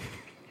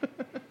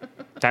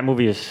 That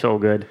movie is so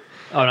good.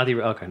 Oh, not the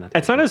okay. Not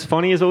It's not as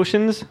funny as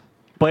Oceans,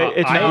 but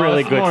it's a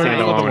really good more- it's a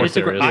little standalone. more It's a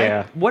serious.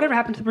 Yeah. Whatever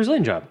happened to the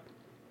Brazilian Job?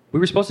 We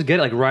were supposed to get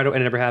it like right away,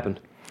 and it never happened.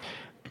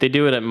 They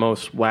do it at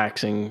most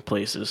waxing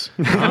places.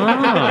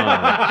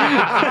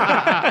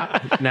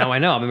 Now I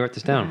know. I'm gonna write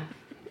this down.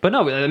 But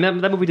no, I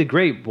mean, that movie did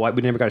great. Why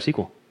we never got a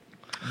sequel?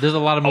 There's a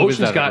lot of movies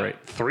Ocean's that got are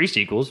great. 3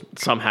 sequels.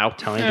 Somehow.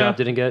 Italian Job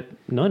didn't get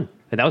none,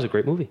 and that was a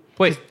great movie.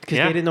 Wait, Because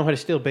Yeah. they didn't know how to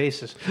steal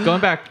bases. going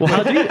back.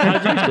 How do you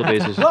steal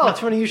bases? Well, it's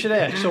funny you should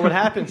ask. So what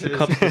happens is,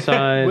 Cups to the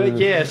side. well,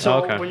 yeah. So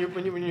Okay.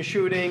 when you're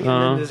shooting, and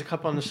Uh-huh. then there's a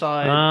cup on the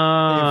side,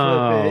 and you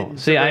flip it. Oh,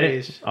 It's see, a I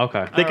base. didn't.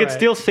 Okay. They could Alright.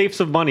 steal safes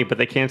of money, but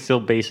they can't steal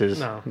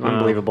bases. No.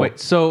 Unbelievable. Wait,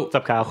 so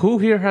up, Kyle? who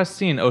here has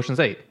seen Ocean's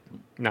 8?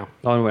 No.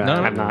 Oh, wait, No,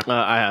 I'm not.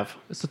 I have.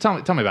 So tell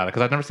me about it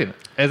because I've never seen it.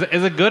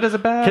 Is it good? Is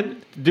it bad?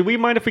 Do we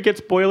mind if we get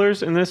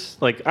spoilers in this?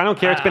 Like, I don't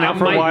care. It's been out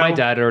for my, a while. My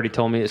dad already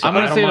told me. So I'm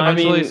gonna I don't see it mind.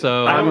 eventually.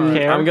 So I don't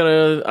care. I'm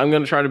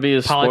gonna try to be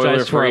as Apologize spoiler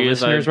to our free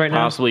as I listeners right now.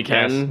 possibly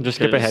can. Yes, just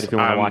skip ahead if you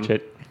want to watch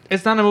it.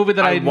 it's not a movie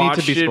that I need to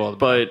watched be it, spoiled.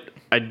 but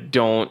I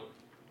don't.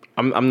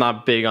 I'm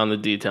not big on the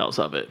details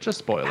of it. just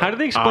spoil it. How do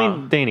they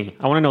explain Danny?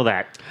 I want to know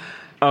that.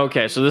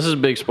 Okay, so this is a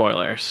big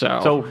spoiler.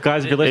 So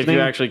Guys, if you're if listening,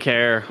 you actually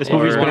care, this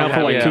movie's been out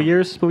for like yeah. 2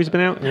 years. Movie's been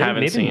out. haven't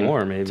maybe seen.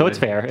 more. Maybe So it's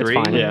fair. It's 3?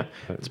 fine. Yeah,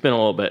 it's been a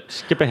little bit.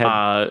 Skip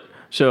ahead.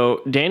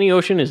 So Danny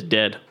Ocean is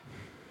dead.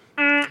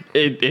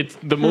 It's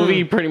the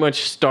movie pretty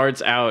much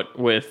starts out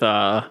with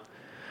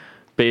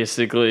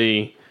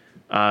basically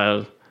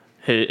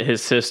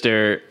his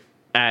sister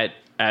at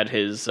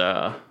his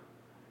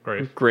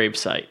Great.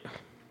 gravesite.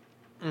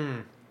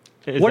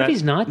 What if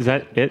he's not? Is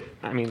that it?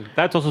 I mean,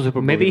 that's also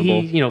super Maybe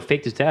believable. he,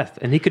 faked his death,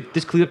 and he could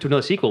this could lead up to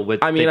another sequel.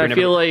 With I mean, they I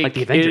feel never- like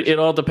the Avengers. it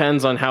all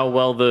depends on how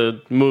well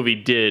the movie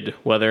did,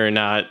 whether or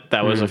not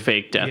that was a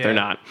fake death or Yeah.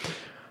 not.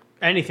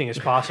 Anything is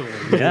possible.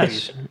 in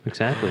yes, movies.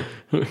 exactly.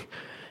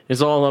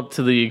 It's all up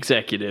to the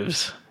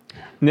executives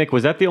Nick,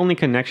 was that the only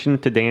connection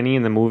to Danny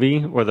in the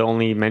movie, or the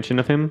only mention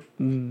of him?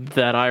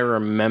 that I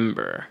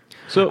remember.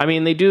 So I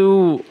mean, they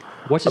do.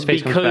 What's his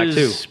face comes back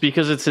too.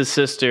 Because it's his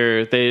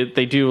sister, they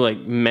do like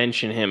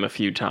mention him a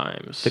few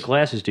times. The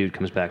glasses dude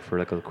comes back for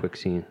like a quick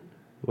scene.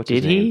 What's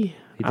Did his name? he?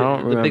 I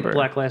don't The big remember.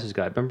 black glasses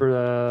guy.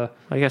 Remember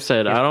Like I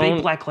said, the I big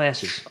don't. black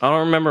glasses? I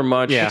don't remember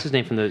much. Yeah. What's his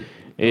name from the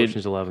It-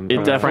 Ocean's 11?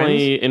 It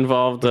definitely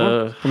involved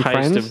a From heist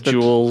Friends? of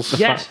jewels.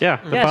 Yes, Yeah,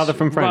 the yes. father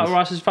from Friends.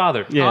 Ross's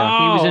father.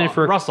 Yeah. he was in it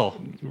for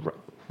Russell.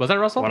 Was that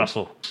Russell?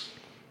 Russell.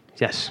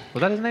 Yes, Was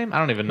that his name? I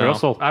don't even know.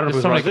 Russell. I don't know There's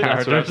if so it many was Russell.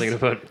 That's what I was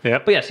characters. thinking about.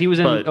 Yep. But yes, he was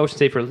in But-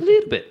 Ocean's 8 for a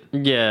little bit.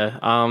 Yeah,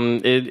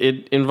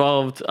 it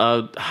involved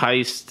a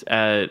heist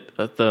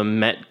at the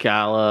Met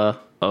Gala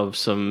of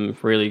some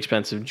really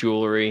expensive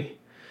jewelry.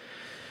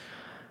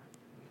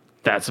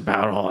 That's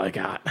about all I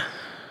got.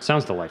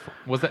 Sounds delightful.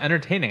 Was it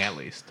entertaining at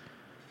least?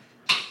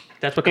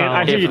 That's what Yeah, Kyle.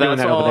 I hear If you doing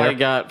that's that over all I there.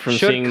 got from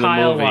Should seeing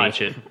Kyle the movie,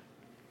 watch it?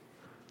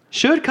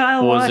 Should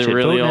Kyle was watch it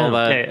really Vote all now.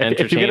 that Okay, if you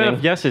entertaining? get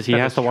enough yeses, he That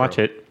has is to watch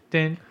true. it.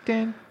 Dun,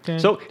 dun, dun,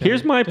 So dun,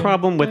 here's my dun,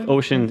 problem with dun.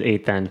 Ocean's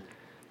 8 then.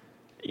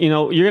 You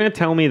know, you're going to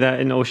tell me that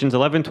in Oceans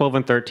 11, 12,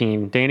 and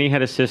 13, Danny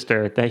had a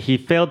sister that he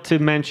failed to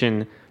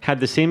mention had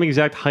the same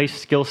exact heist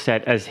skill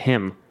set as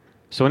him.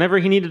 So whenever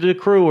he needed a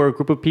crew or a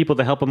group of people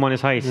to help him on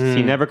his heists,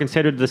 he never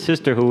considered the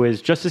sister who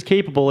is just as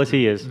capable as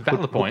he is. Valid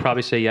We'll point.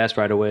 probably say yes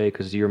right away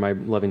because you're my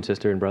loving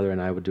sister and brother,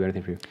 and I would do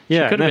anything for you.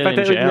 Yeah, could've and in been fact,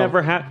 in they would jail.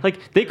 never have.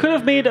 Like, they could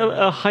have made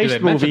a heist they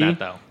mention movie that,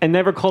 though? and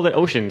never called it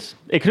Oceans.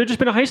 It could have just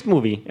been a heist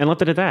movie and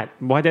left it at that.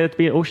 Why did it have to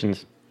be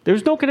Oceans?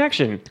 There's no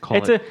connection. Call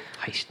it's it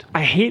a heist.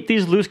 I hate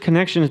these loose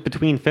connections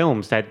between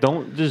films that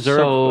don't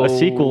deserve a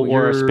sequel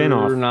or a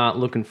spin-off. You're not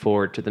looking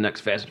forward to the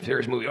next Fast and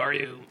Furious movie, are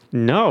you?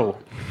 No.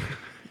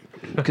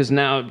 Because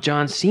now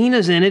John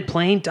Cena's in it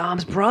playing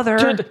Dom's brother.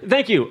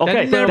 Thank you.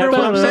 Okay, That that's what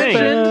I'm never saying.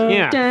 mentioned.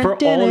 Yeah,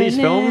 for all these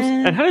films.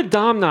 And how did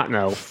Dom not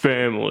know?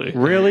 Family.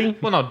 Really?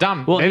 Well, no,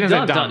 Dom. Well, they didn't say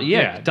Dom,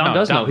 Dom. Dom no,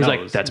 does know. He's like,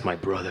 knows. that's my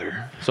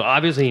brother. So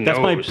obviously he That's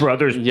knows. my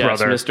brother's Yes,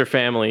 brother. Mr.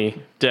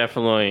 Family,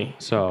 definitely.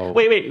 So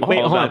Wait, All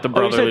hold on. about the Oh, you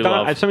brotherly said Dom.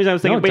 love. For some reason I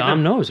was thinking, no, wait,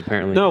 Dom no. knows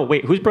apparently. No,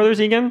 wait, whose brother is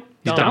he again?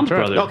 He's Dom's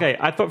brother. Okay,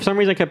 I thought for some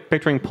reason I kept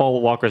picturing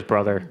Paul Walker's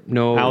brother.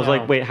 No. I was No.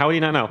 like, wait, how would he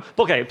not know?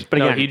 Okay, but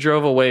No, again, he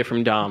drove away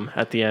from Dom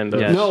at the end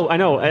of Yes. no, I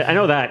know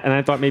that, and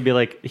I thought maybe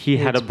like he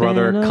had a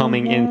brother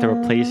coming in to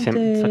replace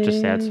him. Such a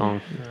sad song.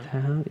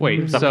 Wait,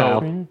 What's up, so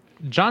Kyle?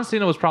 John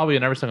Cena was probably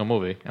in every single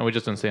movie, and we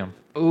just didn't see him.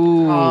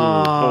 Ooh.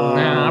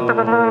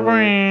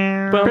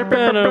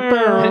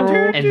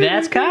 And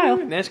that's Kyle.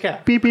 That's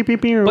Cap. Beep, beep,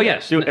 beep, beep. But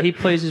yes, Dude, he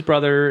plays his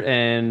brother,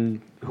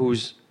 and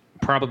who's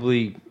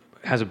probably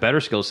has a better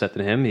skill set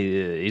than him.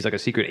 He's like a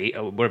secret,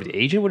 whatever the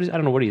agent. What is? I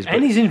don't know what he is. But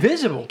And he's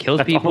invisible. kills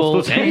That's people.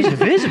 almost And he's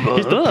invisible.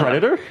 he's the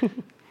predator.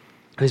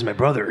 He's my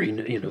brother. I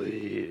don't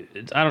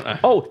know.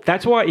 Oh,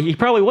 that's why he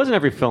probably was in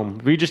every film.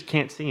 We just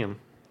can't see him.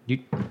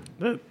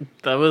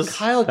 that was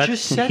Kyle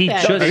just said he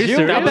that. just- Are you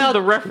serious? that was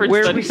the reference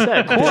Where that he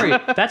said. Corey,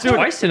 that's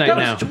twice tonight That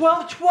now.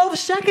 was 12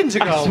 seconds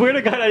ago. I swear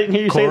to God, I didn't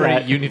hear you say Corey,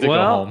 that. you need to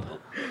Well, go home.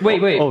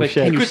 Wait, Oh, but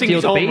shit. can you Good thing steal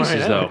he's the home right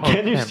bases now. though?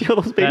 Can you steal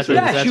those bases?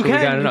 That's Yes, you what we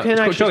can. gotta You know. can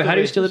Joey, actually how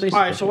do you steal the bases?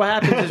 All right, so what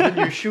happens is when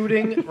you're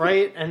shooting,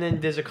 right, and then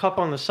there's a cup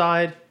on the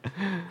side,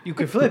 you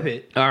can flip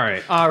it. All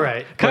right. All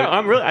right. Kyle,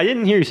 I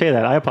didn't hear you say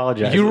that. I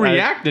apologize. You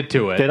reacted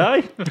to it. Did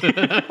I?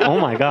 Oh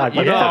my god!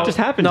 What the fuck just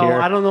happened no, here?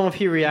 I don't know if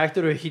he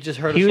reacted or he just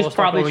heard He us was all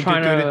start probably going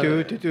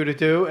trying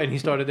do, and he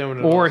started doing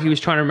it. Or all. he was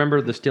trying to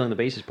remember the stealing the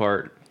bases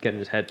part, getting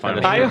his head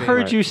finally. I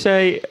heard you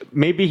say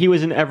maybe he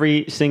was in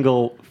every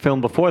single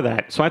film before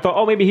that. So I thought,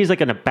 oh, maybe he's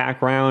like in the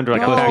background or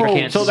like No. a background.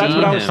 Can't So that's see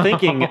what I was him.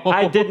 thinking.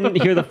 I didn't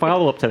hear the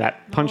follow up to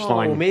that Oh,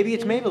 punchline. maybe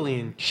it's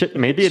Maybelline. Shit,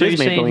 maybe it So is you're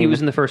saying Maybelline. he was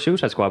in the first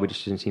Suicide Squad? We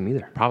just didn't see him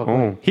either. Probably.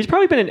 Oh, he's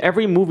probably been in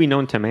every movie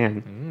known to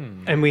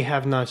man. And we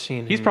have not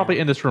seen him. He's probably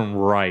in this room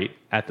right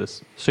at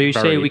this. So you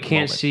say very we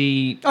can't moment.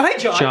 see Oh, hey,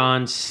 John.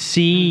 John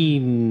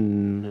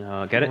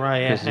Cena? Get it?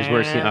 Right, This is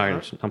where Cena. All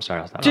right, I'm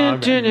sorry. I'll stop.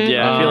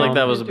 Yeah, I feel like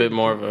that was a bit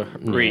more of a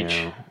reach.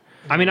 Yeah.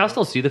 I mean, I'll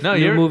still see the No,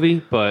 new you're-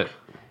 movie, but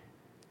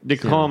They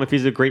call him, if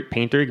he's a great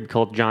painter, he could be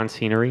called John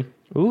Scenery.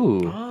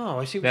 ooh, Oh,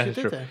 I see what That's you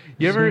did true. there.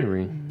 You ever?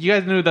 Scenery. You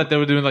guys knew that they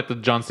were doing like the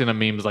John Cena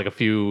memes like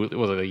a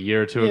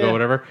year or two ago, Yeah.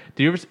 whatever.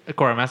 Do you ever?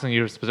 Corey, I'm asking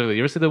you specifically.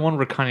 You ever see the one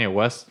where Kanye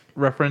West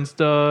referenced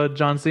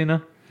John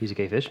Cena? he's a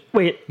gay fish.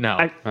 Wait,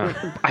 No.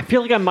 I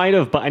feel like I might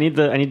have, but I need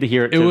to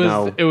hear it. It to was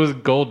know. it was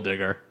Gold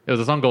Digger. It was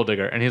a song Gold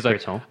Digger, and he's like,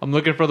 Great song. "I'm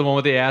looking for the one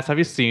with the ass. Have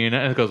you seen it?"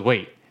 And it goes,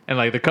 "Wait," and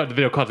like the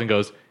video cuts and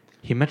goes,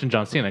 "He mentioned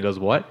John Cena." It goes,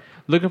 "What?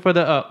 Looking for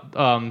the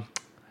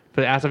for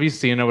the ass. Have you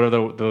seen it?"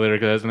 Whatever the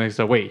lyric is, and they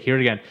say, "Wait, hear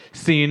it again."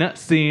 Cena,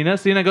 Cena,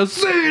 Cena goes,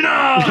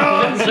 "Cena,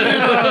 John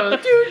Cena."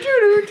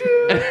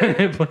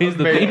 It plays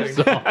the theme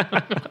song.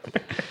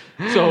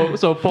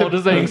 so Paul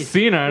just saying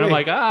Cena, and I'm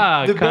like,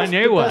 The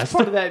Kanye best West.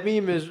 part of that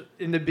meme is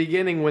in the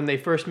beginning when they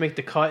first make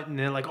the cut and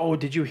they're like, "Oh,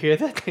 did you hear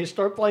that?" They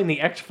start playing the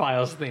X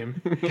Files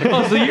theme.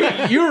 Oh, so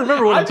you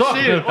remember what I'm I've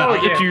talking seen it. about? Oh,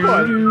 yeah,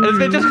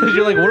 And it's just because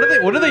you're like,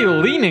 what are they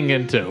leaning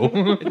into?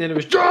 and then it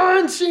was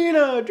John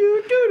Cena.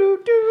 Do, do, do,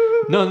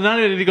 do. No, not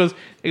it. He goes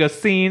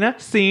Cena,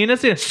 Cena,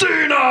 Cena,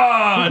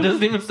 Cena. It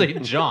doesn't even say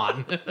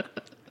John.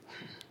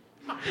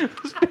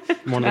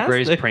 One of the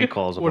greatest prank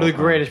calls. One of the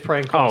greatest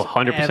prank calls. Oh,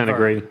 100% ever.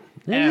 agree.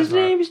 His Ever.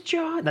 name is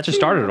John. That just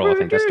started it all. I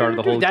think that started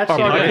the whole. That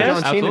started podcast? the John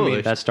Cena Absolutely.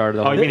 meme. That started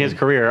the Oh, whole. you mean his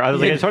career? I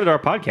was like, Yeah. it started our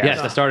podcast.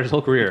 Yes, that started his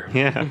whole career.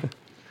 Yeah.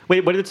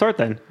 Wait, what did it start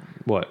then?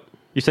 What?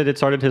 You said it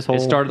started his whole.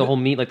 It started the whole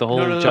meet, like the whole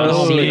No, no, no, John the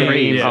whole Cena meet,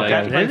 craze. yeah. like,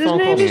 Okay. his Phone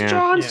name calls. is Yeah.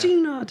 John Yeah.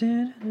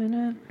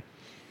 Cena.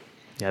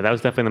 Yeah, that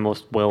was definitely the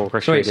most well So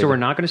orchestrated. wait, so we're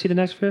not going to see the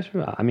next fish?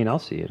 I mean, I'll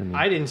see it. I mean,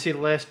 I didn't see the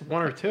last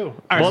one or two. All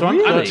right, Well, so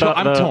really?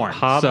 I'm The torn.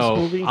 Hobbs so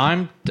movie?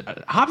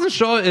 Hobbs and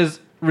Shaw is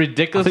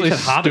ridiculously I thought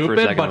you said Hobbit for a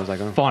stupid, second. I but was like,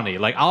 oh. funny.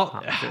 Like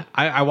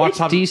I watched it's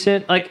Hobbs.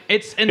 decent. Like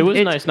It's It was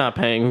it's, nice not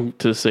paying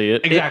to see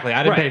it. Exactly,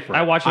 I didn't right. pay for it.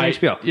 I watched it on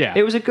HBO. Yeah,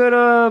 it was a good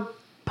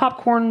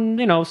popcorn.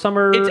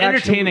 Summer. It's action,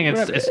 entertaining.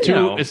 whatever, It's you two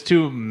know. it's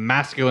two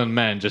masculine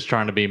men just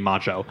trying to be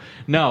macho.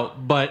 No,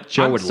 but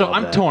Joe would love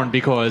I'm that. torn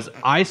because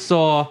I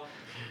saw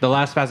the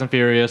last Fast and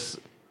Furious,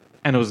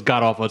 and it was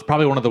god awful. It's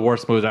probably one of the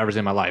worst movies I've ever seen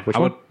in my life. Which I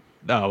one?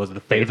 would. Was it the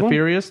Fate of the one?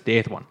 Furious? The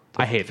eighth one.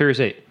 I hate it. Furious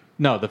 8.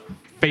 No, the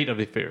Fate of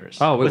the Furious.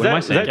 Oh, wait, Was what am I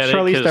that- saying? is that Get it?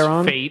 Charlize 'Cause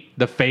Theron? Fate.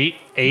 The Fate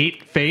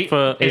 8 Fate.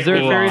 Is there a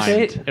it Furious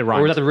rhymed. 8? It Or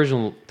rhymed. was that the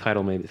original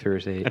title? Maybe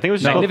Furious 8. I think it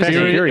was No, just called Fast and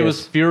Furious, Furious. it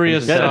was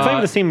Furious. Yeah, it's not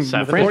even the same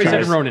Seven. franchise.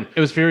 47 Ronin. It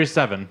was Furious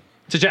 7.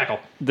 It's a jackal.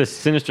 The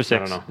Sinister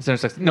Six. I don't know. It's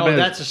intersecting. No, but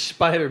that's a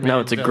Spider-Man. No,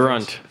 it's a villain.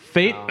 grunt.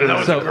 Fate.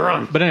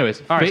 But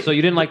anyways, All right, Fate, so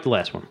you didn't like the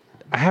last one.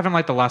 I haven't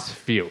liked the last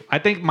few. I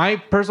think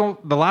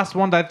the last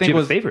one that I Do think you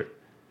have was a favorite?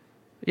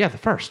 Yeah, the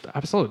first,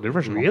 absolutely, the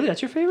original. Really?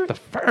 That's your favorite? The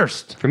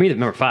first. For me, the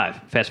number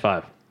 5. Fast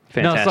 5.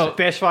 Fantastic. so-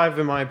 Fast Five,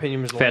 in my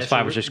opinion, was the Fast last 5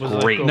 one, was just the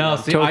great. gold No, one.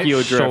 see, Tokyo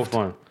I, so Drift.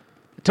 fun.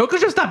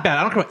 Tokyo's just not bad.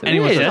 I don't care what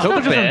anyone Yeah, says. that's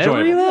Tokyo's not just bad. What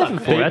are you enjoyable. laughing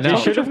for? They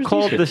That's should have decent.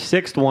 called the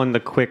sixth one the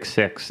Quick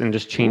Six and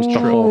just changed the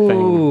whole thing.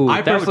 Ooh,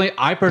 I that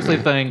would- personally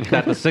think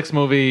that the sixth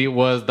movie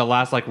was the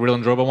last like real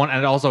enjoyable one, and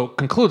it also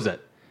concludes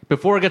it.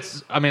 Before it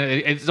gets, I mean,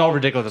 it's all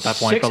ridiculous at that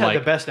point. Six but had like,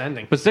 the best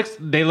ending. but six,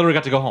 they literally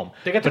got to go home.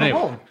 They got to But go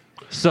anyway, home.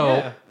 So,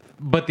 Yeah.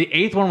 but the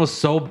eighth one was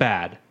so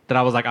bad that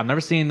I was like, I'm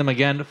never seeing them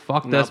again.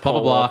 Fuck Not this, blah blah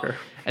Paul blah. Walker.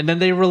 And then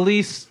they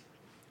release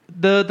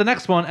the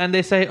next one, and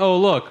they say, oh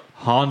look,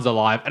 Han's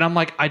alive, and I'm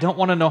like, I don't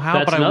want to know how.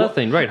 That's but another I wa-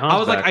 thing, right, Han's I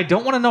was like, back. I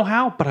don't want to know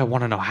how, but I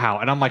want to know how,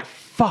 and I'm like,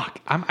 fuck.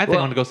 I think I'm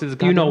gonna go see this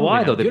guy. You know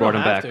why, though, they You brought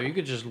don't him have back? to. You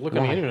could just look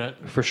on the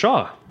internet. For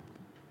Shaw.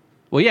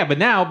 Well, yeah, but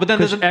then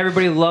there's Because a,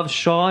 everybody loves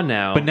Shaw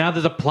now. but now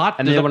there's a plot,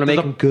 and they want to make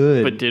him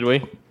good. But did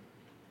we?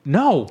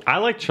 no. I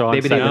like Shaw.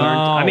 Maybe they seven. learned.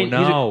 I mean,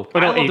 No. I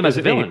no, loved him eight as a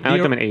was villain. eight. I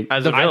like him in 8.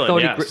 As a I villain,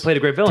 thought yes. he played a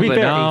great villain. To be but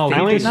fair, no, I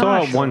he only did saw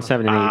not. 1,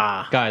 7, and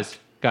 8.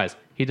 Guys,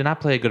 he did not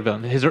play a good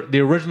villain. The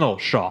original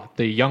Shaw,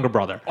 the younger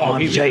brother.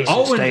 I'm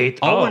Jason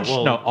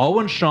Statham.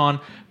 Owen Shawn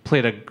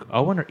played a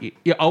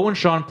Owen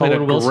Shawn played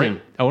Owen a Wilson.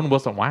 great Owen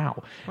Wilson.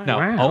 Wow. No,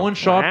 Wow. Owen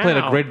Shaw played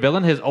a Wow. great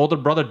villain. His older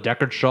brother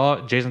Deckard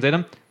Shaw, Jason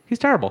Statham, he's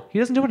terrible. He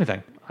doesn't do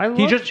anything.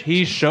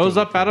 He shows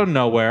up out of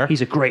nowhere.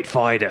 He's a great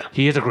fighter.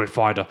 He is a great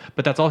fighter,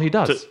 but that's all he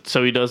does.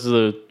 So he does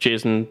the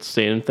Jason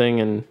Statham thing,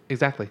 and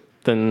Exactly.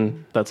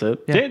 then that's it.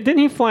 Yeah. Didn't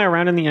he fly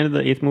around in the end of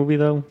the 8th movie,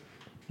 though?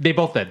 They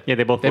both did. Yeah,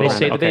 they both. They were both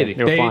saved the okay. baby.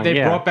 They, were fine. They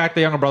yeah. brought back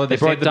the younger brother. They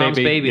brought saved the Dom's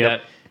baby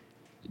Yep. that,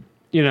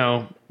 you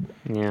know,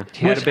 Yeah.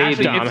 he had a Which baby.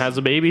 actually, Dom if- has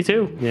a baby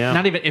too. yeah.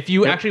 Not even if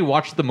you actually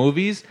watch the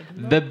movies,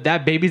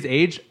 that baby's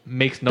age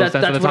makes no That-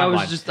 sense in the that's what I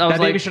was timeline. just- I was that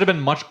baby like- should have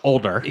been much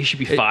older. He should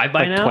be 5 by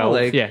like now. 12.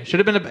 Like, Yeah, should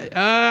have been.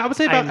 I would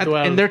say about I'm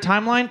 12. in their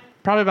timeline,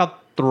 probably about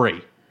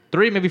 3,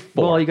 maybe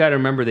 4. Well, you got to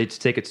remember they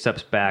take it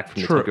steps back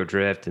from True. the Tokyo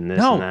Drift and this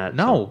and that.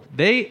 No,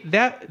 that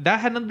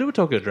had nothing to do with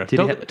Tokyo Drift. Did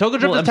he Tokyo, have- Tokyo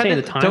Drift well, is I'm saying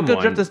the Tokyo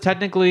timeline. Drift is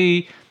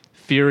technically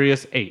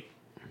Furious 8.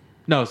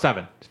 No,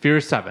 7.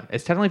 Furious 7.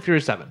 It's technically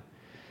Furious 7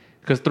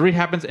 because 3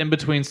 happens in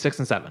between 6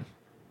 and 7.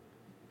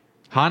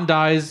 Han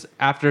dies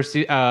after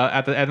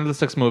at the end of the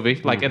 6th movie,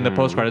 like in the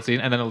post-credit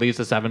scene, and then it leads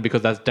to 7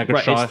 because that's Deckard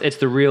Right, Shaw. it's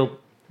the real.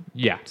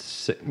 Yeah.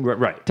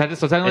 Right.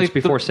 So technically, It's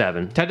before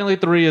 7. Technically,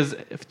 3 is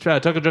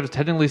Tokyo Drift is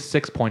technically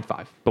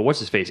 6.5. But what's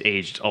his face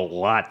aged a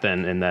lot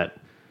then in that.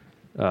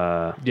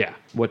 Yeah.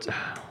 What's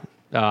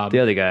the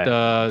other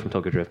guy from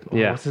Tokyo Drift?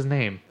 Yeah. What's his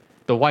name?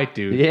 The white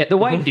dude. Yeah, the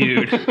white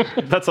dude.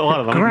 That's a lot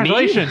of them.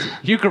 Congratulations!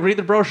 You could read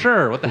the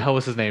brochure. What the hell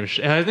was his name? His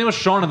name was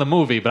Sean in the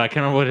movie, but I can't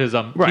remember what his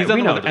Right, He's in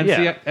we know what, that,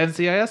 yeah.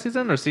 NCIS. He's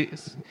in or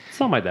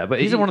Something like that. But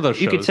He's in one of those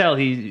You could shows. tell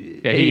he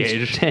he aged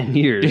aged. 10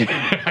 years.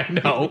 I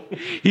know.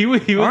 He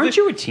was. Aren't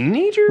you a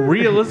teenager?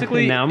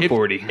 realistically? Now I'm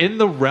 40. In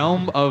the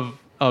realm of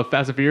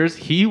Fast and Furious,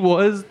 he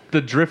was the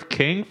Drift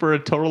King for a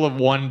total of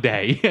 1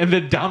 day, and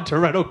then Dom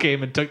Toretto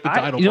came and took the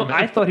title from him.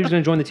 I thought he was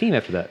going to join the team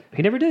after that.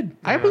 He never did.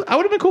 I would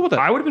have been cool with it.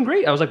 I would have been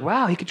great. I was like,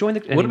 wow, he could join the.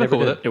 Would have been cool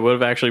with it. It would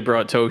have actually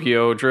brought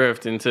Tokyo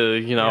Drift into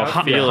feeling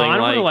Han would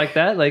like have liked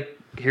that. Like,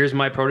 here's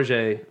my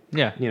protege.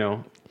 Yeah. You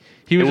know,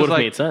 He it was would just have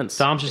like, made sense.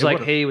 Dom's just It like,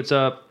 would've. hey, what's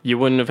up? You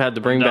wouldn't have had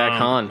to bring back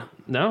Dom. Han.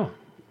 No.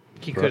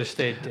 He could have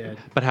stayed dead.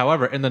 But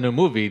however, in the new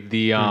movie,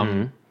 the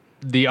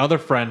other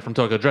friend from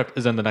Tokyo Drift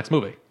is in the next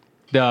movie.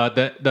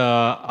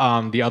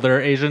 The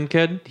other Asian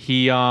kid,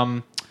 he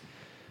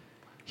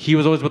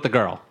was always with the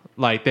girl.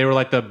 Like they were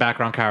like the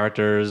background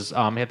characters.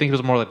 I think he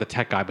was more like the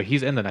tech guy, but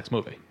he's in the next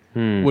movie,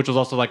 which was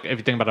also like if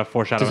you think about a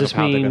foreshadowing Does this of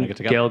how they're going to mean get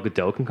together. Gal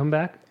Gadot can come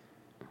back?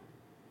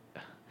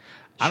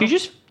 I She don't-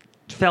 just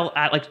fell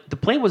out. Like the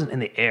plane wasn't in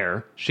the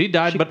air. She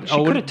died, but she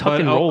Owen. coulda tucked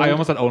and but- rolled. I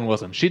almost said Owen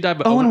Wilson. She died,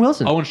 but Owen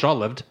Wilson. Owen Shaw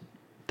lived,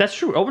 That's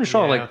true. Owen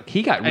Shaw, Yeah. like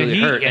he got really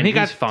hurt, and he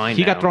got he's fine.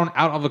 He now. got thrown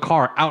out of the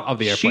car, out of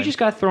the airplane. She just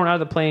got thrown out of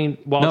the plane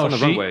while it's on the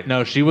runway.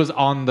 No, she was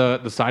on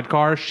the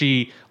sidecar.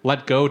 She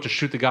let go to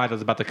shoot the guy that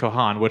was about to kill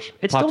Han, which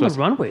It's plot still on twist-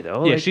 the runway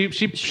though. Yeah,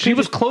 Like, she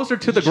was closer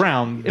to the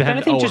ground If than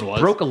anything, Owen just was.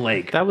 broke a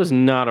leg. That was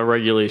not a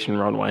regulation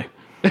runway.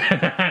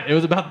 It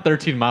was about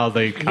 13 miles.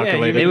 They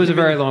calculated. It was a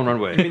very long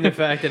runway. I mean, the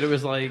fact that it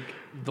was like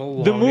the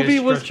longest movie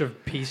was- stretch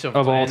of piece of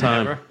of all land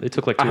time. ever. It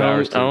took like I 2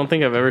 hours. don't, I don't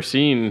think I've ever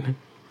seen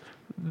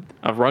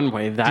a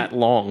runway that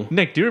long.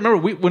 Nick, do you remember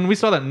when we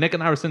saw that Nick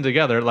and I were sitting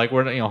together, like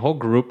we're in a whole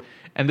group,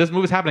 and this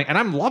movie's happening, and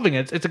I'm loving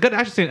it. It's a good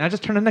action scene. And I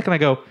just turn to Nick and I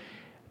go,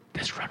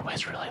 "This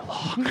runway's really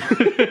long."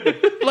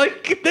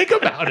 Like, think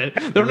about it.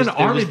 They're in an It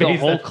army was the base.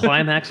 whole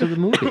climax of the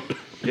movie.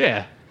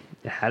 Yeah.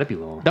 It had to be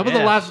long. That was the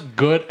Yes. last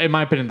good, in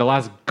my opinion, the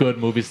last good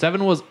movie.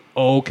 7 was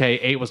okay.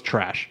 8 was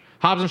trash.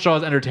 Hobbs and Shaw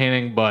is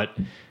entertaining, but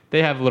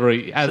they have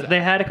literally, as They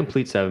had a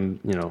complete 7,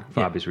 for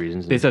Yeah. obvious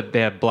reasons. they said,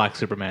 they had Black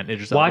Superman.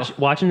 Idris Elba.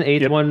 Watching the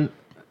 8th one,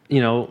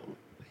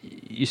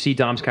 you see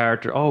Dom's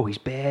character. Oh, he's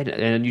bad,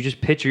 and you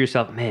just picture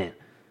yourself, man.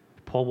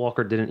 Paul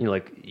Walker didn't.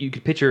 You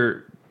could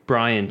picture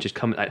Brian just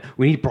coming.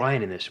 We need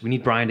Brian in this. We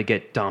need Brian to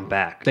get Dom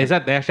back. They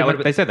said they actually would've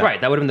been- they said that. right.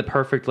 That would have been the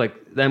perfect.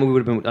 That movie would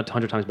have been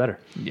 100 times better.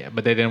 Yeah,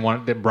 but they didn't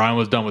want that. Brian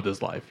was done with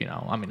his life. I mean,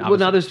 Well, obviously.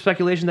 now there's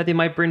speculation that they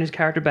might bring his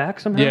character back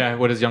somehow. Yeah,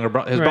 with his younger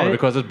brother, Right.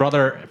 because his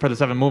brother for the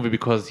 7th movie,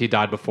 because he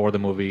died before the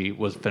movie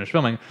was finished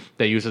filming,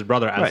 they used his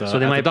brother as Right. a So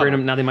they as a might double. bring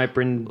him now. They might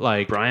bring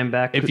Like Brian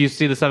back. If you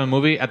see the 7th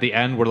movie at the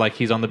end, where like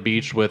he's on the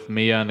beach with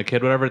Mia and the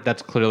kid, whatever,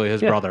 that's clearly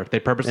his Yeah. brother. They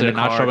purposely In the did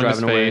not car, show him his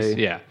driving face.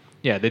 away.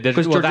 Yeah, they did.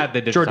 because Well, that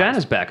they did.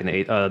 Jordana's back in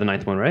the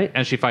 9th one, right?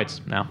 and she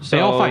fights now. So-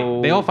 they all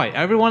fight. They all fight.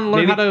 Everyone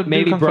learn Maybe, how to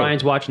maybe do kung fu.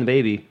 Brian's watching the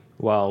baby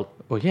while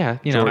Well, yeah,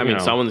 you know. Jordan- I mean,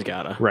 know. someone's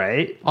gotta.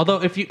 right.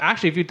 Although if you want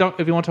to talk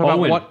about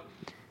Owen. what,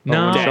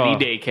 no, Owen Shaw.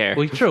 Daddy daycare.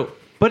 well, true.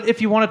 But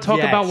if you want to talk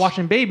Yes. about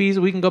watching babies,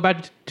 we can go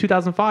back to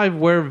 2005,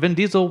 where Vin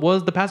Diesel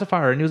was the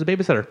pacifier and he was a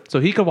babysitter, so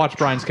he could watch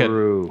Brian's kid.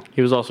 True.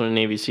 He was also a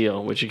Navy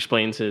SEAL, which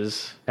explains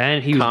his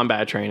And he was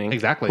combat training.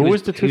 Exactly. Who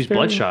was the he was Tooth Fairy?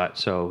 bloodshot.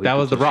 So That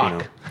was the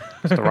Rock.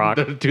 The Rock.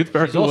 The Tooth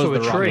Fairy He's also was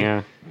a the Rock. tree.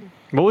 Yeah.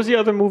 What was the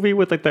other movie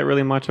with like that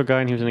really macho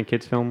guy and he was in a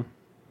kids film?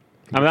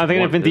 I'm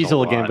thinking of Vin There's a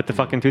Diesel again, lot. but the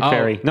fucking Tooth Oh.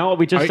 Fairy. No,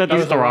 we just Are- said that this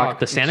was is The The Rock. Rock.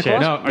 The Santa Shit.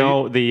 Claus.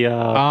 No, The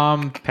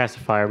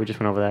pacifier. We just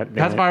went over that.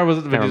 Damn Pacifier it. was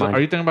Vin Never Diesel. mind.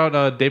 Are you thinking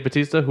about Dave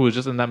Bautista, who was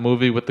just in that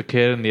movie with the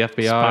kid and the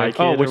FBI? Spy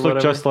Oh, Kid which or looked whatever?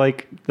 just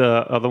like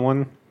the other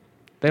one.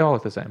 They all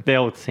look the same. They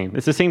all look the same.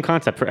 It's the same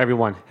concept for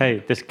everyone.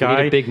 Hey, this need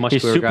guy, a big he's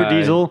muscular Super guy.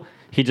 Diesel.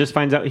 He just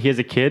finds out he has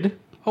a kid,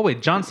 Oh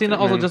wait, John Cena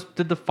also just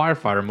did the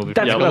Firefighter movie.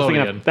 That's for what I was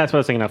thinking Nickelodeon. of. That's what I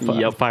was thinking of.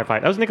 Yep.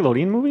 Firefight. That was a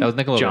Nickelodeon movie? That was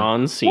Nickelodeon.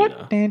 John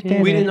Cena. We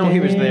didn't know he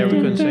was there. We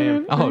couldn't see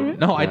him. Oh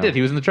no, I did.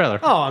 He was in the trailer.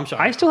 Oh, I'm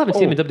sorry. I still haven't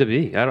seen him in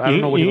WWE. I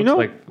don't know what he You looks know-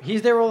 like.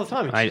 He's there all the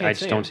time. I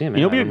just don't see him.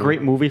 You know, man. be I a don't great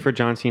know. movie for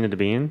John Cena to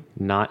be in?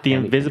 Not The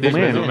any- Invisible The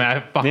Man. Invisible Man. I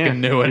fucking Yeah.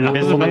 knew it. I was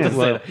Invisible about to Man.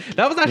 say that.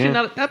 That was actually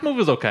not. That movie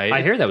was okay.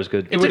 I hear that was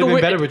good. It would have a been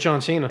weird- better with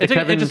John Cena. It's an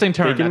Kevin interesting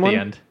turn Bacon at one? the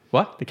end.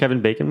 What? The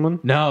Kevin Bacon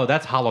one? No,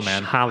 that's Hollow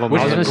Man. Hollow Which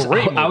Man. is a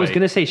great movie. I was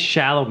gonna say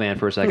Shallow Man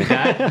for a second.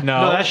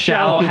 No, that's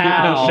Shallow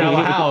Hal.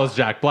 Shallow Hal is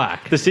Jack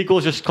Black. The sequel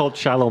is just called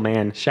Shallow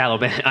Man. Shallow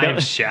Man. I am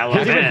Shallow He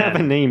doesn't even have a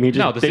Man. name. He just,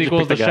 No, the they just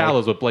sequel is picked The guy.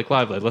 Shallows with Blake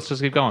Lively. Let's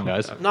just keep going,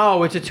 guys.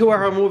 No, it's a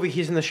 2-hour movie.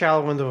 He's in the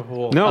shallow end of a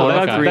pool. No, Oh,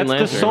 that's, okay. Green that's the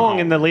Lantern. song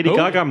in the Lady Who?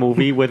 Gaga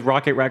movie with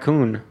Rocket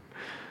Raccoon.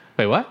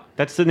 Wait, what?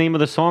 That's the name of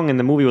the song in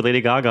the movie with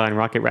Lady Gaga and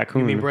Rocket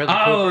Raccoon. You mean Bradley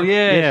Oh Cooper?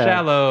 yeah, Yeah.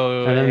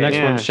 Shallow. And then the next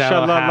Yeah. one,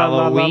 Shallow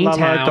Sha-la-la-la-la-la-la, Halloween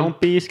Town.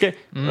 Don't be scared.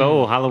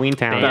 Oh, Halloween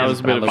Town. That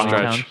was a bit of a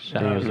Halloween stretch.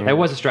 Town. Shallow. It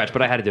was a stretch,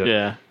 but I had to do it.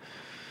 Yeah.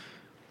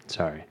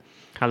 Sorry.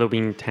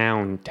 Halloween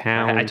Town.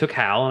 I took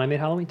Hal and I made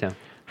Halloween Town.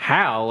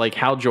 Hal, like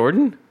Hal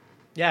Jordan?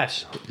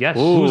 Yes. Yes.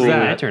 Ooh. Green that?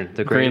 Lantern.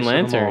 The Green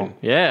greatest of them all. Lantern.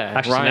 Yeah.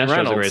 Actually, Ryan Sinastro's the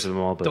Reynolds. greatest of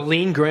them all. But The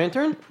Lean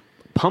Grantern?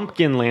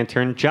 Pumpkin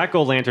Lantern,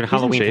 Jack-O-Lantern,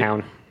 Halloween shape.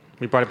 Town.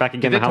 We brought it back Did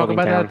again they to talk Halloween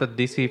about Town. that at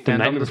the DC The fandom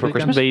Nightmare this Before weekend?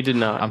 Christmas? They did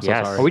not. I'm so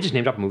Yes. sorry. Are we just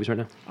name dropping movies right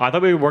now? I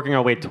thought we were working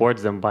our way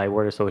towards them by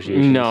word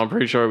association. No, I'm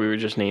pretty sure we were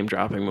just name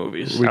dropping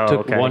movies. We Oh, took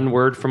okay. one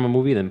word from a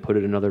movie, then put it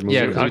in another movie.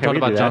 Yeah, because we Okay, talked we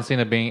about do John that.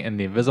 Cena being in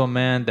the Invisible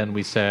Man, then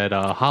we said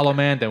Hollow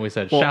Man, then we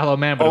said Well, Shallow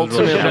Man, but it was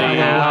really ultimately,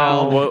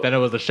 Shallow. what- Then it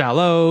was the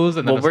Shallows,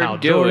 and then What it was Hal we're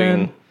Jordan.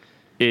 doing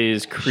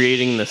is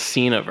creating the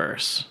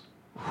Cenaverse.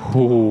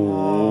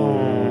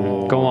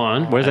 Go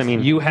on. What does that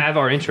mean? You have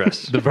our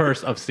interests. The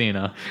verse of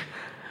Cena.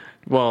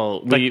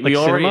 Well, Like we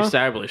already cinema?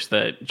 established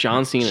that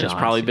John Cena has John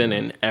probably Cena. been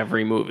in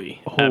every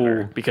movie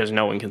ever because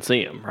no one can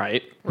see him,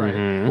 right? Right.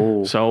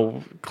 Ooh.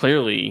 So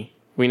clearly,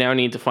 we now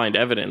need to find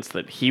evidence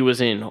that he was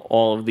in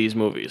all of these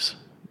movies.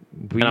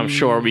 And I'm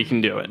sure we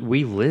can do it.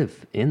 We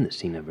live in the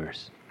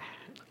Cenaverse.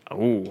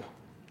 Ooh.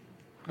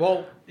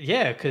 Well,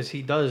 yeah, because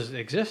he does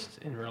exist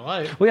in real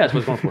life. Well, yeah, that's what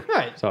it's going for.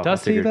 Right. So I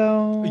Does he figured-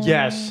 though?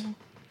 Yes.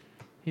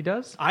 He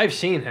does. I've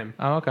seen him.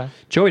 Oh, okay.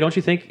 Joey, don't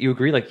you think you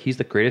agree? Like he's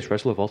the greatest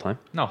wrestler of all time.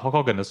 No, Hulk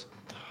Hogan is.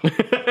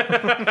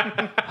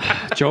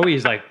 Joey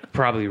is like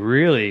probably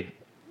really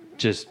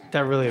just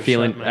That really upset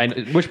feeling.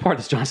 me. Which part?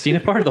 This John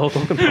Cena part or the Hulk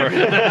Hogan part?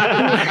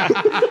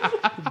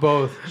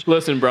 Both.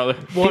 Listen, brother.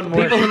 One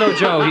more. People who know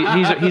Joe,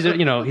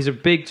 he's a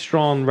big,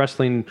 strong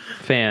wrestling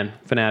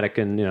fanatic,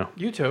 and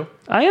You too.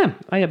 I am,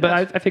 but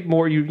I think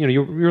more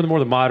you're the more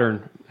the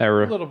modern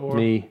era. A little more.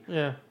 Me,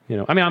 Yeah.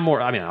 I'm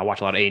more. I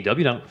watch a lot of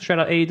AEW. Now, straight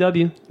out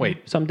AEW.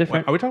 Wait, something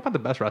different. Are we talking about the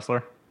best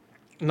wrestler?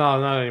 No,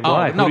 not anymore.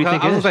 Why? Oh, no, Who do you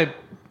think I it was is? gonna say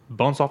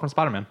Bonesaw from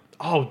Spider-Man.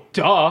 Oh,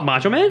 duh.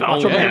 Macho Man.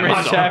 Macho Man,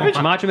 Randy Savage.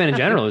 Macho Man in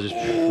general is just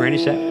Randy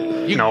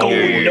Savage.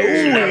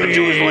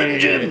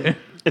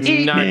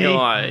 It's not gonna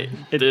lie.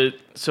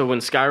 So when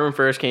Skyrim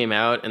first came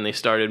out and they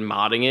started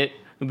modding it,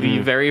 the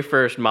very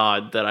first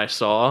mod that I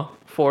saw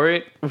for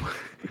it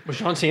Was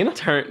John Cena?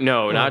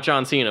 not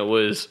John Cena,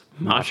 was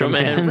Macho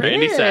Man Man.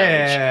 Randy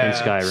Savage.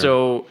 in Skyrim.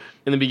 So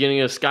in the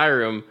beginning of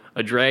Skyrim,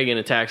 a dragon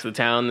attacks the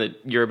town that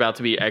you're about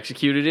to be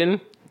executed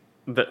in,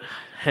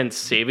 hence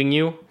saving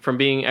you from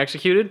being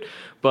executed.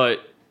 But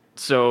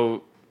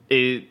so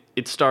it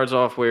starts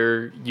off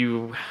where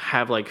you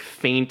have like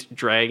faint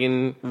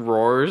dragon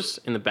roars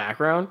in the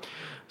background.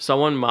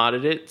 Someone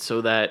modded it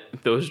so that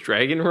those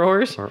dragon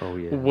roars Oh,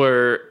 yeah.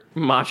 were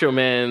Macho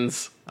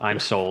Man's I'm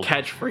sold.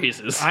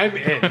 catchphrases. I'm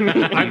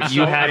in.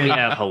 You had me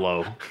at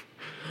hello.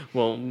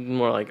 Well,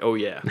 more like, oh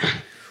yeah.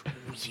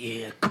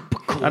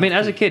 I mean,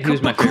 as a kid, he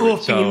was my favorite.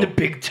 Coffee in the So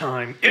big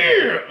time.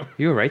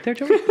 you were right there,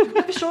 Joey.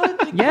 Yes.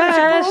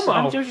 Yes,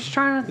 I'm just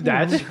trying to.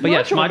 That's But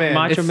yes, Macho Man.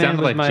 Macho It Man sounded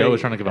was like my. Joe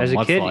was trying to give a as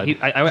a kid,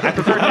 mudslide. I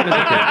preferred him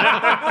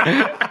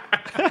as a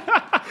kid.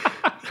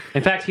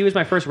 In fact, he was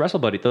my first wrestle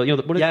buddy. What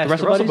is Yes, the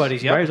the Wrestle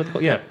Buddies, Right?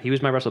 yep. Yeah, he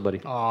was my wrestle buddy.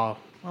 Oh,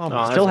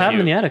 that's Still have him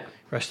in cute. the attic.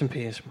 rest in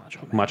peace,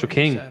 Macho Man. Macho Randy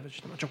King.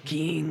 Savage, the Macho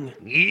King.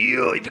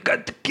 Yeah, you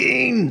forgot the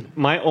king.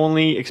 My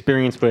only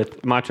experience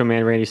with Macho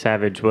Man Randy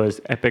Savage was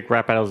epic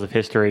rap battles of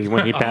history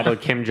when he battled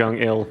Kim Jong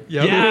Il.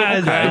 Yep.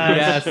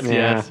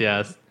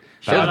 Yes.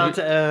 Shout out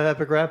to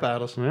Epic Rap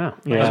Battles. Yeah.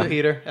 Yeah. Master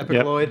Heater, Epic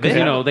Yep. Lloyd.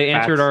 Because they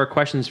answered Facts. our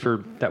questions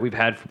that we've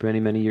had for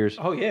many years.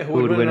 Oh yeah, who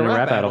would win in a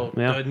rap battle?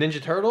 Yeah. The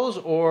Ninja Turtles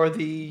or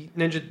the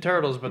Ninja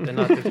Turtles, but they're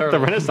not the Turtles. The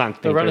Renaissance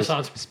The thinkers.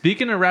 Renaissance.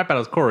 Speaking of rap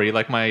battles, Corey,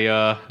 like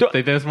my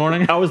thing this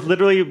morning. I was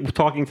literally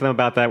talking to them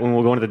about that when we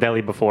were going to the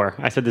deli before.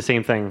 I said the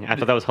same thing. I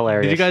thought that was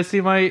hilarious. Did you guys see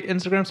my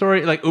Instagram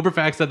story? Like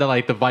Uberfax said that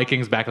like the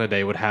Vikings back in the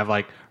day would have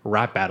like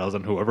rap battles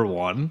and whoever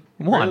won.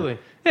 Really?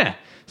 Yeah.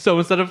 So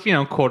instead of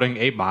quoting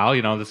 8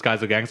 Mile, this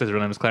guy's a gangster, his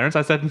real name is Clarence,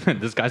 I said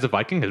this guy's a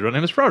Viking, his real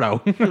name is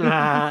Frodo.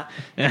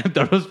 And I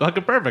thought it was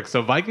fucking perfect.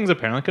 So Vikings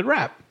apparently could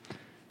rap.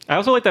 I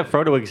also like that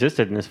Frodo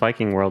existed in this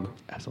Viking world.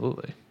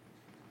 Absolutely.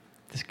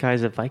 This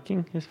guy's a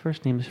Viking. His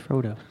first name is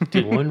Frodo.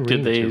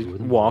 Did they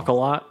walk a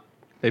lot?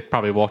 They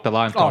probably walked a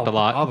lot and talked a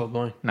lot.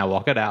 Probably. Now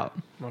walk it out.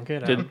 Okay.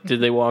 Did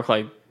they walk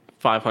like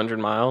 500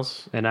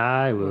 miles. And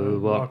I will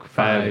walk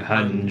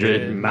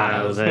 500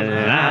 miles, and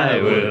I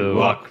will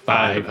walk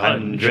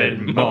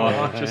 500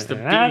 more. Just to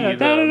be the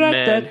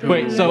man who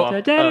Wait, so,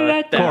 walked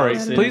Corey,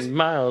 1,000 please-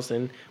 miles.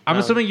 And I'm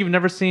assuming you've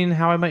never seen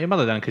How I Met Your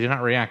Mother then, because you're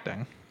not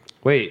reacting.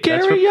 Wait,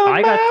 Carry on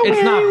I got.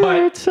 It's not,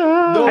 but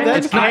No,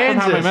 that's it's not from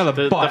How I Met Your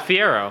Mother. the But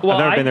Fiero. Well, I've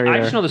never been there I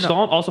either. just know the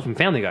song also from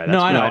Family Guy. No,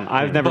 I know.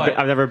 I've never But- been,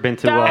 I've never been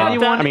to.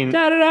 Anyone- I mean, no,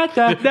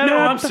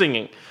 I'm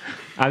singing.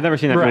 I've never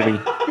seen that Right.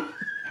 movie.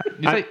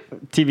 you say,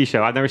 TV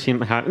show. I've never seen.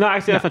 No,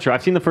 actually, that's not true.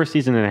 I've seen the first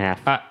season and a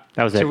half.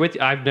 That was it. So with,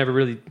 I've never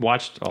really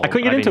watched. All, I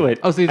couldn't get into it.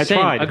 Oh, so I same,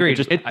 tried. Agreed. It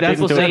just, It, I didn't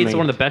people do say with it's me.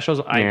 one of the best shows.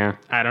 Yeah.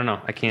 I don't know.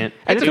 I can't.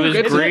 And It was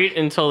it's- great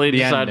until they the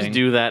decided ending. to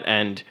do that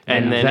end,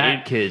 and then that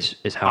it, kids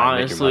is how I Met Your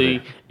honestly,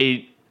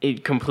 Mother.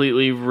 it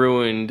completely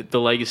ruined the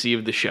legacy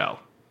of the show.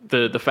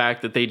 The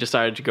fact that they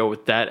decided to go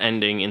with that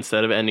ending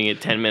instead of ending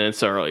it 10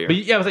 minutes earlier. but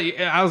yeah,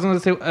 I was going to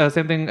say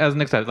same thing as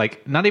Nick said.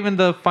 Like, not even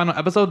the final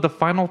episode, the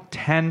final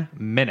 10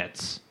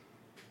 minutes.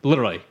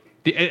 Literally.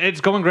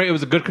 It's going great. It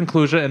was a good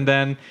conclusion, and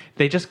then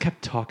they just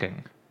kept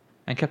talking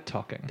and kept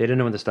talking. They didn't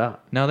know when to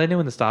stop. No, they knew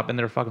when to stop, and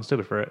they were fucking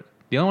stupid for it.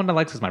 The only one that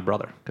likes is my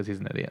brother, because he's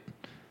an idiot.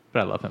 But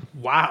I love him.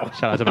 Wow.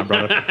 Shout out to my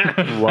brother.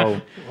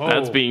 Whoa.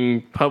 That's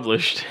being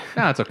published.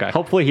 No, it's okay.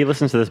 Hopefully, he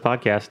listens to this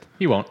podcast.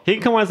 He won't. He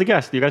can come on as a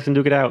guest. You guys can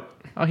duke it out.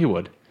 Oh, he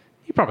would.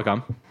 He'd probably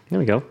come There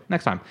we go.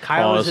 next time.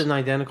 Kyle Pause. is an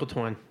identical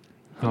twin.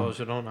 For those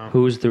who don't know.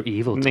 Who's the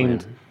evil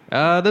Named-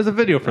 twin? There's a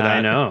video for that.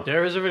 I know.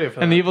 There is a video for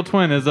that. And the evil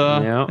twin is,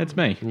 Yep. it's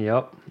me.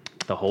 Yep.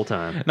 The whole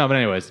time. No, but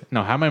anyways,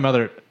 no, How My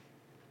Mother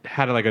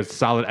had like a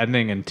solid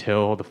ending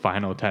until the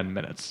final 10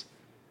 minutes.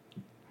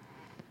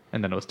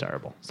 And then it was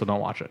terrible. So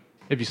don't watch it.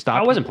 If you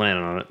stop, I wasn't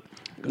planning on it.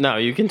 No,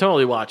 you can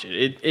totally watch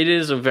it. It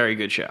is a very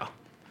good show.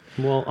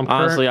 Well, I'm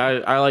Honestly,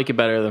 I like it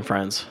better than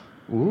Friends.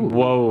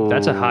 Whoa.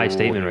 That's a high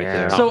statement right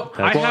there. So,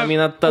 That's- Well, I mean,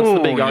 that's the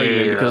big Ooh,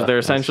 argument yeah. because they're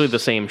essentially the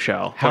same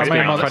show. How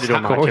My Mother Tried to do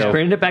a Corey's macho.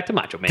 bringing it back to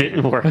Macho Man.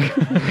 Didn't work.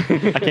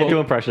 I can't do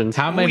impressions.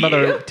 How My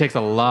Mother takes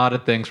a lot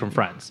of things from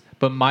Friends.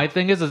 But my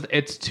thing is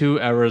it's two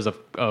eras of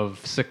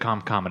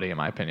sitcom comedy, in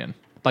my opinion.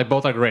 Like,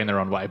 both are great in their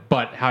own way.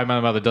 But How I Met My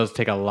Mother does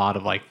take a lot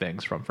of like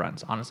things from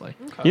Friends, honestly.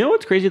 You know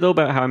what's crazy though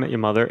about How I Met Your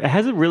Mother? It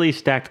has a really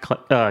stacked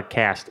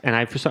cast, and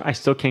I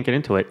still can't get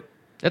into it.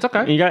 It's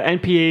okay. You got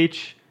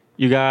NPH.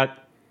 You got,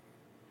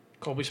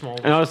 Colby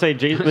Smulders. and I would say,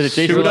 was it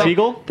Jason Shoot up.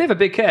 Segel? They have a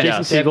big cast.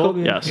 Jason Yeah,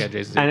 Segel? Yes. Yeah,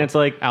 Jason. And it's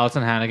like,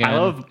 Allison Hannigan. I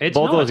love It's-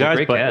 both no, those it's a guys,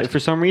 great but cast. for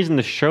some reason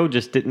the show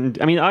just didn't.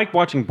 I mean, I like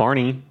watching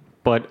Barney,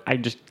 but I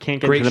just can't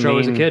get Great into the show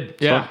main. as a kid.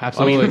 Yeah,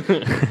 absolutely.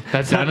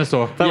 That's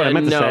dinosaur. That's not what I Yeah,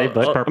 meant to no, say,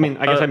 but I mean,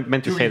 I guess I uh,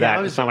 meant to Dewey say that.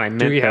 Howes- That's not what I meant.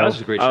 Dewey though. Howes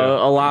is a great show.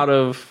 A lot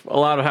of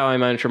How I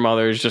Met Your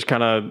Mother is just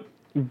kind of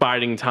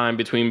biding time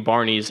between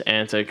Barney's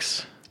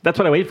antics. That's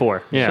what I wait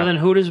for. Yeah. So then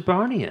who does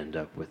Barney end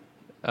up with?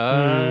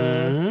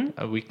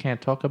 We can't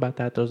talk about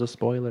that. Those are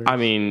spoilers. I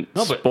mean,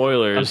 No, but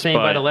spoilers. I'm saying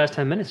but by the last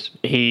 10 minutes.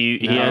 he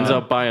ends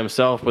up by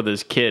himself with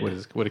his kid.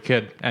 with a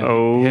kid. And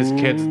Oh, his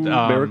kids.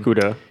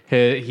 Barracuda.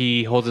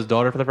 He holds his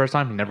daughter for the first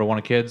time. He never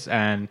wanted kids.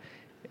 And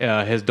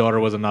his daughter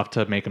was enough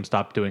to make him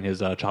stop doing his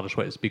childish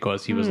ways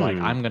because he was like,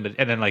 I'm going to.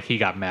 And then, like, he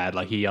got mad.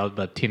 Like, he yelled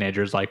at the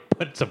teenagers, like,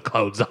 put some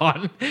clothes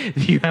on.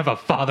 You have a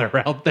father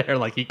out there.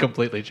 Like, he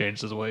completely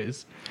changed his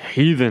ways.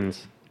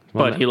 Heathens.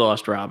 But he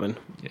lost Robin.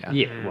 Yeah.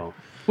 Yeah, well.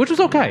 Which was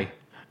okay.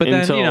 But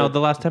then, Until you know, the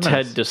last 10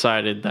 minutes. Ted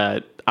decided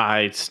that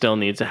I still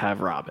need to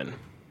have Robin.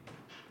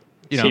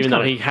 you know, Even though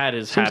kinda- he had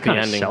his Seems happy kind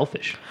of ending.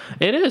 selfish.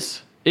 It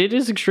is. It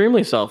is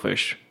extremely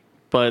selfish.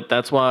 But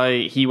that's why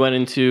he went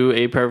into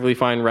a perfectly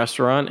fine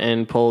restaurant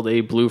and pulled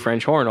a blue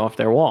French horn off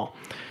their wall.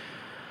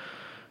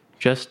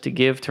 Just to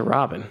give to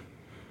Robin.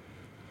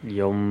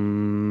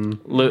 Yum.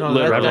 No,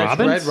 that's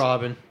Robins? Red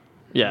Robin.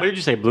 Yeah. What did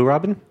you say? Blue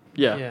Robin?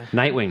 Yeah. Yeah.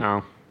 Nightwing.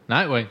 Oh,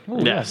 Nightwing.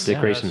 Ooh, Yes. Dick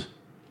Yeah, Grayson.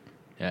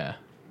 Yeah.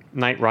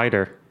 Knight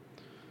Rider.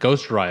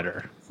 Ghost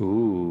Rider.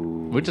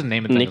 Ooh. We're just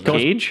naming Nick things.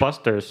 Cage?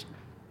 Busters.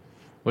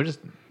 We're just.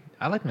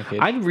 I like Nick Cage.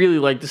 I'd really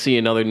like to see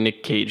another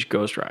Nick Cage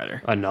Ghost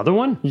Rider. Another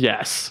one?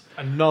 Yes.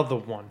 Another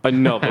one.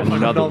 Another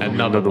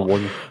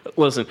one.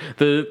 Listen,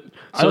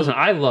 Listen,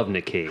 I love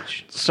Nick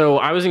Cage. so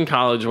I was in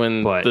college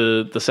when But-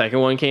 the second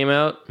one came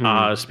out,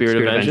 Spirit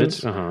of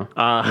Vengeance.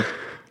 Uh-huh.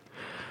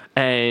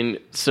 And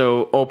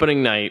so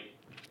opening night,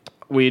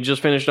 we had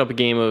just finished up a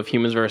game of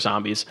Humans vs.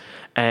 Zombies.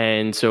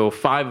 And so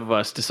 5 of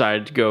us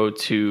decided to go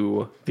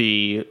to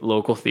the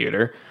local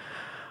theater.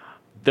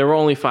 There were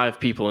only 5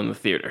 people in the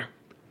theater.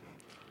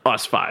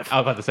 Us 5. I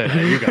was about to say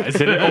that. You guys.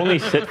 Did it only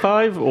sit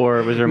 5,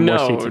 or was there more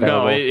No, seats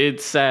available? no,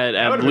 it said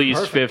at would've been least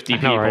perfect. 50 I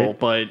people, know, right?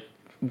 but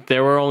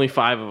there were only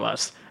 5 of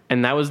us.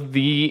 And that was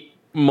the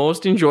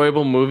most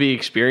enjoyable movie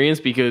experience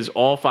because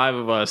all 5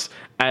 of us,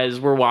 as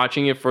we're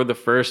watching it for the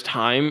first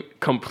time,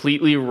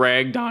 completely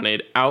ragged on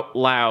it out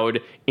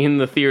loud in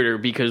the theater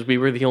because we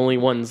were the only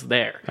ones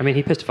there. I mean,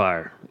 he pissed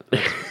fire.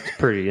 It's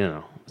pretty,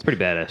 it's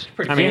pretty badass.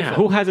 I mean, Yeah.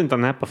 who hasn't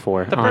done that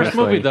before? The first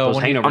movie, though, Those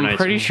when he- hangover I'm nights.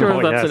 pretty sure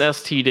Oh, that's yes.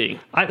 an STD.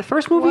 The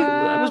first movie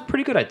was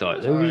pretty good, I thought.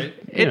 It was, Alright. you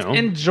it's know.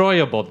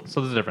 enjoyable. So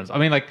there's a difference. I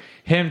mean, like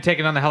him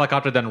taking on the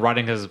helicopter, then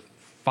riding his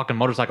fucking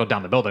motorcycle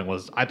down the building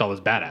I thought was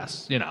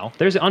badass. You know,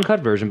 There's an uncut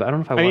version, but I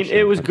don't know if I I mean, watched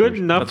it was uncut good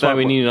version. enough That's why that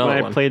we need another when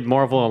I one. played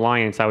Marvel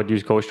Alliance, I would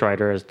use Ghost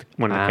Rider as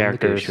one of the I'm the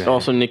characters. Ghost Rider.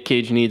 Also, Nick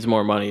Cage needs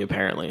more money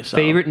apparently. So.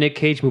 Favorite Nick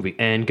Cage movie,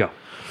 and go.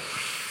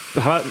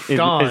 How about, is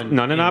Gone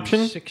none an in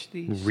option?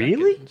 60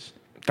 Really? seconds.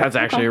 That's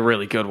actually a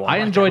really good one. I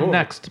enjoyed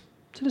Next.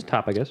 It's in his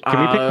top, I guess. Can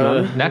we pick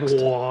none? Next.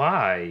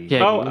 Why?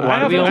 Yeah, Oh, I why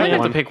do we have only have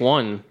one. to pick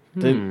one?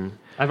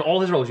 Out of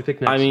all his roles, you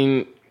pick next. I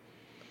mean,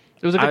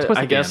 It was a good twist.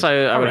 I at the guess end. I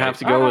would Alright. have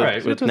to go Alright.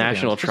 with, Good with twist at the end.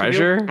 National Just a real-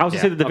 Treasure. I was going to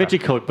say the Da Vinci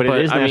Code, but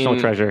it is I National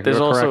mean, Treasure. There's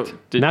You're also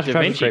correct. the National Da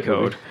Treasure's Vinci a great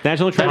movie. Code.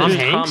 National Treasure Tom is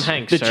Hanks? Tom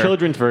Hanks, the sir.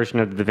 children's version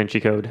of the Da Vinci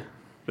Code.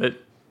 But,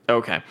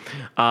 okay.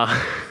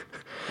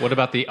 What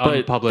about the But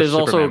unpublished there's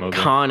also Superman movie?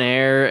 Con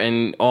Air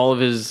and all of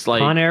his like.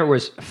 Con Air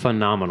was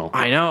phenomenal.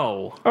 I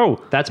know. Oh,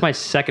 That's my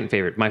second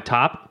favorite. My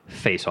top,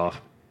 Face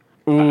Off.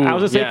 Ooh, I was going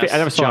to say, yes. I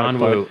never saw John it,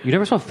 but Woo. You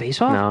never saw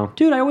Face Off? No.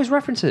 Dude, I always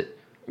reference it.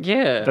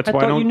 Yeah, That's I why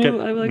I thought don't you knew.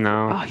 get. I was like,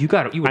 no. Oh, you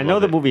got it. You would I know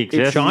love the it. movie It's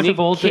exists. John Nick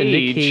Travolta and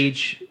Nick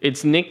Cage. Cage.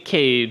 It's Nick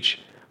Cage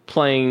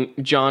playing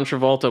John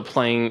Travolta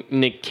playing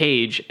Nick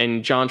Cage,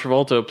 and John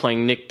Travolta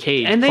playing Nick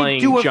Cage And they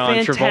playing do a John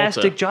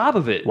fantastic Travolta. job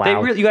of it. Wow. They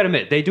really, you got to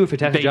admit, they do a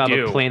fantastic They job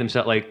do. of playing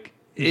themselves. Like,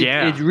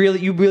 Yeah. it really,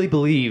 you really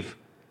believe.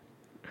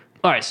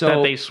 All right, so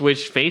That they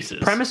switched faces.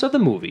 premise of the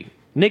movie: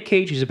 Nick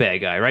Cage, he's a bad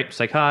guy, right?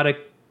 Psychotic,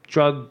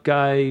 drug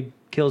guy,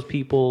 kills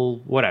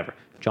people, whatever.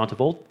 John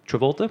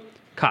Travolta,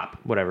 cop,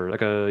 whatever,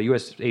 like a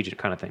U.S. agent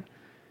kind of thing.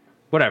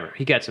 Whatever.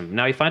 He gets him.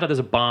 Now he finds out there's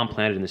a bomb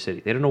planted in the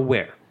city. They don't know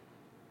where.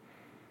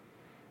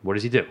 What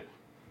does he do?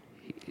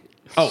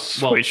 Oh, well,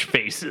 Switch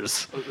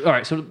faces. all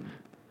right. So,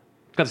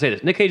 got to say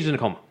this: Nick Cage is in a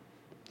coma.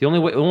 The only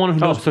one who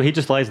Oh, knows, so he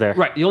just lies there.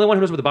 right? The only one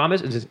who knows where the bomb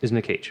is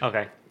Nick Cage.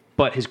 Okay.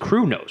 But his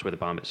crew knows where the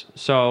bomb is.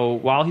 So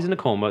while he's in a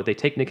coma, they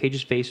take Nick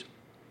Cage's face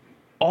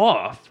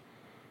off,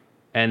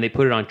 and they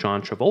put it on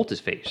John Travolta's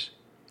face.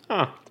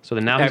 Huh. So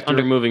then now he's After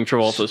removing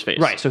Travolta's face.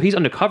 right. So he's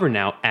undercover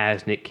now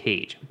as Nick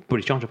Cage, but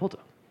he's John Travolta.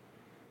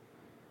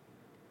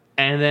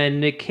 And then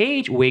Nick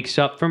Cage wakes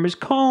up from his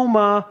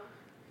coma,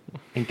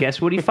 and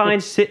guess what he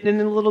finds sitting in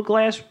a little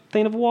glass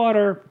thing of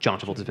water? John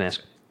Travolta's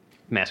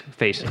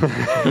face.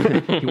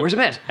 He wears a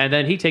mask, and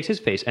then he takes his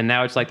face, and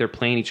now it's like they're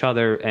playing each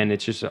other, and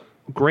it's just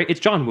great. It's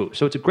John Woo,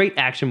 so it's a great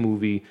action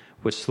movie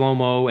with slow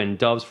mo and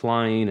doves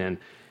flying, and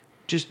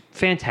just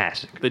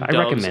fantastic. The I doves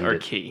recommend are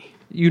it. key.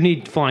 You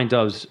need flying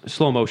doves,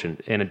 slow motion,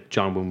 in a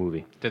John Woo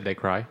movie. Did they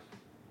cry?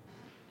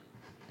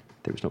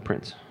 There was no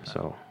prince,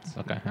 so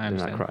Okay, I did not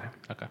understand. cry.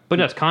 Okay. But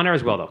no, it's Con Air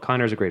as well, though. Con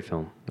Air is a great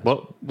film.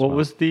 What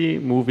was the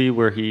movie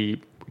where he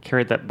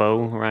carried that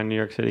bow around New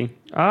York City?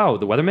 Oh,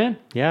 The Weatherman?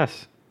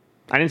 Yes.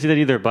 I didn't see that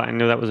either, but I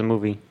knew that was a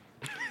movie.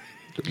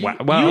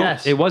 Well,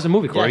 Yes. it was a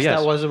movie, Corey. Yes, Yes,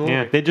 that was a movie.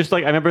 Yeah, they just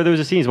like I remember there was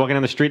a scene. He's walking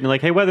down the street and they're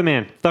like, "Hey,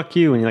 weatherman, fuck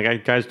you!" And like, a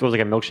guy throws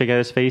like a milkshake at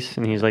his face,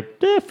 and he's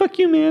like, "Fuck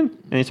you, man!"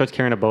 And he starts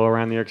carrying a bow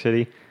around New York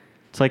City.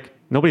 It's like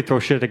nobody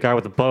throws shit at a guy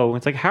with a bow.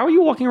 It's like, how are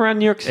you walking around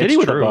New York City It's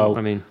with true. a bow?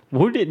 I mean-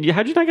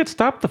 how'd you not get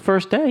stopped the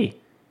first day?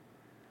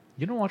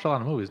 You don't watch a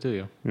lot of movies, do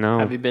you? No,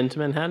 Have you been to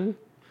Manhattan?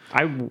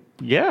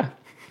 yeah,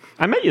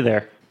 I met you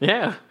there.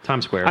 Yeah.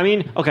 Times Square. I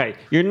mean, okay,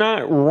 you're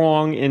not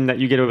wrong in that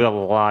you get away with a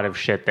lot of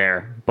shit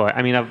there, but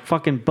I mean, a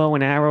fucking bow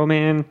and arrow,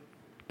 man.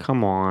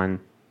 Come on.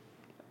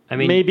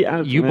 maybe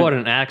you bought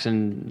an axe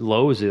in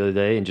Lowe's the other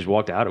day and just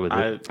walked out with it.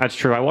 I That's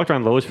true. I walked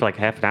around Lowe's for like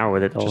half an hour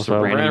with it. Just Also,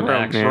 a ran random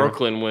around axe. Yeah.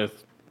 Brooklyn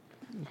with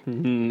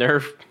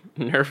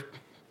Nerf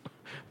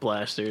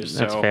blasters.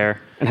 That's so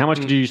fair. And how much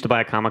did you used to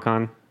buy at Comic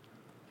Con?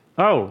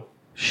 Oh,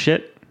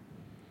 shit.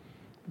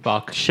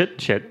 Fuck. Shit.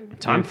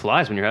 Time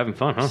flies when you're having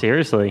fun, huh?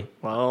 Seriously.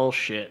 Well,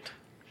 shit.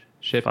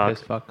 Shit, Fuck.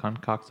 piss, fuck, cunt,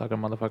 cocksucker,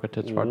 motherfucker,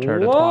 tits, fart,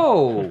 turd, twat.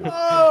 Whoa!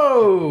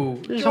 Oh,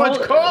 This George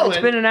whole- Carlin.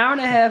 It's been an hour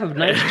and a half of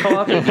nice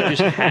talk, and you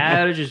just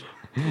had to just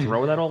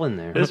throw that all in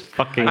there. This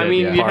fucking I mean,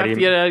 you have party- to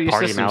get out of your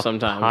party system mouth,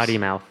 sometimes. Potty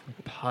mouth.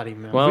 Potty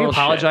mouth. Well, we shit.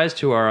 apologize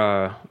to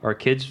our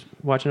kids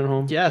watching at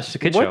home. Yes. It's a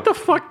kid What show. the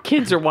fuck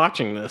kids are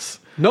watching this?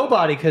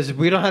 Nobody, because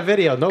we don't have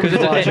video. Nobody's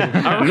watching.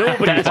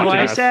 That's why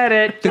I said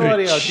it.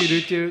 Audio.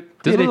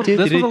 Doot-doot-doot. This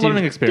was a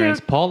learning experience.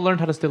 Paul learned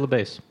how to steal a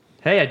base.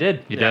 Hey, I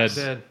did. You Yes,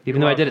 did. did.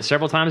 Even though I did it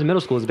several times in middle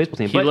school as a baseball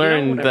team. He But, you know,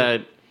 learned whatever.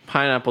 that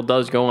pineapple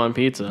does go on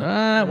pizza.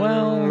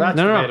 Well, That's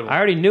No. debatable. I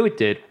already knew it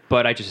did,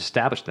 but I just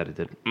established that it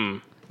did.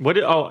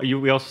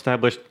 We also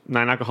established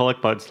non-alcoholic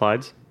bud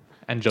slides,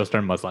 and Joe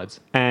Stern mudslides.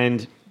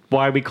 and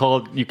why you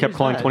kept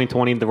calling that?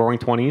 2020 the Roaring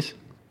 20s.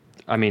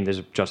 I mean, there's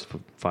a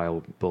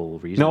justifiable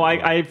reason. No, why.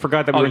 I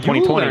forgot that we Oh, were you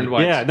 2020. learned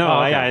once. Yeah, no,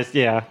 Oh, okay.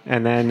 yeah.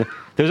 And then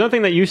there's another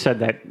thing that you said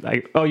that,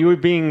 you were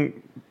being,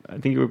 I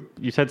think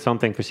you said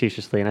something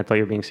facetiously, and I thought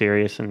you were being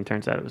serious, and it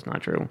turns out it was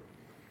not true.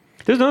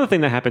 There's another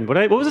thing that happened.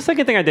 What was the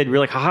second thing I did? You're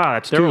like, haha,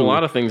 that's There true. were a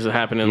lot of things that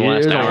happened in the Yeah,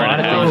 last there's a hour lot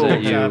and a of half. things that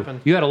Things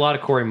happen. you had a lot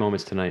of Corey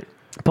moments tonight.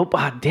 But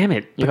damn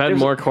it. You But had there's-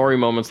 more Corey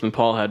moments than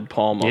Paul had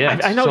Paul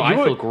moments. Yeah. I know. So I you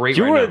feel were, great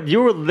you right were, now.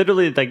 You were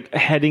literally like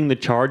heading the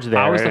charge there.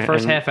 I was the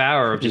first and- half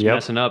hour of just Yep.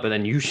 messing up, and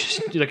then you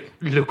just you're like,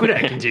 look what I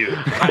can do.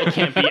 I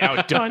can't be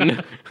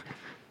outdone.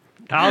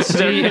 I'll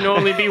There see. can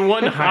only be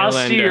one I'll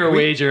Highlander. see your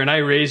wager, and I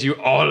raise you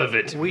all of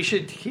it. We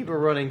should keep a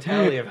running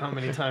tally of how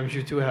many times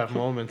you two have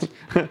moments.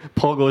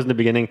 Paul goes in the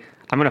beginning.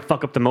 I'm gonna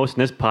fuck up the most in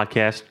this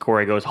podcast.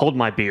 Corey goes, hold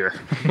my beer.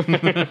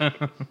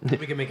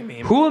 We can make a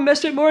meme. Who will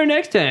mess it more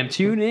next time?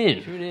 Tune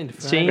in. Tune in to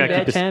find Same out.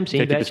 Gotta bad time, same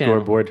gotta keep bad the channel.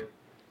 scoreboard.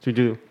 So we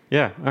do.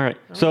 Yeah. All right.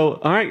 So,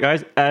 all right,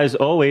 guys. As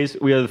always,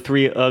 we are the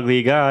three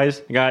ugly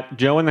guys. I got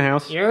Joe in the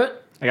house. Hear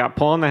it? I got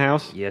Paul in the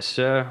house, Yes,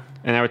 sir.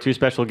 and our two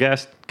special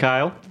guests,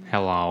 Kyle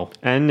Hello.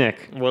 and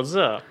Nick. What's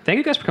up? Thank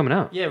you guys for coming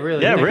out. Yeah,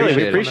 really. Yeah, really,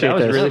 we it. appreciate That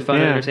was this. really fun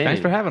and Yeah. entertaining.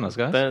 Thanks for having us,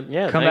 guys.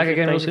 Yeah, Come back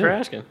again real Thank you for soon.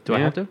 asking. Do I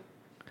Yeah. have to?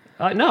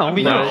 No, I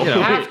mean, No, you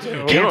don't have to. You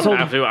don't Canceled.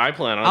 have to. I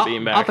plan on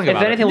being back. I'll think if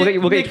about anything, we'll get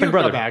your Nick, twin you'll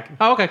brother come back.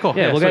 Oh, okay, cool.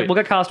 Yeah, we'll sweet.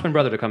 get Kyle's twin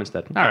brother to come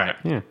instead. All right.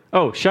 Yeah.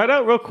 Oh, shout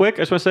out real quick. I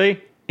just want to say,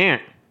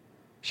 Ant.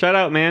 Shout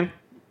out, man.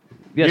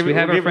 Yes, Give- we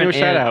have we'll our give him friend a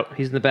shout Ant. out.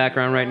 He's in the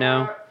background right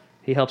now.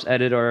 He helps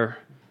edit our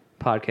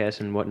podcast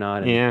and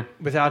whatnot. And Yeah.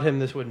 Without him,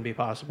 this wouldn't be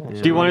possible.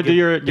 Do you want to do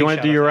your big shout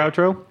out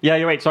outro? Yeah,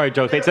 you're right. Sorry,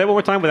 Joe. Say it one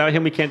more time. Without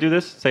him, we can't do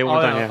this. Say it one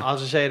more Oh, time. no, Yeah. I'll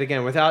just say it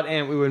again. Without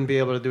Ant, we wouldn't be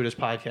able to do this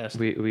podcast.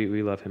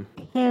 We love him.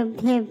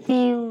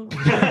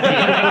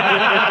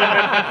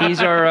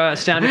 He's our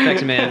sound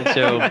effects man,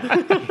 so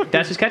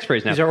that's his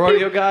catchphrase now. He's our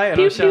audio guy and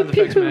our sound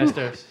effects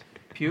master.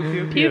 Pew,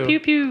 pew, pew. pew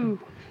pew.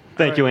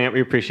 Thank you, Ant.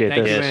 We appreciate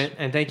Thank this. you, Ant.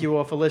 And thank you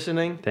all for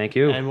listening. Thank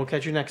you. And we'll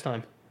catch you next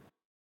time.